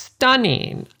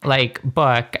like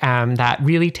book that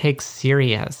really takes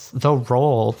serious the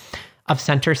role of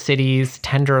center cities,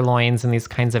 tenderloins, and these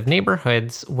kinds of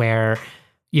neighborhoods where,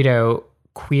 you know,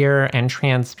 queer and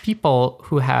trans people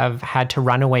who have had to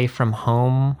run away from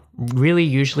home, really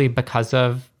usually because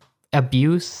of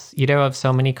abuse, you know, of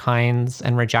so many kinds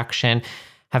and rejection,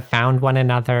 have found one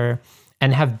another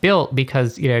and have built,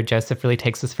 because, you know, Joseph really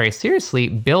takes this very seriously,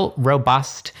 built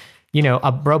robust, you know,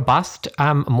 a robust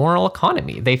moral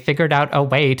economy. They figured out a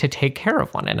way to take care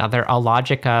of one another, a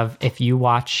logic of, if you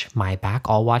watch my back,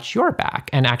 I'll watch your back,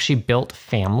 and actually built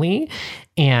family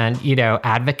and, you know,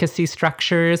 advocacy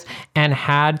structures, and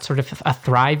had sort of a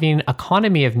thriving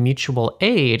economy of mutual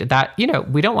aid that, you know,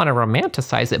 we don't want to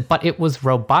romanticize it, but it was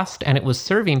robust and it was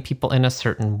serving people in a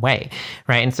certain way,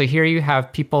 right? And so here you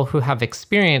have people who have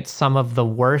experienced some of the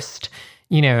worst,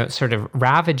 you know, sort of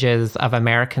ravages of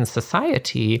American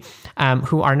society,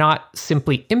 who are not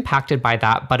simply impacted by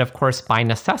that, but of course, by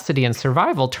necessity and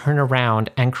survival, turn around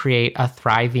and create a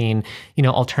thriving, you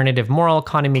know, alternative moral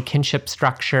economy, kinship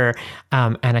structure,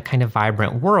 and a kind of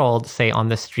vibrant world, say, on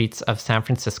the streets of San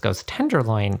Francisco's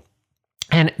Tenderloin.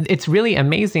 And it's really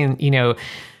amazing, you know,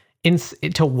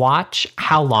 to watch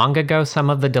how long ago some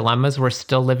of the dilemmas we're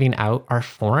still living out are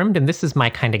formed. And this is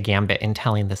my kind of gambit in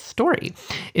telling this story,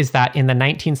 is that in the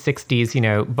 1960s, you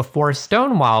know, before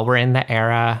Stonewall, we're in the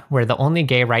era where the only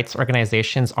gay rights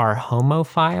organizations are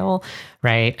Homophile,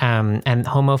 right? And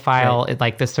Homophile, right,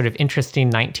 like this sort of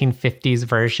interesting 1950s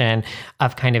version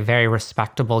of kind of very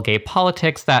respectable gay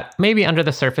politics that maybe under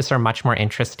the surface are much more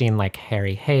interesting, like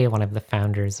Harry Hay, one of the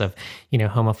founders of, you know,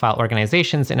 Homophile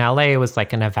organizations in LA, was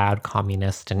like an avowed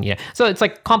communist. And, you know, so it's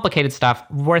like complicated stuff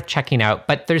worth checking out.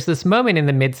 But there's this moment in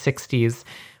the mid 60s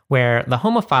where the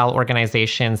Homophile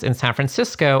organizations in San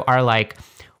Francisco are like,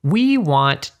 we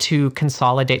want to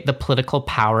consolidate the political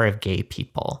power of gay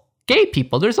people. gay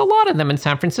people. There's a lot of them in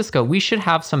San Francisco. We should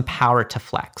have some power to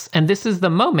flex. And this is the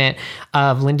moment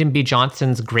of Lyndon B.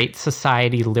 Johnson's Great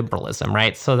Society liberalism,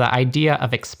 right? So the idea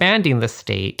of expanding the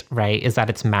state, right, is at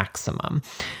its maximum.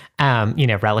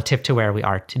 Relative to where we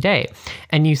are today.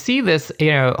 And you see this,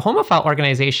 homophile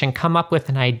organization come up with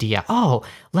an idea. Oh,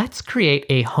 let's create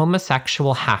a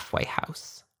homosexual halfway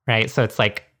house, right? So it's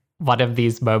like one of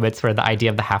these moments where the idea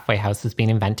of the halfway house is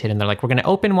being invented. And they're like, we're going to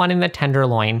open one in the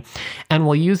Tenderloin and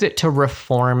we'll use it to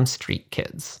reform street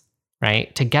kids,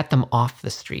 right? To get them off the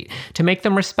street, to make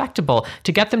them respectable,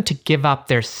 to get them to give up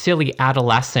their silly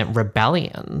adolescent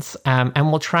rebellions. And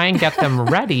we'll try and get them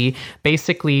ready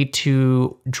basically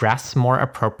to dress more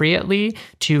appropriately,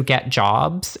 to get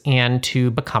jobs, and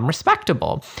to become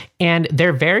respectable. And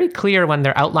they're very clear when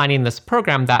they're outlining this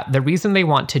program that the reason they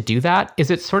want to do that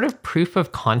is it's sort of proof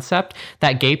of concept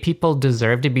that gay people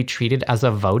deserve to be treated as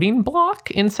a voting bloc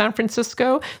in San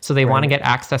Francisco. So they want to get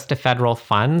access to federal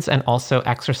funds and also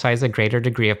exercise a greater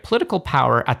degree of political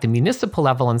power at the municipal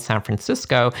level in San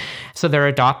Francisco. So they're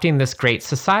adopting this great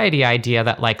society idea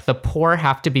that like the poor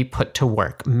have to be put to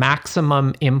work,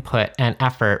 maximum input and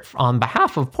effort on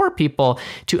behalf of poor people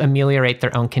to ameliorate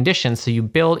their own conditions. So you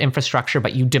build infrastructure,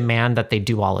 but you demand that they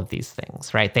do all of these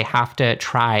things, right? They have to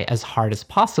try as hard as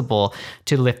possible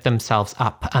to lift themselves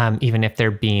up, even if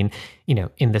they're being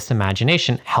in this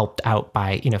imagination, helped out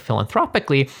by,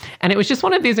 philanthropically. And it was just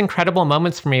one of these incredible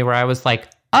moments for me where I was like,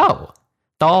 oh,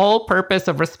 the whole purpose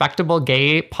of respectable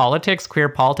gay politics, queer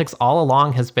politics all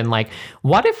along has been like,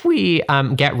 what if we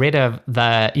get rid of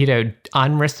the,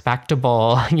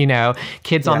 unrespectable,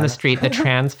 kids on the street, the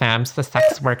trans femmes, the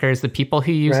sex workers, the people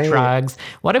who use drugs?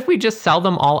 What if we just sell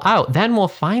them all out? Then we'll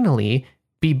finally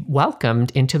be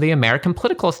welcomed into the American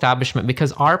political establishment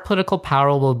because our political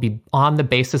power will be on the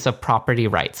basis of property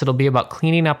rights. It'll be about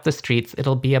cleaning up the streets.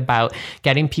 It'll be about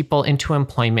getting people into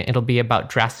employment. It'll be about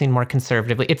dressing more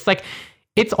conservatively. It's like,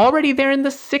 it's already there in the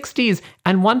 60s.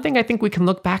 And one thing I think we can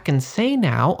look back and say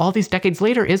now, all these decades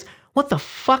later, is what the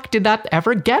fuck did that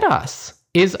ever get us?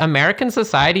 Is American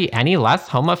society any less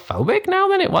homophobic now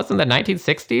than it was in the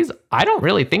 1960s? I don't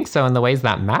really think so in the ways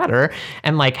that matter.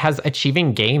 And like, has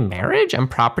achieving gay marriage and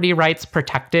property rights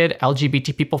protected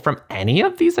LGBT people from any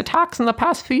of these attacks in the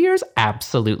past few years?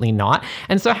 Absolutely not.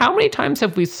 And so how many times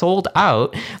have we sold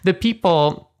out the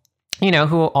people who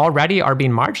already are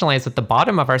being marginalized at the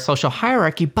bottom of our social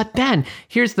hierarchy? But then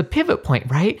here's the pivot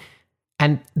point, right?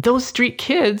 And those street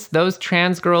kids, those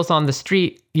trans girls on the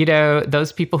street,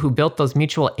 those people who built those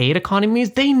mutual aid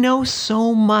economies, they know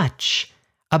so much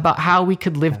about how we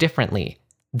could live differently.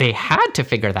 They had to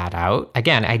figure that out.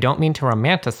 Again, I don't mean to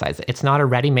romanticize it. It's not a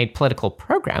ready-made political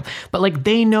program, but like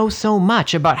they know so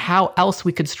much about how else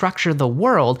we could structure the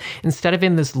world instead of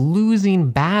in this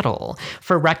losing battle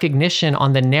for recognition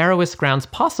on the narrowest grounds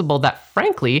possible that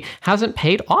frankly hasn't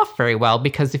paid off very well.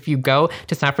 Because if you go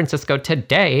to San Francisco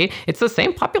today, it's the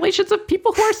same populations of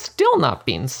people who are still not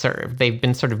being served. They've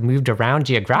been sort of moved around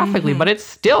geographically, but it's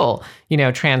still,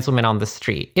 trans women on the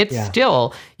street. It's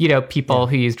still, people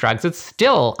who use drugs. It's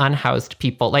still unhoused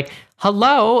people. Like,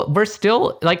 hello, we're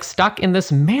still like stuck in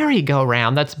this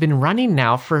merry-go-round that's been running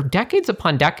now for decades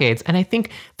upon decades. And I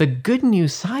think the good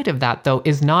news side of that, though,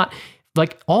 is not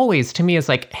like always to me is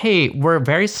like, hey, we're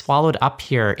very swallowed up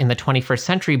here in the 21st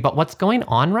century, but what's going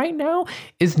on right now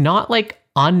is not like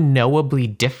unknowably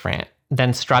different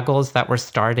than struggles that were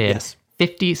started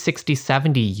 50, 60,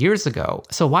 70 years ago.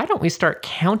 So why don't we start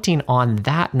counting on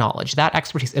that knowledge, that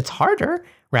expertise? It's harder,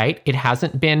 right? It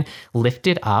hasn't been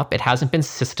lifted up. It hasn't been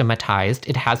systematized.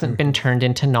 It hasn't been turned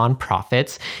into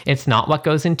nonprofits. It's not what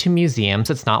goes into museums.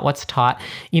 It's not what's taught,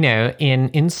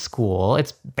 in school.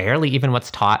 It's barely even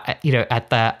what's taught, at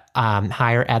the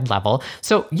higher ed level.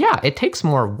 So yeah, it takes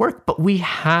more work, but we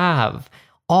have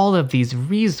all of these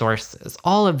resources,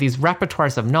 all of these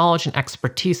repertoires of knowledge and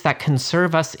expertise that can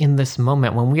serve us in this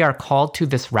moment. When we are called to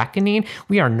this reckoning,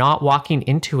 we are not walking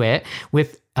into it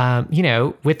with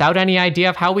without any idea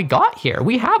of how we got here.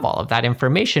 We have all of that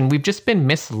information. We've just been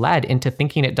misled into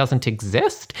thinking it doesn't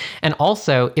exist. And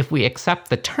also, if we accept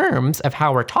the terms of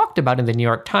how we're talked about in the New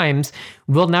York Times,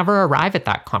 we'll never arrive at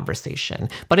that conversation.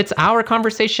 But it's our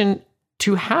conversation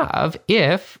to have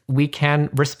if we can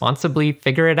responsibly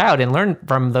figure it out and learn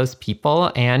from those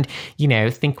people and,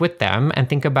 think with them and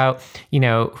think about,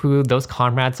 who those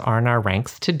comrades are in our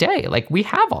ranks today. Like, we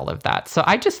have all of that. So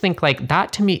I just think like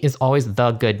that to me is always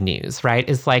the good news, right?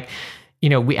 Is like,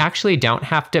 we actually don't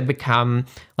have to become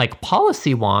like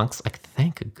policy wonks, like,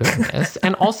 thank goodness.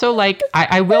 And also like,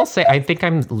 I will say, I think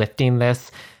I'm lifting this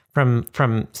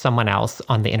from someone else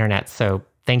on the internet. So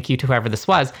thank you to whoever this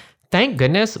was. thank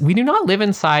goodness we do not live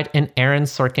inside an Aaron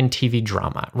Sorkin TV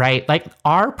drama, right? Like,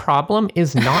 our problem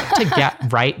is not to get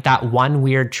right that one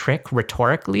weird trick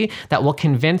rhetorically that will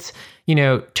convince,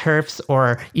 TERFs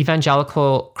or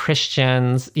evangelical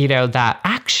Christians, that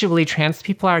actually trans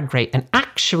people are great and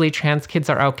actually trans kids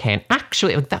are okay. And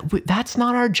actually, that's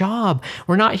not our job.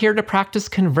 We're not here to practice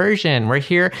conversion. We're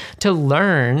here to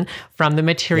learn from the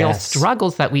material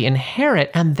struggles that we inherit.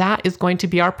 And that is going to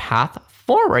be our path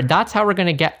forward. That's how we're going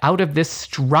to get out of this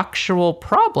structural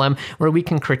problem where we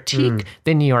can critique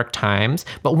the New York Times,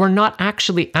 but we're not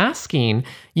actually asking,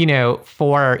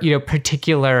 for,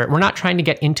 particular, we're not trying to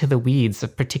get into the weeds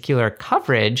of particular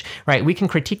coverage, right? We can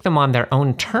critique them on their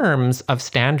own terms of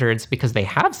standards because they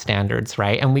have standards,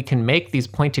 right? And we can make these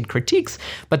pointed critiques,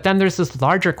 but then there's this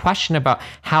larger question about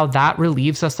how that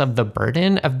relieves us of the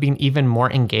burden of being even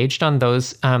more engaged on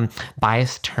those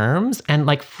biased terms and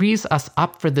like frees us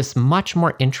up for this much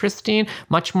more interesting,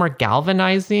 much more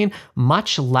galvanizing,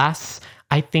 much less,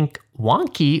 I think,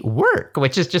 wonky work,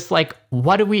 which is just like,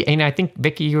 what do we, and I think,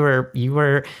 Vicky, you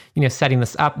were, setting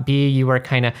this up. B, you were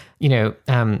kind of,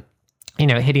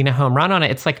 hitting a home run on it.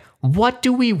 It's like, what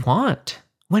do we want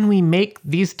when we make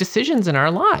these decisions in our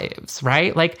lives,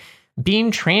 right? Like, being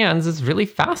trans is really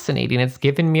fascinating. It's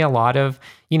given me a lot of,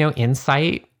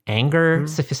 insight, anger,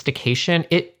 sophistication.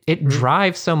 It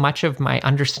drives so much of my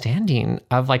understanding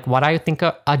of like what I think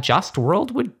a just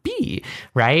world would be,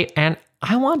 right? And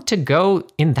I want to go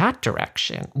in that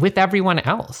direction with everyone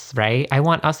else, right? I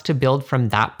want us to build from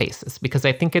that basis because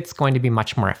I think it's going to be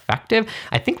much more effective.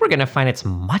 I think we're going to find it's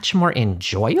much more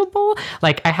enjoyable.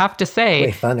 Like, I have to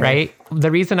say, right?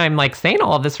 The reason I'm like saying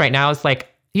all of this right now is like,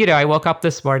 I woke up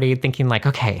this morning thinking like,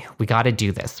 okay, we got to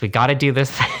do this. We got to do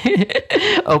this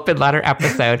open letter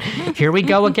episode. Here we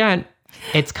go again.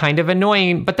 It's kind of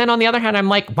annoying. But then on the other hand, I'm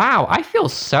like, wow, I feel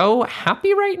so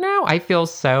happy right now. I feel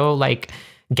so like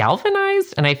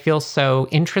galvanized, and I feel so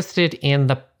interested in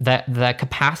the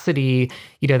capacity,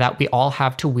 that we all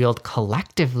have to wield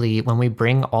collectively when we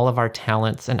bring all of our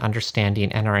talents and understanding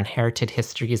and our inherited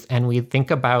histories, and we think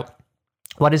about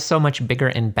what is so much bigger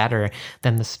and better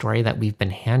than the story that we've been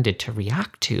handed to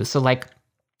react to. So like,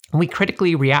 we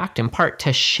critically react in part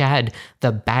to shed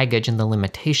the baggage and the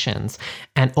limitations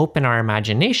and open our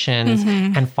imaginations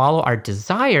and follow our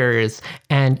desires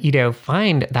and,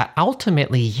 find that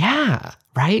ultimately,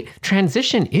 right?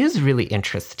 Transition is really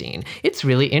interesting. It's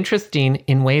really interesting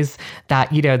in ways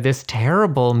that, this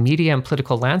terrible media and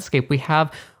political landscape we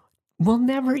have will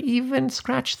never even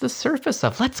scratch the surface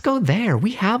of. Let's go there.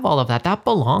 We have all of that. That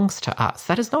belongs to us.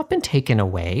 That has not been taken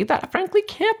away. That frankly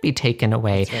can't be taken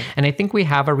away. Right. And I think we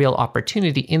have a real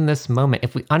opportunity in this moment,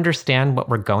 if we understand what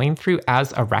we're going through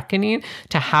as a reckoning,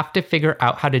 to have to figure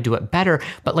out how to do it better.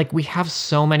 But like, we have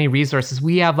so many resources.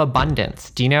 We have abundance.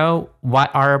 Do you know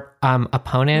what our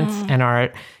opponents and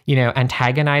our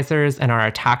antagonizers and our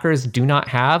attackers do not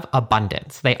have?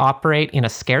 Abundance. They operate in a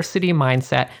scarcity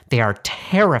mindset. They are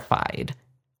terrified,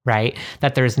 right?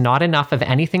 That there's not enough of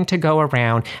anything to go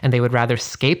around, and they would rather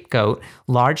scapegoat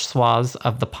large swaths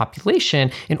of the population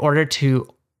in order to,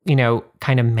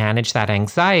 kind of manage that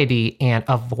anxiety and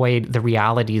avoid the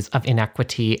realities of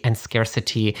inequity and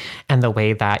scarcity and the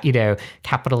way that,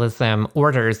 capitalism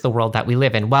orders the world that we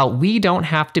live in. Well, we don't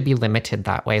have to be limited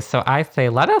that way. So I say,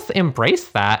 let us embrace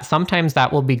that. Sometimes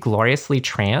that will be gloriously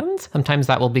trans. Sometimes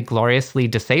that will be gloriously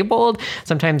disabled.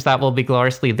 Sometimes that will be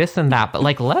gloriously this and that. But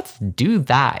like, let's do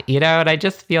that, and I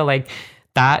just feel like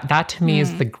that to me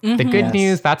is the good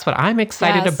news. That's what I'm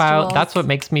excited about. Jules. That's what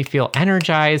makes me feel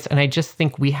energized. And I just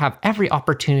think we have every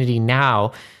opportunity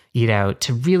now,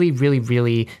 to really, really,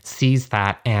 really seize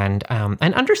that and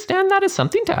understand that as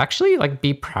something to actually like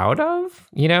be proud of,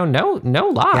 no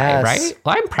lie, right?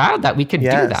 Well, I'm proud that we can do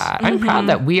that. I'm proud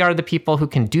that we are the people who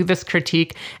can do this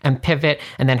critique and pivot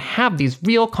and then have these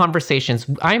real conversations.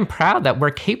 I'm proud that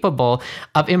we're capable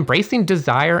of embracing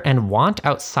desire and want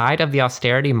outside of the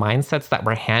austerity mindsets that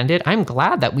we're handed. I'm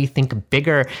glad that we think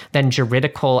bigger than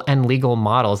juridical and legal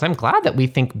models. I'm glad that we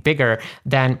think bigger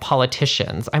than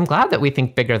politicians. I'm glad that we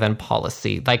think bigger than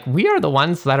policy. Like, we are the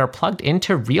ones that are plugged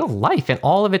into real life and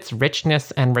all of its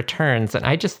richness and returns. And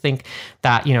I just think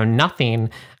that, nothing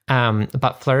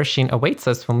but flourishing awaits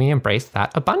us when we embrace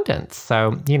that abundance.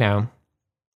 So,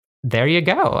 there you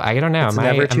go. I don't know. Am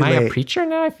I a preacher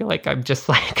now? I feel like I'm just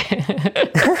like...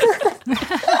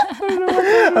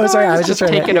 Oh, sorry. I was just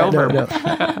trying taking over. No.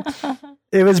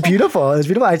 It was beautiful. It was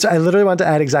beautiful. I literally want to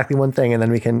add exactly one thing, and then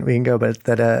we can go. But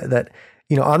that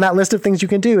on that list of things you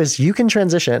can do is you can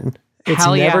transition. It's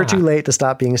never too late to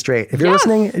stop being straight. If you're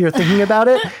listening, you're thinking about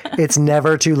it, it's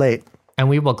never too late. And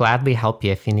we will gladly help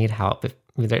you if you need help. If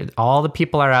all the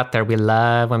people are out there. We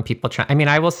love when people try. I mean,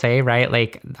 I will say, right,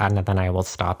 like, then I will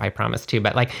stop, I promise too.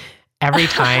 But like every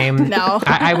time, no,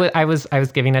 I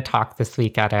was giving a talk this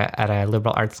week at a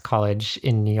liberal arts college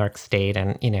in New York State,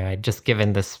 and I'd just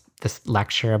given this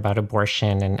lecture about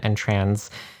abortion and trans,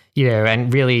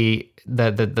 and really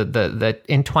the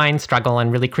entwined struggle,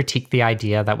 and really critique the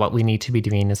idea that what we need to be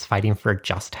doing is fighting for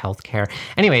just healthcare.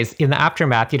 Anyways, in the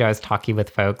aftermath, I was talking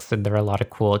with folks, and there were a lot of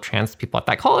cool trans people at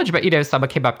that college, but someone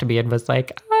came up to me and was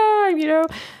like,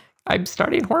 I'm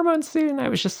starting hormones soon. I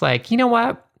was just like, you know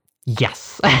what?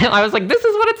 Yes. I was like, this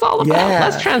is what it's all about. Yeah.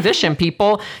 Let's transition,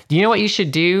 people. Do you know what you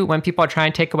should do when people are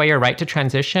trying to take away your right to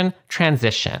transition?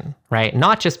 Transition, right?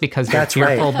 Not just because you're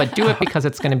fearful, but do it because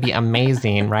it's going to be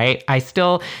amazing, right? I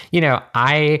still,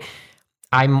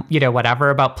 I'm,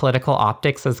 whatever about political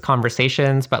optics as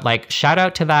conversations, but like shout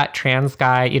out to that trans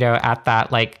guy, at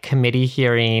that like committee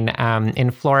hearing in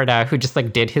Florida who just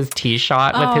like did his tee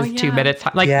shot with his 2 minutes.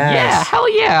 Like, yeah, hell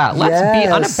yeah. Let's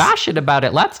be unabashed about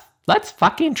it. Let's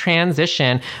fucking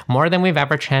transition more than we've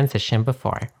ever transitioned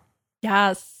before.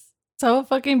 Yes. So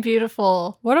fucking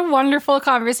beautiful. What a wonderful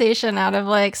conversation out of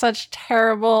like such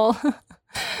terrible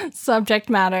subject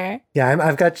matter. Yeah,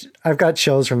 I've got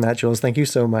chills from that, Jules. Thank you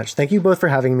so much. Thank you both for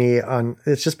having me on.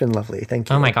 It's just been lovely. Thank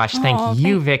you. Oh my gosh, thank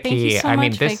you, Vicky. Thank you so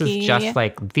much, this Vicky. is just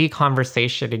like the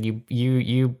conversation, and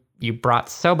you brought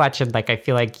so much, and like I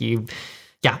feel like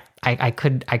I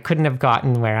couldn't have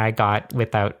gotten where I got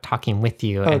without talking with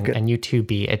you and you too,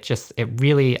 B. It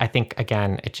really, I think,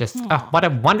 again, it just, what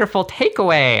a wonderful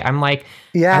takeaway. I'm like,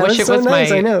 I wish it was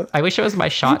nice. I wish it was my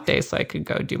shot day so I could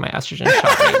go do my estrogen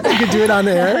shot right. You could do it on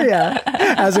air, yeah.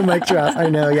 As a mic drop. I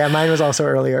know, yeah. Mine was also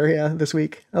earlier, this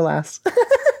week, alas.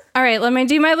 All right, let me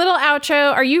do my little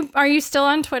outro. Are you still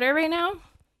on Twitter right now?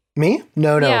 Me?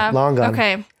 No, Yeah. long gone.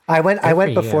 Okay. I went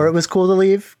before it was cool to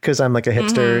leave because I'm like a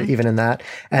hipster even in that.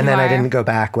 And then I didn't go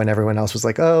back when everyone else was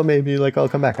like, oh, maybe like I'll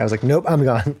come back. I was like, nope, I'm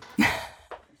gone.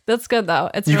 That's good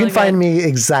though. You can find me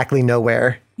exactly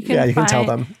nowhere. You can tell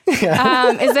them.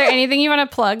 Yeah. Is there anything you want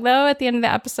to plug though at the end of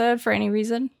the episode for any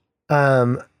reason?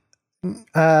 Just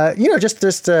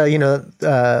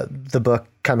the book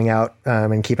coming out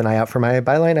and keep an eye out for my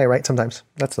byline I write sometimes.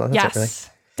 That's it really.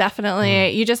 Definitely.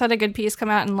 You just had a good piece come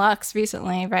out in Lux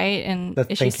recently, right? In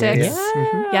issue 6. Yes.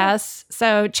 Mm-hmm. Yes.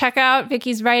 So check out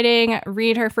Vicky's writing,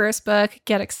 read her first book,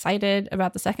 get excited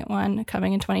about the second one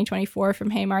coming in 2024 from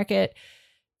Haymarket.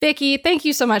 Vicky, thank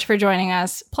you so much for joining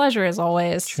us. Pleasure as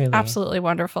always. Truly. Absolutely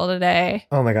wonderful today.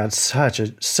 Oh my God. Such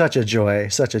a joy.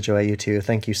 Such a joy, you two.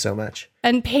 Thank you so much.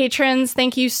 And patrons,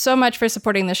 thank you so much for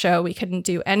supporting the show. We couldn't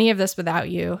do any of this without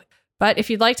you. But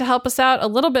if you'd like to help us out a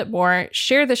little bit more,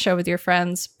 share the show with your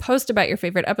friends, post about your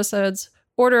favorite episodes,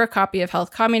 order a copy of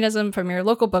Health Communism from your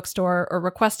local bookstore or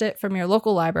request it from your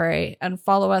local library, and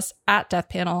follow us at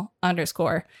deathpanel_.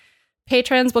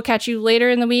 Patrons will catch you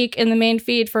later in the week in the main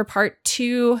feed for part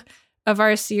 2 of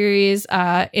our series,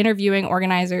 interviewing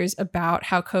organizers about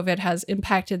how COVID has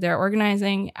impacted their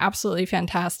organizing. Absolutely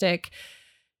fantastic.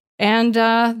 And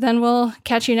then we'll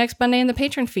catch you next Monday in the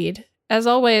patron feed. As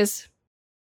always,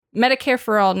 Medicare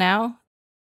for all now.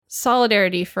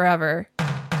 Solidarity forever.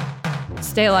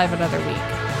 Stay alive another week.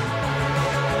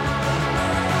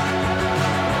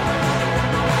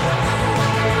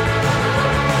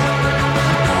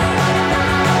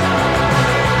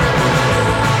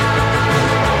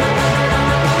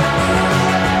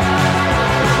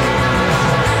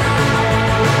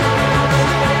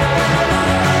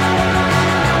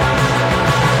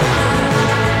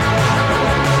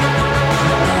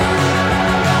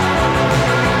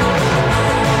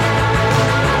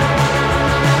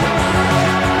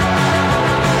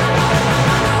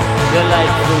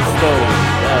 Delightful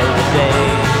stories of the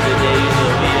days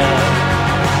of yore.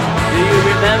 Do you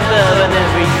remember when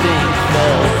everything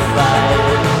felt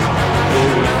fire?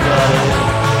 Very fire.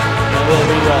 Now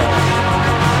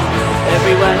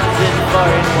everyone's in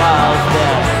foreign walls,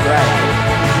 they're bright.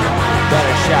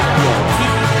 Better shut your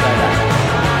teeth, brother.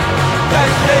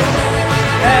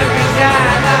 Every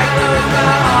time I close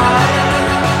my eyes,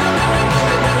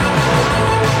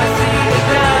 I see the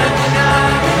dungeon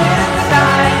on the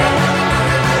inside.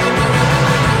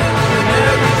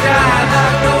 Every time I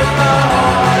close my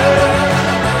eyes,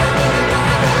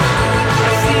 I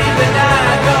see the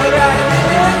night go right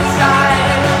inside.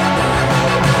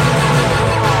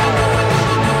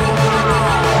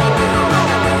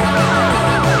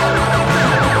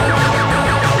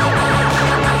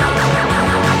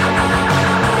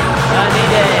 Sunny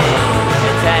day,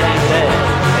 it's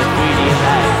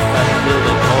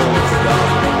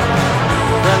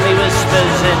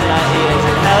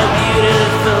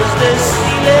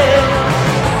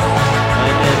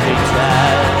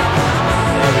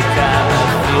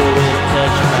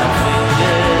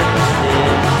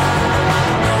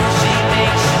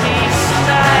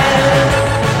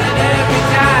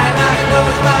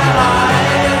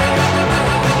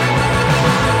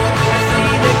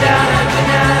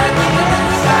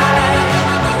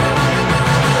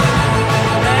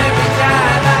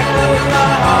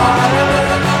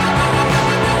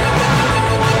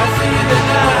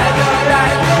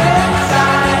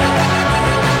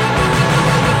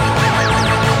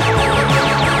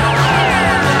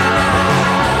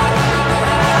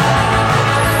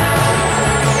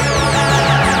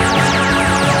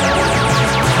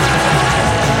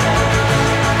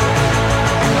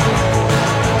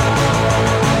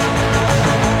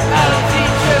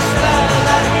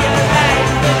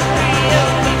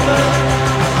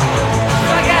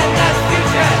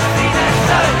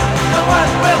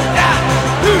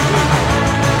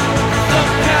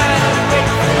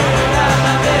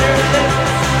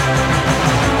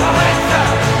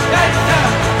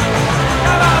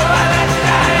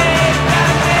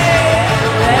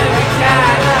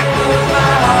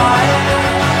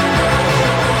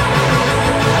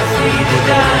You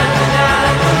got